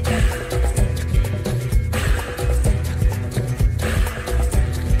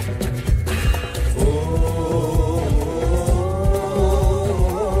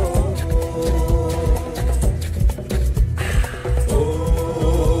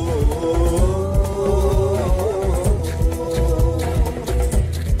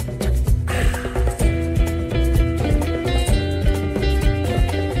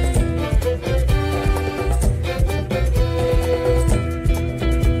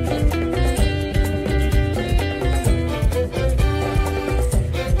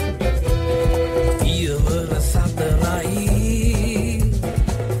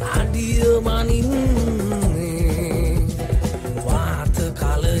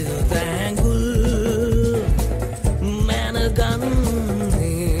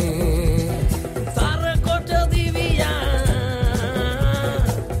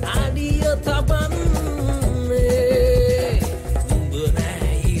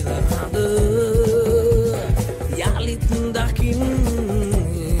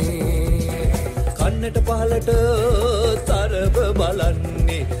 තරබ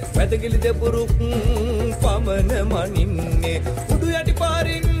බලන්නේ වැදගිලි දෙපුරුක් පමණ මනින්නේ උඩු යටි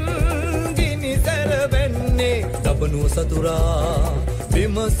පාරින් ගිනි සැරවැන්නේ දබනුව සතුරා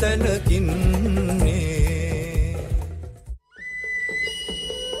විමසනකින්නේ.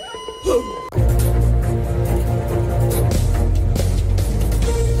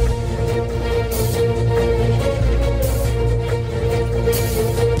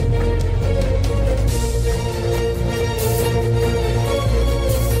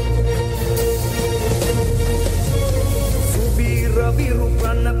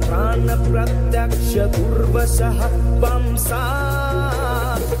 සහ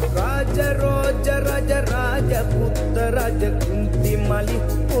වම්සා රාජ රෝජ රජ රාජ පුත්ත රජ කුන්ති මලි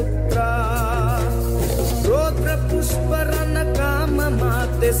පුත්‍රා රෝද්‍ර පුෂ්ප රණ කාම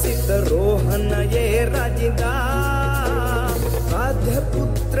මාතේ සිත රෝහණයේ රජිදා ආධ්‍ය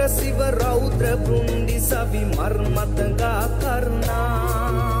පුත්‍ර සිව රෞද්‍ර බෘන්දි සවි මර්මතංගා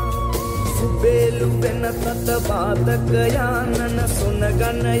කරුණා සුබේලු වෙන තත වාදක යානන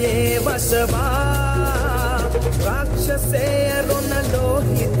සුනගනයේ වසවා රාක්ෂසේ රොණ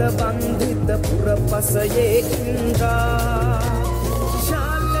ලෝහිත බන්ධිත පුරපසයේ ඉන්දා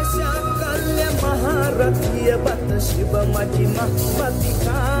ශාල ශාකල්‍ය මහරථිය බත ශිව මජිම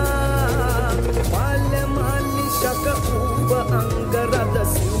පතිකා මාල්‍ය මාලි ශක ඌව අංගරද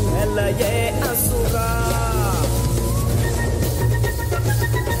සිංහලයේ අසුරා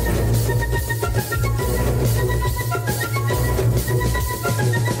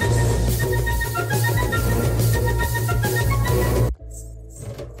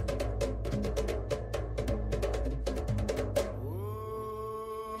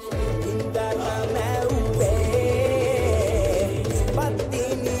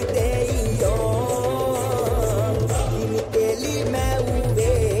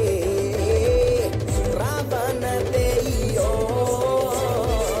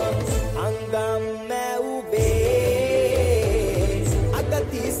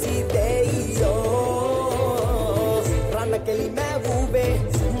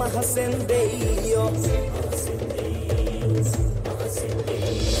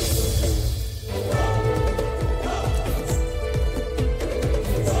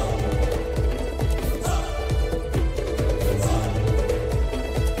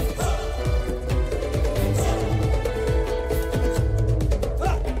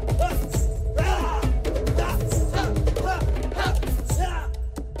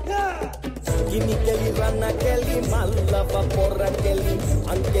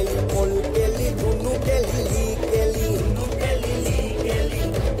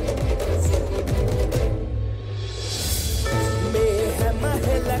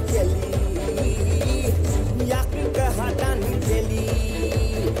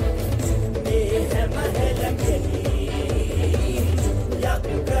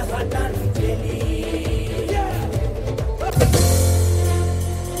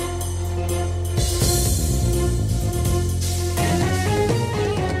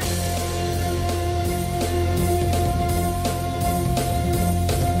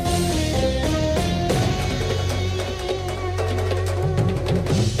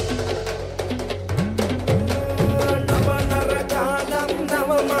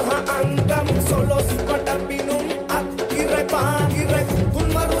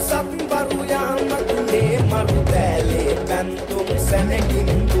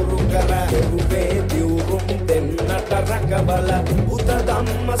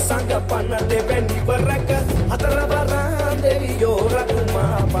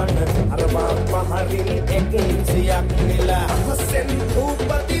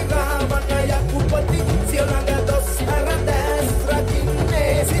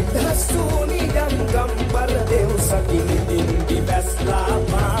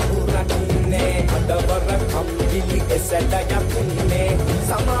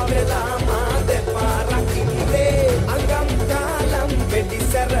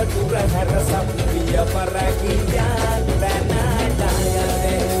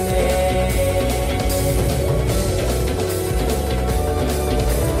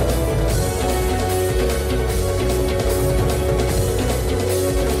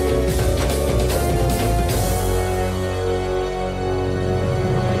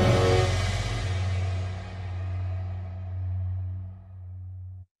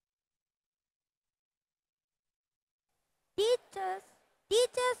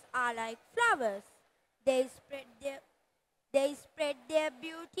Teachers are like flowers. They spread their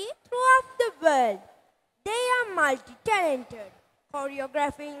beauty throughout the world. They are multi-talented,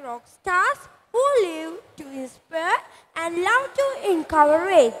 choreographing rock stars who live to inspire and love to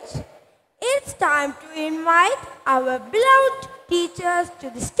encourage. It's time to invite our beloved teachers to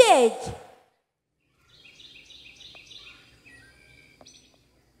the stage.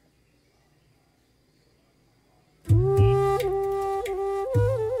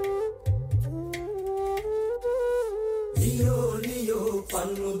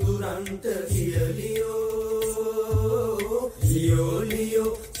 පන්මුදුරන්ට කියලියෝ ලියෝ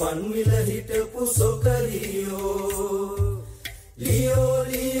ලියෝ පන්විල හිටපු සොකලියෝ ලියෝ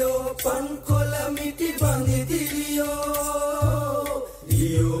ලියෝ පන්කොළ මිටි බඳිදිලියෝ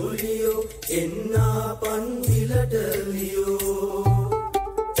ලියෝ ලියෝ එන්නා පන්විලට ලියෝ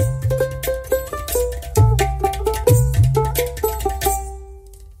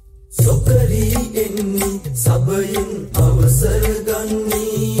සබයින් අවසර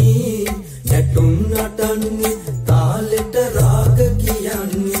ගන්නේ නැටුම් නටන්නේ තාලෙට රාග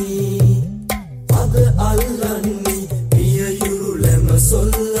කියන්නේ පද අල්ලන්නේ පියයුරු ලැම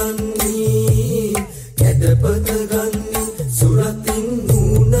සොල්ලන්නේ කැඩපත ගන්නේ සුරතින්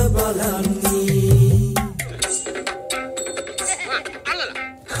මූණ බලන්නේ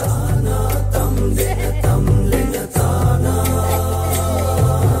තානා තම් දෙන තම් ලෙන තානා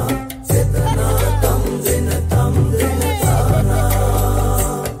සෙතනා තම් දෙන තම් ලෙන තානා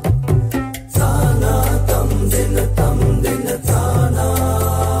තානා තම් දෙන තම් දෙන තානා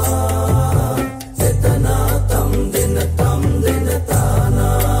සෙතනා තම් දෙන තම් දෙන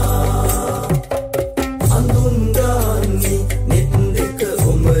තානා අඳුන් ගාන්නේ නෙත් දෙක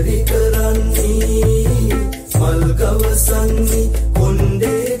උමරි කරන්නේ මල් ගවසන්නේ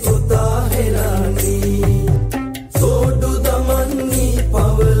කොණ්ඩේ කොතා හෙලන්නේ සෝඩු දමන්නේ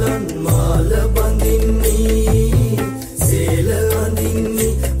පවලන් මාල බඳින්නේ සේල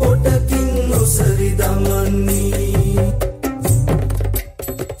අඳින්නේ ඔටකින් නොසරි දමන්නේ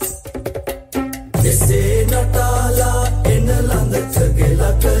එසේ නටාලා එන ළඟට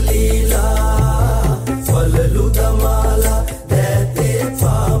ගෙලක ලීලා වලලු දමාලා දැතේ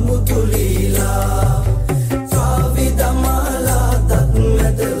පාමුතුලීලා කාවි දමාලා දත්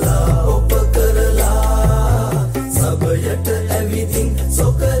මැදලා ඔප කරලා සබයට ඇවිදින්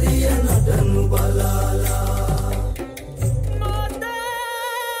සොකරිය නටනු බලාලා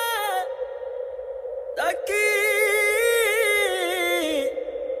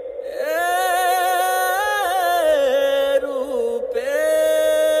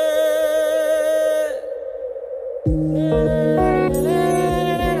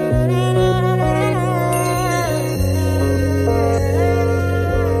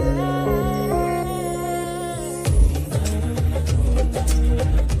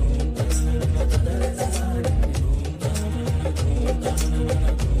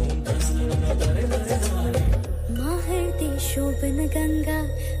महर्दे शोभन गंगा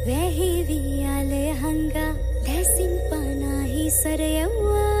वही वियाले हंगा धैसिन पाना ही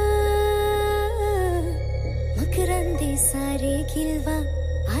सरयवा मकरंदे सारे खिलवा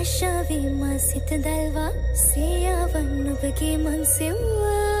आशावे मसित दलवा सेयावन बगे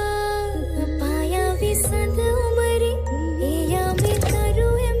मनसेवा पाया विसंद उमरे एया में तारू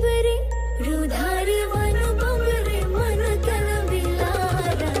एंबरे रुधारी वन बंबरे मन कलबिला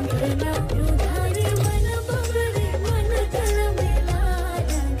रंगना रुधारी वन बंबरे मन कलबिला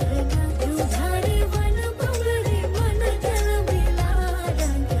रंगना रुधारी वन बंबरे मन कलबिला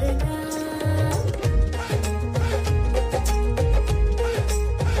रंगना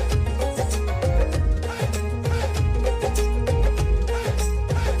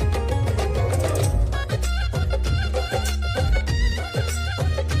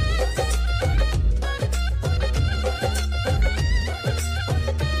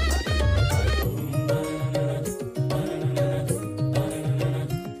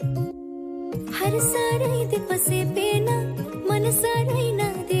हर साराई दे पसे पेना मन साराई ना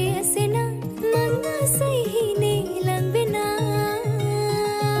दे असेना मंगा सही ने लंबेना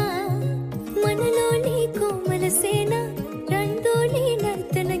मन लोली कोमल सेना रंडोली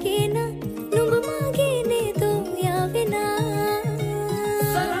नर्तन गेना नुඹ मागे ने दो यावेना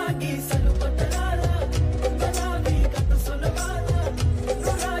सरागी सनु पटलाला बलावी कत सुनवाला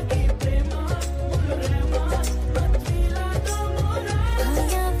नुरागी प्रेमा मुलरेमा मत्रीला तो मोरा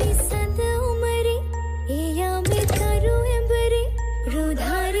आया विसंद उमरे एया में तारू एंबरे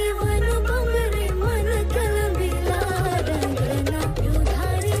रुधारी वन बंबरे मन कलबिला रंगना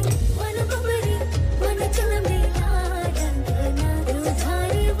रुधारी वन बंबरे मन कलबिला रंगना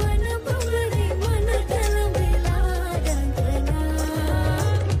रुधारी वन बंबरे मन कलबिला रंगना रुधारी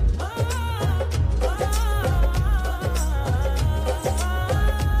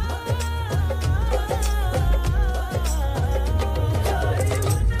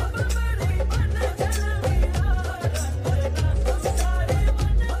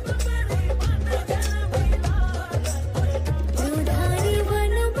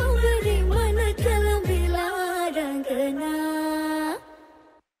वन बंबरे मन कलबिला रंगना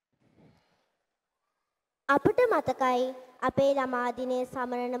අපට මතකයි අපේ ළමා දිනයේ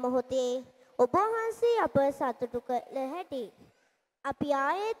සමරන මොහොතේ ඔබ වහන්සේ අප සතුටු කළ හැටි. අපි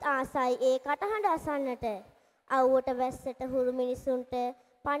ආයෙත් ආසයි ඒ කටහඬ අසන්නට. අවුවට වැස්සට හුරු මිනිසුන්ට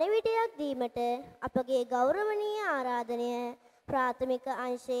පණිවිඩයක් දීමට අපගේ ගෞරවනීය ආරාධනය ප්‍රාථමික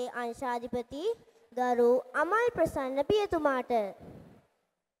අංශයේ අංශාධිපති ගරු අමල් ප්‍රසන්න පියතුමාට.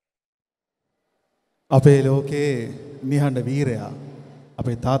 අපේ ලෝකේ නිහඬ වීරයා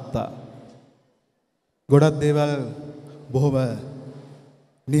අපේ තාත්තා ගොඩක් දේවල් බොහොම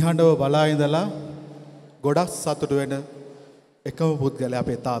නිහඬව බලා ඉඳලා ගොඩක් සතුටු වෙන එකම පුද්ගලයා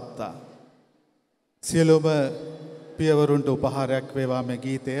අපේ තාත්තා. සියලුම පියවරුන්ට උපහාරයක් වේවා මේ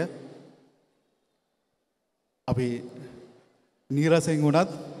ගීතය. අපි නීරසෙන්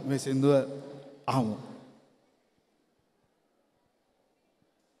වුණත් මේ සින්දුව අහමු.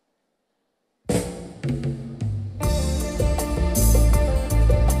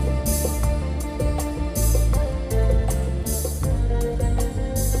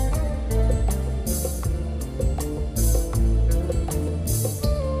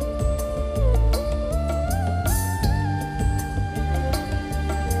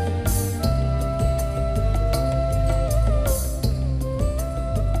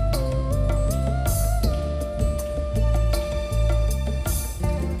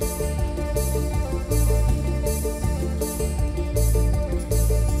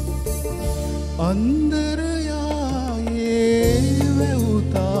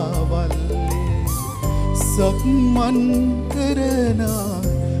 සක්මන් කරන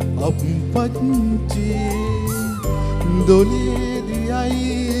අප්පච්චි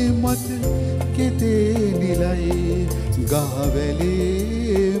දොලේදියයි මට කෙතේ නිලයි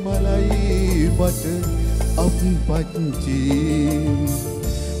ගහවැලේ මලයි මට අප්පච්චි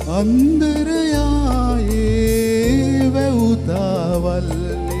අන්දරයායේ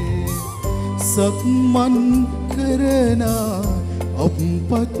වැවුතාවල්ලේ සක්මන් කරන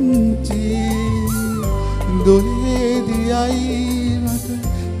අප්පච්චි දොලේදියයි මට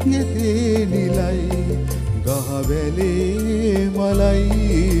ගෙතේ නිලයි ගහවැලේ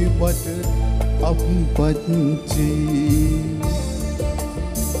මලයි මට අප්පච්චි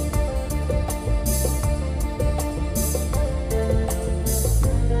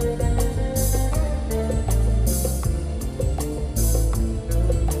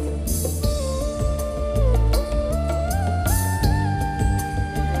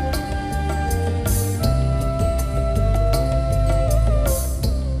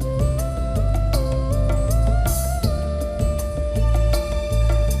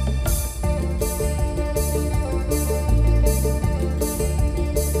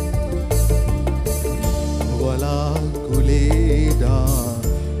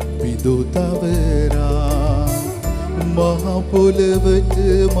පොළවට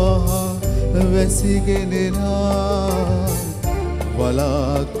මහා වැසිගෙනනා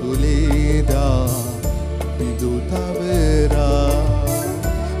වලාකුලේදා පිදුතවරා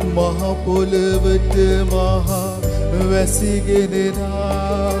මහ පොළවට මහා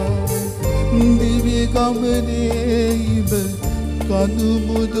වැසිගෙනනා දිවි ගමනේ ඉබ කඳු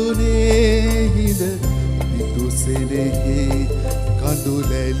මුදුනේ හිඳ පිදුසෙනෙහි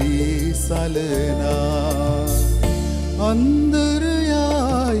කඳුලැලි සලනා අන්දරයායේ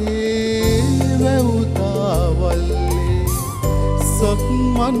වැවුතාවල්ලේ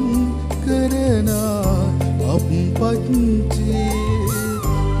සක්මන් කරන අප්පච්චි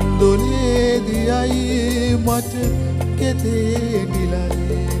දොලේදියයි මට කෙතේ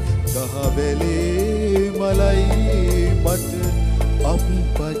නිලයි ගහවැලේ මලයි මට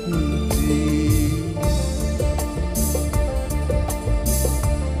අප්පච්චි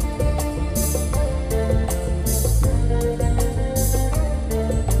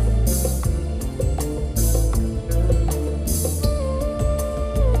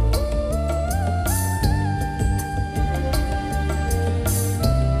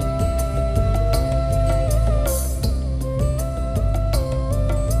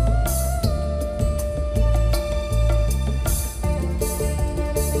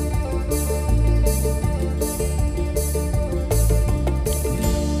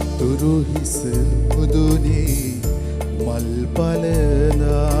හිස මුදුනේ මල්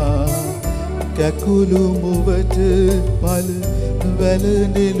පලනා කැකුළු මුවට පල වැල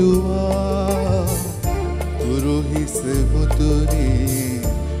නෙළුවා තුරු හිස මුදුනේ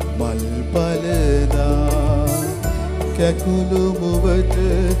මල් පලනා කැකුළු මුවට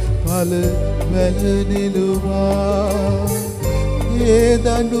පල වැල නෙළුවා ඒ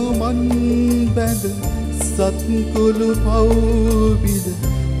දඬු මන් බැඳ සත්කුළු පව්බිද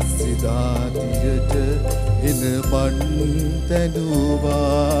සිදාතියට එන මන්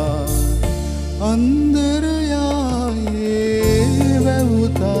තැනුවා අන්දරයායේ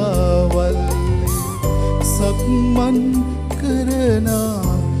වැවුතාවල්ලේ සක්මන් කරන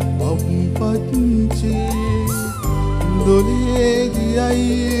අප්පච්චි දොලේදියයි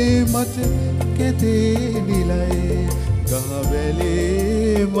මට කෙතේ නිලයි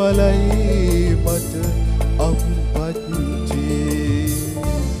ගහවැලේ මලයි මට අප්පච්චි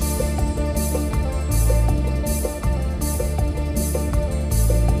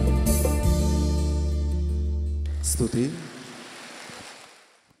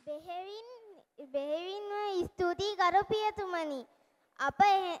බෙහෙවින්ම ස්තුතියි ගරු පියතුමනි.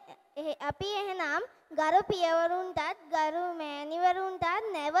 අපි එහෙනම් ගරු පියවරුන්ටත් ගරු මෑණිවරුන්ටත්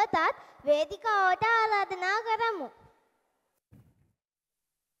නැවතත් වේදිකාවට ආරාධනා කරමු.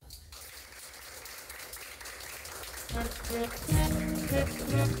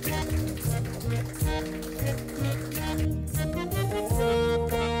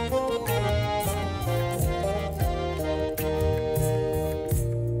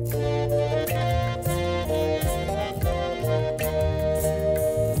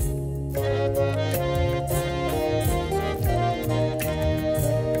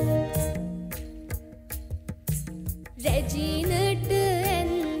 රැජිනට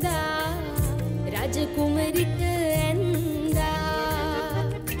ඇන්දා රජකුමරිට ඇන්දා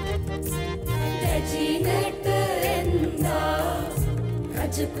රැජිනට ඇන්දා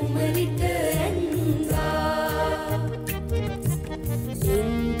රජකුමරිට ඇන්දා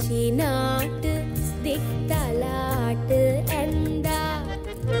ලිංචිනාට දෙක්තලාට ඇන්දා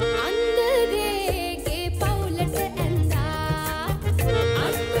අන්දරේගේ පවුලට ඇන්දා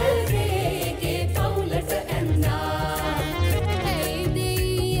අන්දරේගේ පවුලට ඇන්දා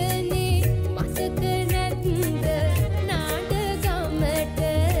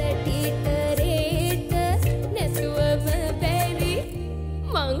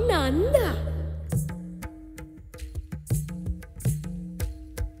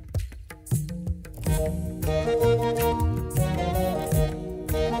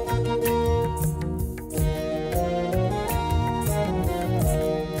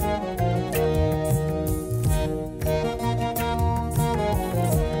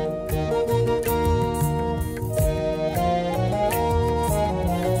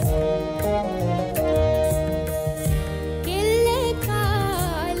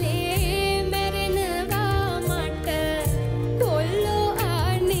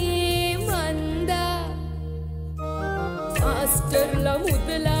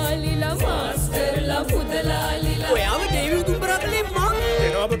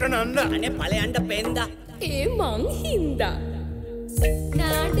අනේ ඵලයන්ට පෙන්දා ඒ මං හින්දා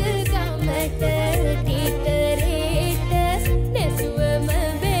නාඩගමට ටීටරේට නැතුවම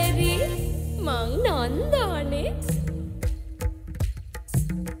බැරි මං නන්දානේ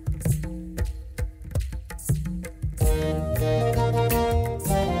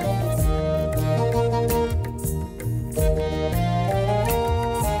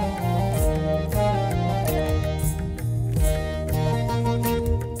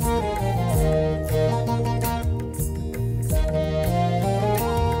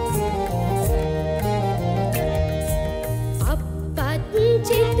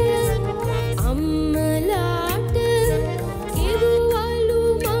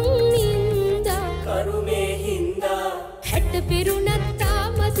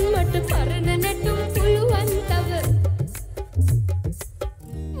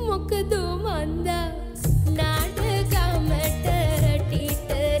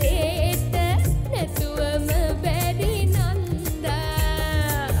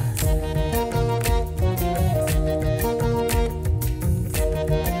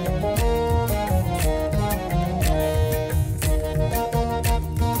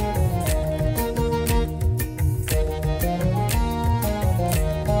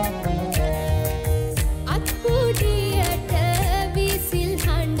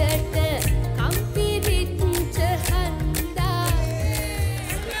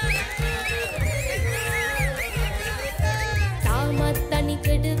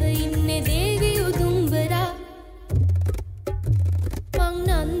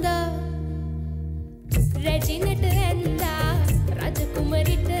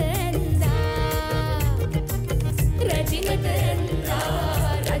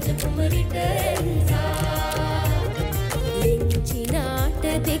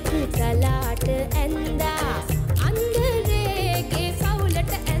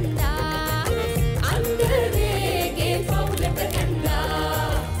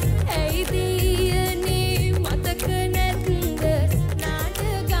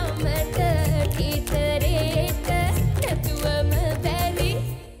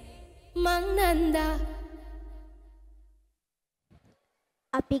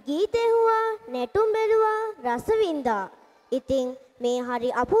අපි ගීතේ හුවා නැටුම් බැලුවා රස වින්දා. ඉතින් මේ හරි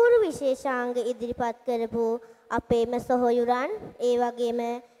අපූර්ව විශේෂාංග ඉදිරිපත් කරපු අපේම සොහොයුරන් ඒ වගේම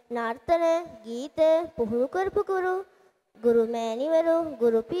නර්තන ගීත පුහුණු කරපු ගුරු මෑණිවරු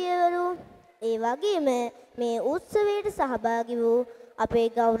ගුරු පියවරු ඒ වගේම මේ උත්සවයට සහභාගී වූ අපේ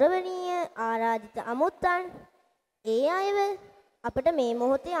ගෞරවනීය ආරාධිත අමුත්තන් ඒ අයව අපිට මේ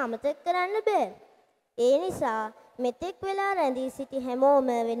මොහොතේ අමතක කරන්න බෑ. ඒ නිසා මෙතෙක් වෙලා රැඳී සිටි හැමෝම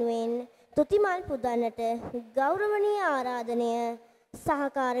වෙනුවෙන් තුතිමල් පුදන්නට ගෞරවනීය ආරාධනය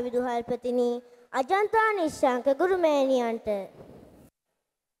සහකාර විදුහල්පතිනි අජන්තා නිශ්ශංක ගුරුමෑණියන්ට.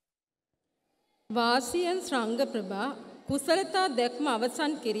 වාසියන්ස් රංග ප්‍රභා කුසලතා දැක්ම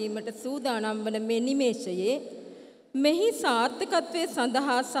අවසන් කිරීමට සූදානම් වන මේ නිමේෂයේ මෙහි සාර්ථකත්වයේ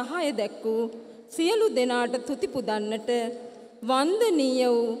සඳහා සහාය දැක්වූ සියලු දෙනාට තුති පුදන්නට වන්දනීය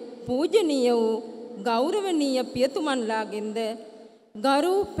වූ පූජනීය වූ ගෞරවනීය පියතුමන්ලාගෙන්ද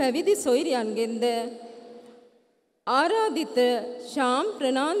ගරු පැවිදි සොයුරියන්ගෙන්ද ආරාධිත ශාම්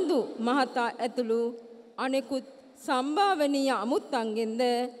ප්‍රනාන්දු මහතා ඇතුළු අනෙකුත් සම්භාවනීය අමුත්තන්ගෙන්ද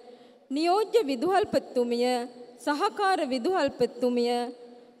නියෝජ්‍ය විදුහල්පතිතුමිය සහකාර විදුහල්පතිතුමිය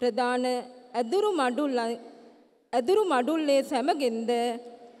ප්‍රධාන ඇදුරු මඩුල්ලේ සැමගෙන්ද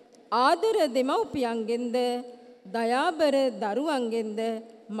ආදර දෙමව්පියන්ගෙන්ද දයාබර දරුවන්ගෙන්ද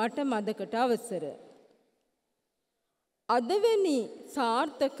මට මදකට අවසර. අදවැනි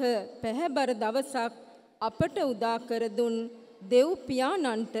සාර්ථක පැහැබර දවසක් අපට උදා කර දුන් දෙව්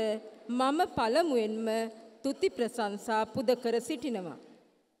පියාණන්ට මම පළමුවෙන්ම තුති ප්‍රශංසා පුද කර සිටිනවා.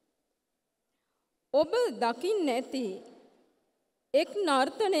 ඔබ දකින්න ඇති එක්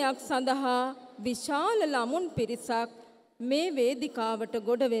නර්තනයක් සඳහා විශාල ළමුන් පිරිසක් මේ වේදිකාවට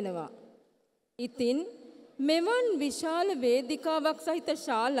ගොඩ වෙනවා. ඉතින් මෙවන් විශාල වේදිකාවක් සහිත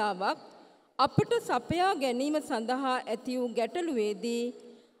ශාලාවක් අපට සපයා ගැනීම සඳහා ඇති වූ ගැටලුවේදී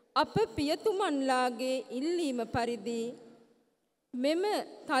අප පියතුමන්ලාගේ ඉල්ලීම පරිදි මෙම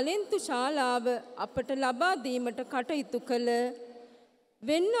තලෙන්තු ශාලාව අපට ලබා දීමට කටයුතු කළ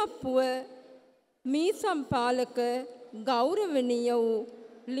වෙන්නප්පුව මීසම්පාලක ගෞරවනීය වූ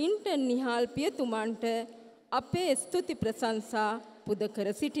ලින්ටන් නිහාල් පියතුමන්ට අපේ ස්තුති ප්‍රශංසා පුද කර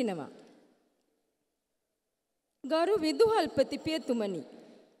සිටිනවා. ගරු විදුහල්පති පියතුමනි,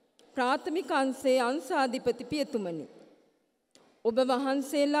 ප්‍රාථමික අංශයේ අංශාධිපති පියතුමනි, ඔබ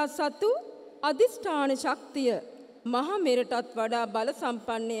වහන්සේලා සතු අධිෂ්ඨාන ශක්තිය මහ මෙරටත් වඩා බල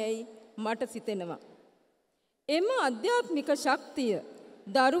සම්පන්නයයි මට සිතෙනවා. එම අධ්‍යාත්මික ශක්තිය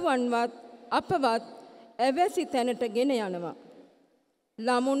දරුවන්වත් අපවත් ඇවැසි තැනට ගෙන යනවා.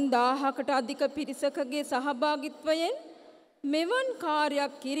 ළමුන් 1000කට අධික පිරිසකගේ සහභාගිත්වයෙන් මෙවන්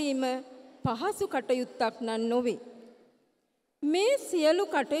කාර්යයක් කිරීම පහසු කටයුත්තක් නම් නොවේ. මේ සියලු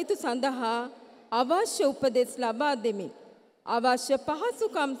කටයුතු සඳහා අවශ්‍ය උපදෙස් ලබා දෙමින් අවශ්‍ය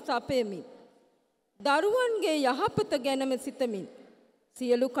පහසුකම් සපයමින් දරුවන්ගේ යහපත ගැනම සිතමින්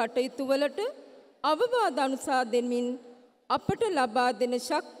සියලු කටයුතු වලට අවවාද අනුසා දෙමින් අපට ලබා දෙන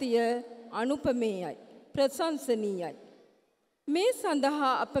ශක්තිය අනුපමේයයි, ප්‍රශංසනීයයි. මේ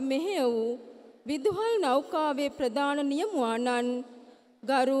සඳහා අප මෙහෙය වූ විදුහල් නෞකාවේ ප්‍රධාන නියමුවාණන්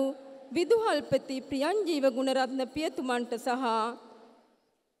ගරු විදුහල්පති ප්‍රියංජීව ගුණරත්න පියතුමන්ට සහ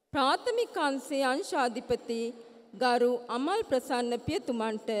ප්‍රාථමික අංශයේ අංශාධිපති ගරු අමල් ප්‍රසන්න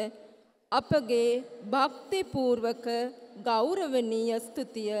පියතුමන්ට අපගේ භක්තිපූර්වක ගෞරවනීය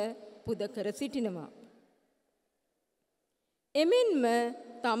ස්තුතිය පුද කර සිටිනවා. එමෙන්ම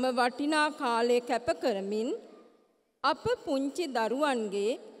තම වටිනා කාලය කැප කරමින් අප පුංචි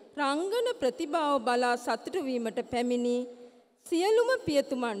දරුවන්ගේ රංගන ප්‍රතිභාව බලා සතුටු වීමට පැමිණි සියලුම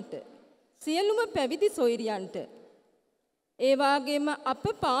පියතුමන්ට, සියලුම පැවිදි සොයුරියන්ට, ඒ වගේම අප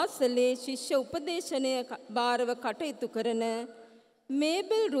පාසලේ ශිෂ්‍ය උපදේශනය භාරව කටයුතු කරන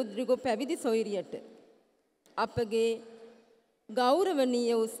මේබල් රුද්‍රිගෝ පැවිදි සොයුරියට අපගේ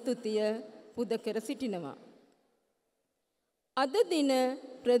ගෞරවනීය ස්තුතිය පුද කර සිටිනවා. අද දින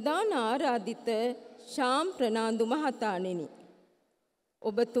ප්‍රධාන ආරාධිත ශාම් ප්‍රනාන්දු මහතාණෙනි,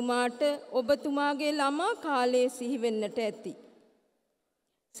 ඔබතුමාට ඔබතුමාගේ ළමා කාලයේ සිහි වෙන්නට ඇති.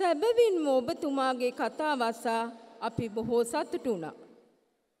 සැබවින්ම ඔබතුමාගේ කතාව අසා අපි බොහෝ සතුටු වුණා.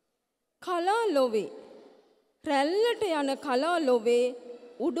 කලා ලොවේ, රැල්ලට යන කලා ලොවේ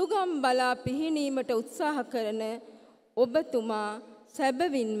උඩුගම් බලා පිහිනීමට උත්සාහ කරන ඔබතුමා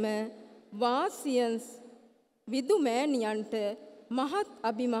සැබවින්ම වාසියන්ස් විදුමෑණියන්ට මහත්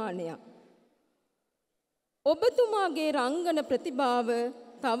අභිමානයක්. ඔබතුමාගේ රංගන ප්‍රතිභාව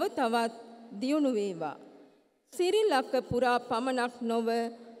තව තවත් දියුණු වේවා. සිරිලක පුරා පමණක් නොව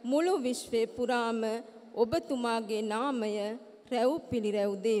මුළු විශ්වය පුරාම ඔබතුමාගේ නාමය රැව්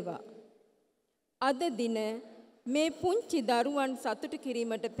පිළිරැව් දේවා. අද දින මේ පුංචි දරුවන් සතුටු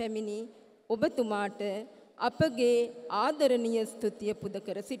කිරීමට පැමිණි ඔබතුමාට අපගේ ආදරණීය ස්තුතිය පුද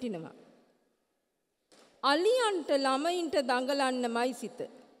කර සිටිනවා. අලියන්ට ළමයින්ට දඟලන්නමයි සිත.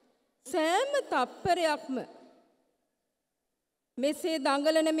 සෑම තප්පරයක්ම මෙසේ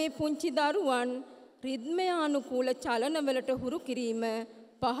දඟලන මේ පුංචි දරුවන් රිද්මයානුකූල චලනවලට හුරු කිරීම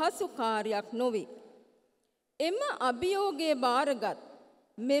පහසු කාර්යයක් නොවේ. එම අභියෝගයේ බාරගත්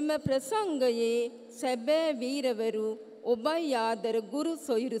මෙම ප්‍රසංගයේ සැබෑ වීරවරු ඔබයි ආදර ගුරු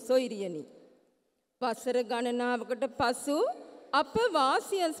සොයුරු සොයුරියනි. වසර ගණනාවකට පසු අප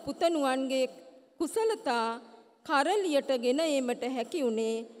වාසියන්ස් පුතණුවන්ගේ කුසලතා කරලියට ගෙන ඒමට හැකි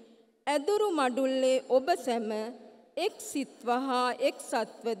වුණේ ඇදුරු මඩුල්ලේ ඔබ සැම එක් සිත්වහා එක්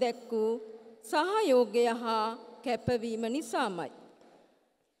සත්ව දැක්වූ සහයෝගය හා කැපවීම නිසාමයි.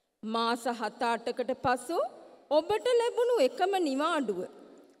 මාස 7-8කට පසු ඔබට ලැබුණු එකම නිවාඩුව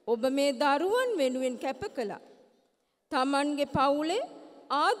ඔබ මේ දරුවන් වෙනුවෙන් කැප කළා. තමන්ගේ පවුලේ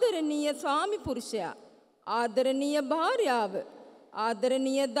ආදරණීය ස්වාමි පුරුෂයා, ආදරණීය භාර්යාව,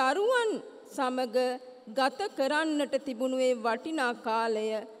 ආදරණීය දරුවන් සමග ගත කරන්නට තිබුණු ඒ වටිනා කාලය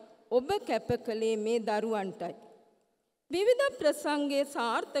ඔබ කැප කළේ මේ දරුවන්ටයි. විවිධ ප්‍රසංගයේ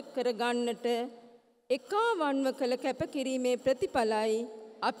සාර්ථක කරගන්නට එකාවන්ව කළ කැපකිරීමේ ප්‍රතිඵලයි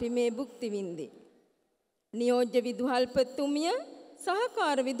අපි මේ භුක්ති විඳි. නියෝජ්‍ය විදුහල්පතිතුමිය,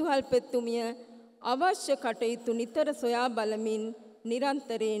 සහකාර විදුහල්පතිතුමිය අවශ්‍ය කටයුතු නිතර සොයා බලමින්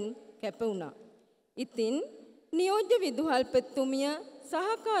නිරන්තරයෙන් කැප වුණා. ඉතින් නියෝජ්‍ය විදුහල්පතිතුමිය,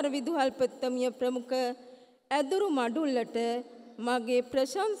 සහකාර විදුහල්පතිතුමිය ප්‍රමුඛ ඇදුරු මඩුල්ලට මගේ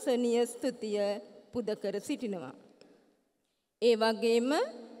ප්‍රශංසනීය ස්තුතිය පුද කර සිටිනවා. ඒ වගේම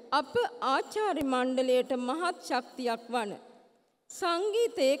අප ආචාර්ය මණ්ඩලයට මහත් ශක්තියක් වන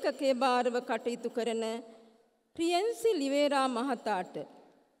සංගීත ඒකකයේ භාරව කටයුතු කරන ප්‍රියන්සි ලිවේරා මහතාට,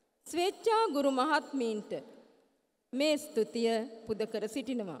 ස්වේච්ඡා ගුරු මහත්මීන්ට මේ ස්තුතිය පුද කර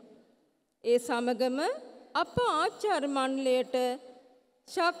සිටිනවා. ඒ සමගම අප ආචාර්ය මණ්ඩලයට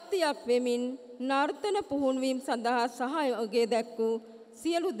ශක්තියක් වෙමින් නර්තන පුහුණුවීම සඳහා සහයෝගය දැක්වූ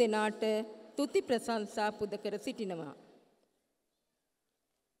සියලු දෙනාට තුති ප්‍රශංසා පුද කර සිටිනවා.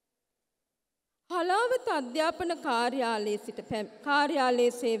 හලාවත අධ්‍යාපන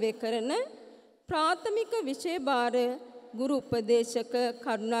කාර්යාලයේ සේවය කරන ප්‍රාථමික විෂය භාර ගුරු උපදේශක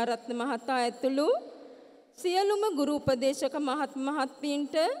කරුණාරත්න මහතා ඇතුළු සියලුම ගුරු උපදේශක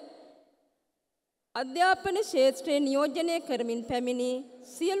මහත්මීන්ට අධ්‍යාපන ක්ෂේත්‍රයේ නියෝජනය කරමින් පැමිණි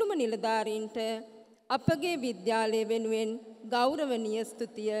සියලුම නිලධාරීන්ට අපගේ විද්‍යාලය වෙනුවෙන් ගෞරවනීය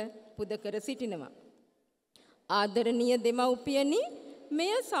ස්තුතිය පුද කර සිටිනවා. ආදරණීය දෙමව්පියනි,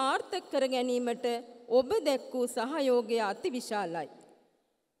 මෙය සාර්ථක කර ගැනීමට ඔබ දැක්වූ සහයෝගය අතිවිශාලයි.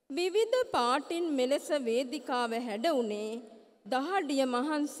 විවිධ පාටින් මෙලෙස වේදිකාව හැඩවුණේ දහඩිය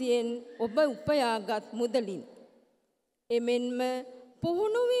මහන්සියෙන් ඔබ උපයාගත් මුදලින්. එමෙන්ම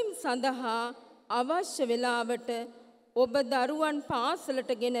පුහුණුවීම් සඳහා අවශ්‍ය වේලාවට ඔබ දරුවන්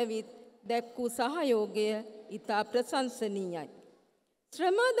පාසලට ගෙනවිත් දැක්වූ සහයෝගය ඉතා ප්‍රශංසනීයයි.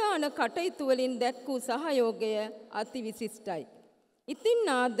 ශ්‍රමදාන කටයුතු වලින් දැක්වූ සහයෝගය අතිවිශිෂ්ටයි. ඉතින්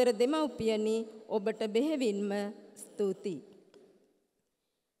ආදර දෙමව්පියනි, ඔබට බෙහෙවින්ම ස්තුතියි.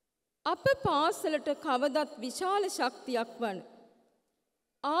 අප පාසලට කවදත් විශාල ශක්තියක් වන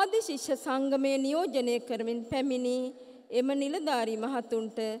ආදි ශිෂ්‍ය සංගමයේ නියෝජනය කරමින් පැමිණි එම නිලධාරී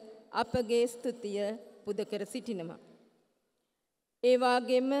මහතුන්ට අපගේ ස්තුතිය පුද කර සිටිනවා. ඒ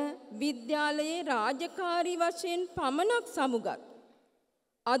වගේම විද්‍යාලයේ රාජකාරී වශයෙන් පමණක් සමුගත්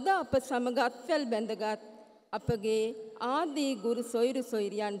අද අප සමග අත්වැල් බැඳගත් අපගේ ආදී ගුරු සොයුරු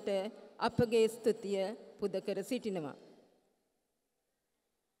සොයුරියන්ට අපගේ ස්තුතිය පුද කර සිටිනවා.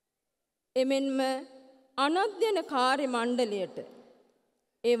 එමෙන්ම අනධ්‍යයන කාර්ය මණ්ඩලයට,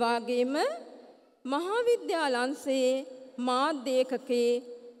 ඒ වගේම මහාවිද්‍යාල අංශයේ මාධ්‍ය ඒකකයේ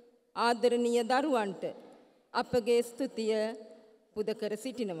ආදරණීය දරුවන්ට අපගේ ස්තුතිය පුද කර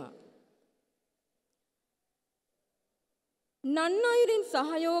සිටිනවා. නන්නයිරින්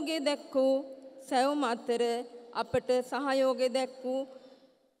සහයෝගය දැක්වූ සැවොම අතර අපට සහයෝගය දැක්වූ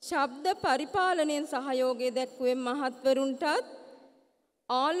ශබ්ද පරිපාලනයෙන් සහයෝගය දැක්වූ මහත්වරුන්ටත්,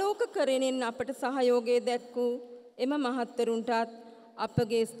 ආලෝකකරණයෙන් අපට සහයෝගය දැක්වූ එම මහත්වරුන්ටත්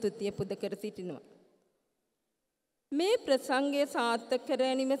අපගේ ස්තුතිය පුද කර සිටිනවා. මේ ප්‍රසංගය සාර්ථක කර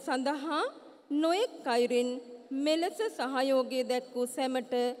ගැනීම සඳහා නොයෙක් අයුරින් මෙලෙස සහයෝගය දැක්වූ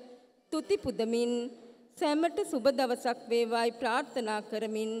සැමට තුති පුදමින් සැමට සුබ දවසක් වේවායි ප්‍රාර්ථනා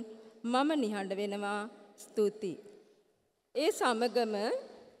කරමින් මම නිහඬ වෙනවා. ස්තුතියි. ඒ සමගම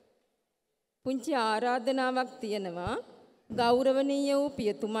පුංචි ආරාධනාවක් තියෙනවා. ගෞරවනීය වූ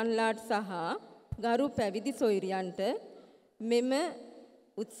පියතුමන්ලාට සහ ගරු පැවිදි සොයුරියන්ට මෙම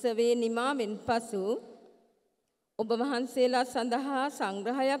උත්සවයේ නිමාවෙන් පසු ඔබ වහන්සේලා සඳහා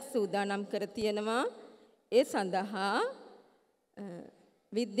සංග්‍රහයක් සූදානම් කර තියෙනවා. ඒ සඳහා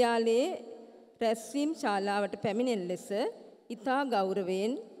විද්‍යාලයේ රැස්වීම් ශාලාවට පැමිණෙන ලෙස ඉතා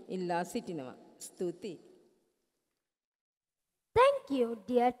ගෞරවයෙන් ඉල්ලා සිටිනවා. ස්තුතියි. Thank you,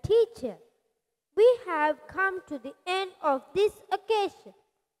 dear teacher. We have come to the end of this occasion.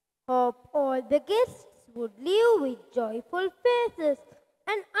 Hope all the guests would leave with joyful faces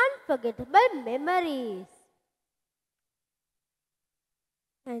and unforgettable memories.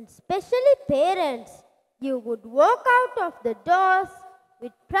 And especially parents, you would walk out of the doors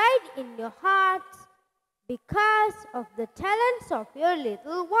with pride in your hearts because of the talents of your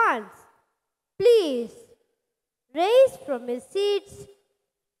little ones. Please rise from your seats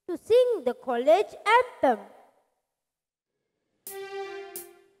to sing the college anthem.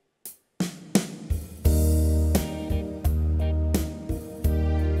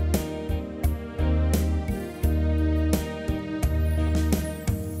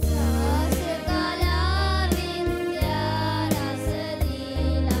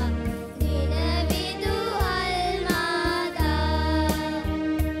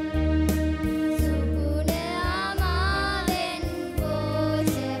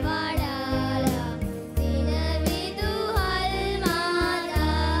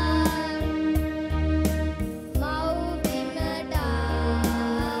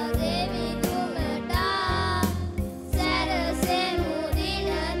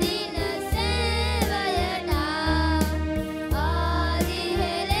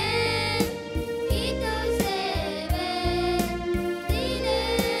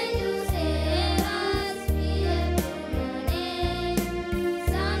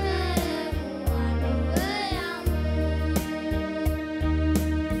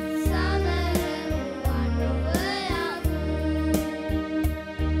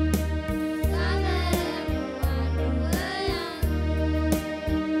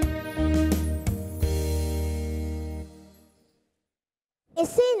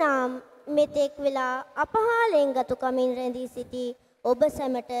 එසේනම් මෙතෙක් වෙලා අපහාලෙන් ගතු කමින් රැඳී සිටි ඔබ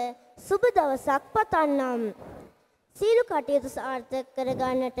සැමට සුබ දවසක් පතන්නම්. සීල කටයුතු සාර්ථක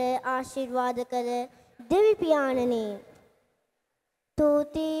කරගන්නට ආශිර්වාද කළ දෙවි පියාණනි.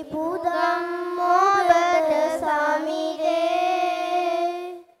 තුති පුදම් ඔබට සමිදේ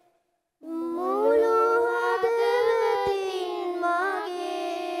මුළු හදවතින් මගේ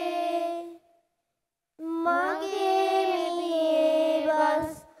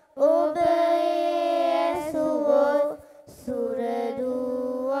ඔබ ඇසුවොත්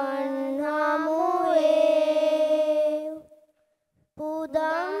සුරදුවන් හමුවේ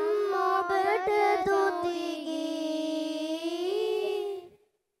පුදම් ඔබට තුතිගී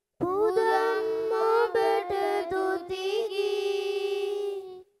පුදම් ඔබට තුතිගී.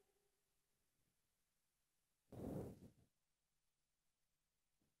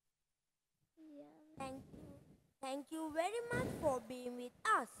 Thank you very much for being with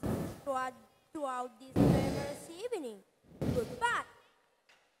us throughout this glamorous evening. Goodbye.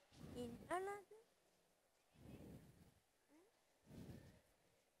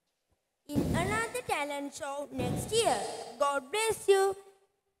 In another talent show next year. God bless you.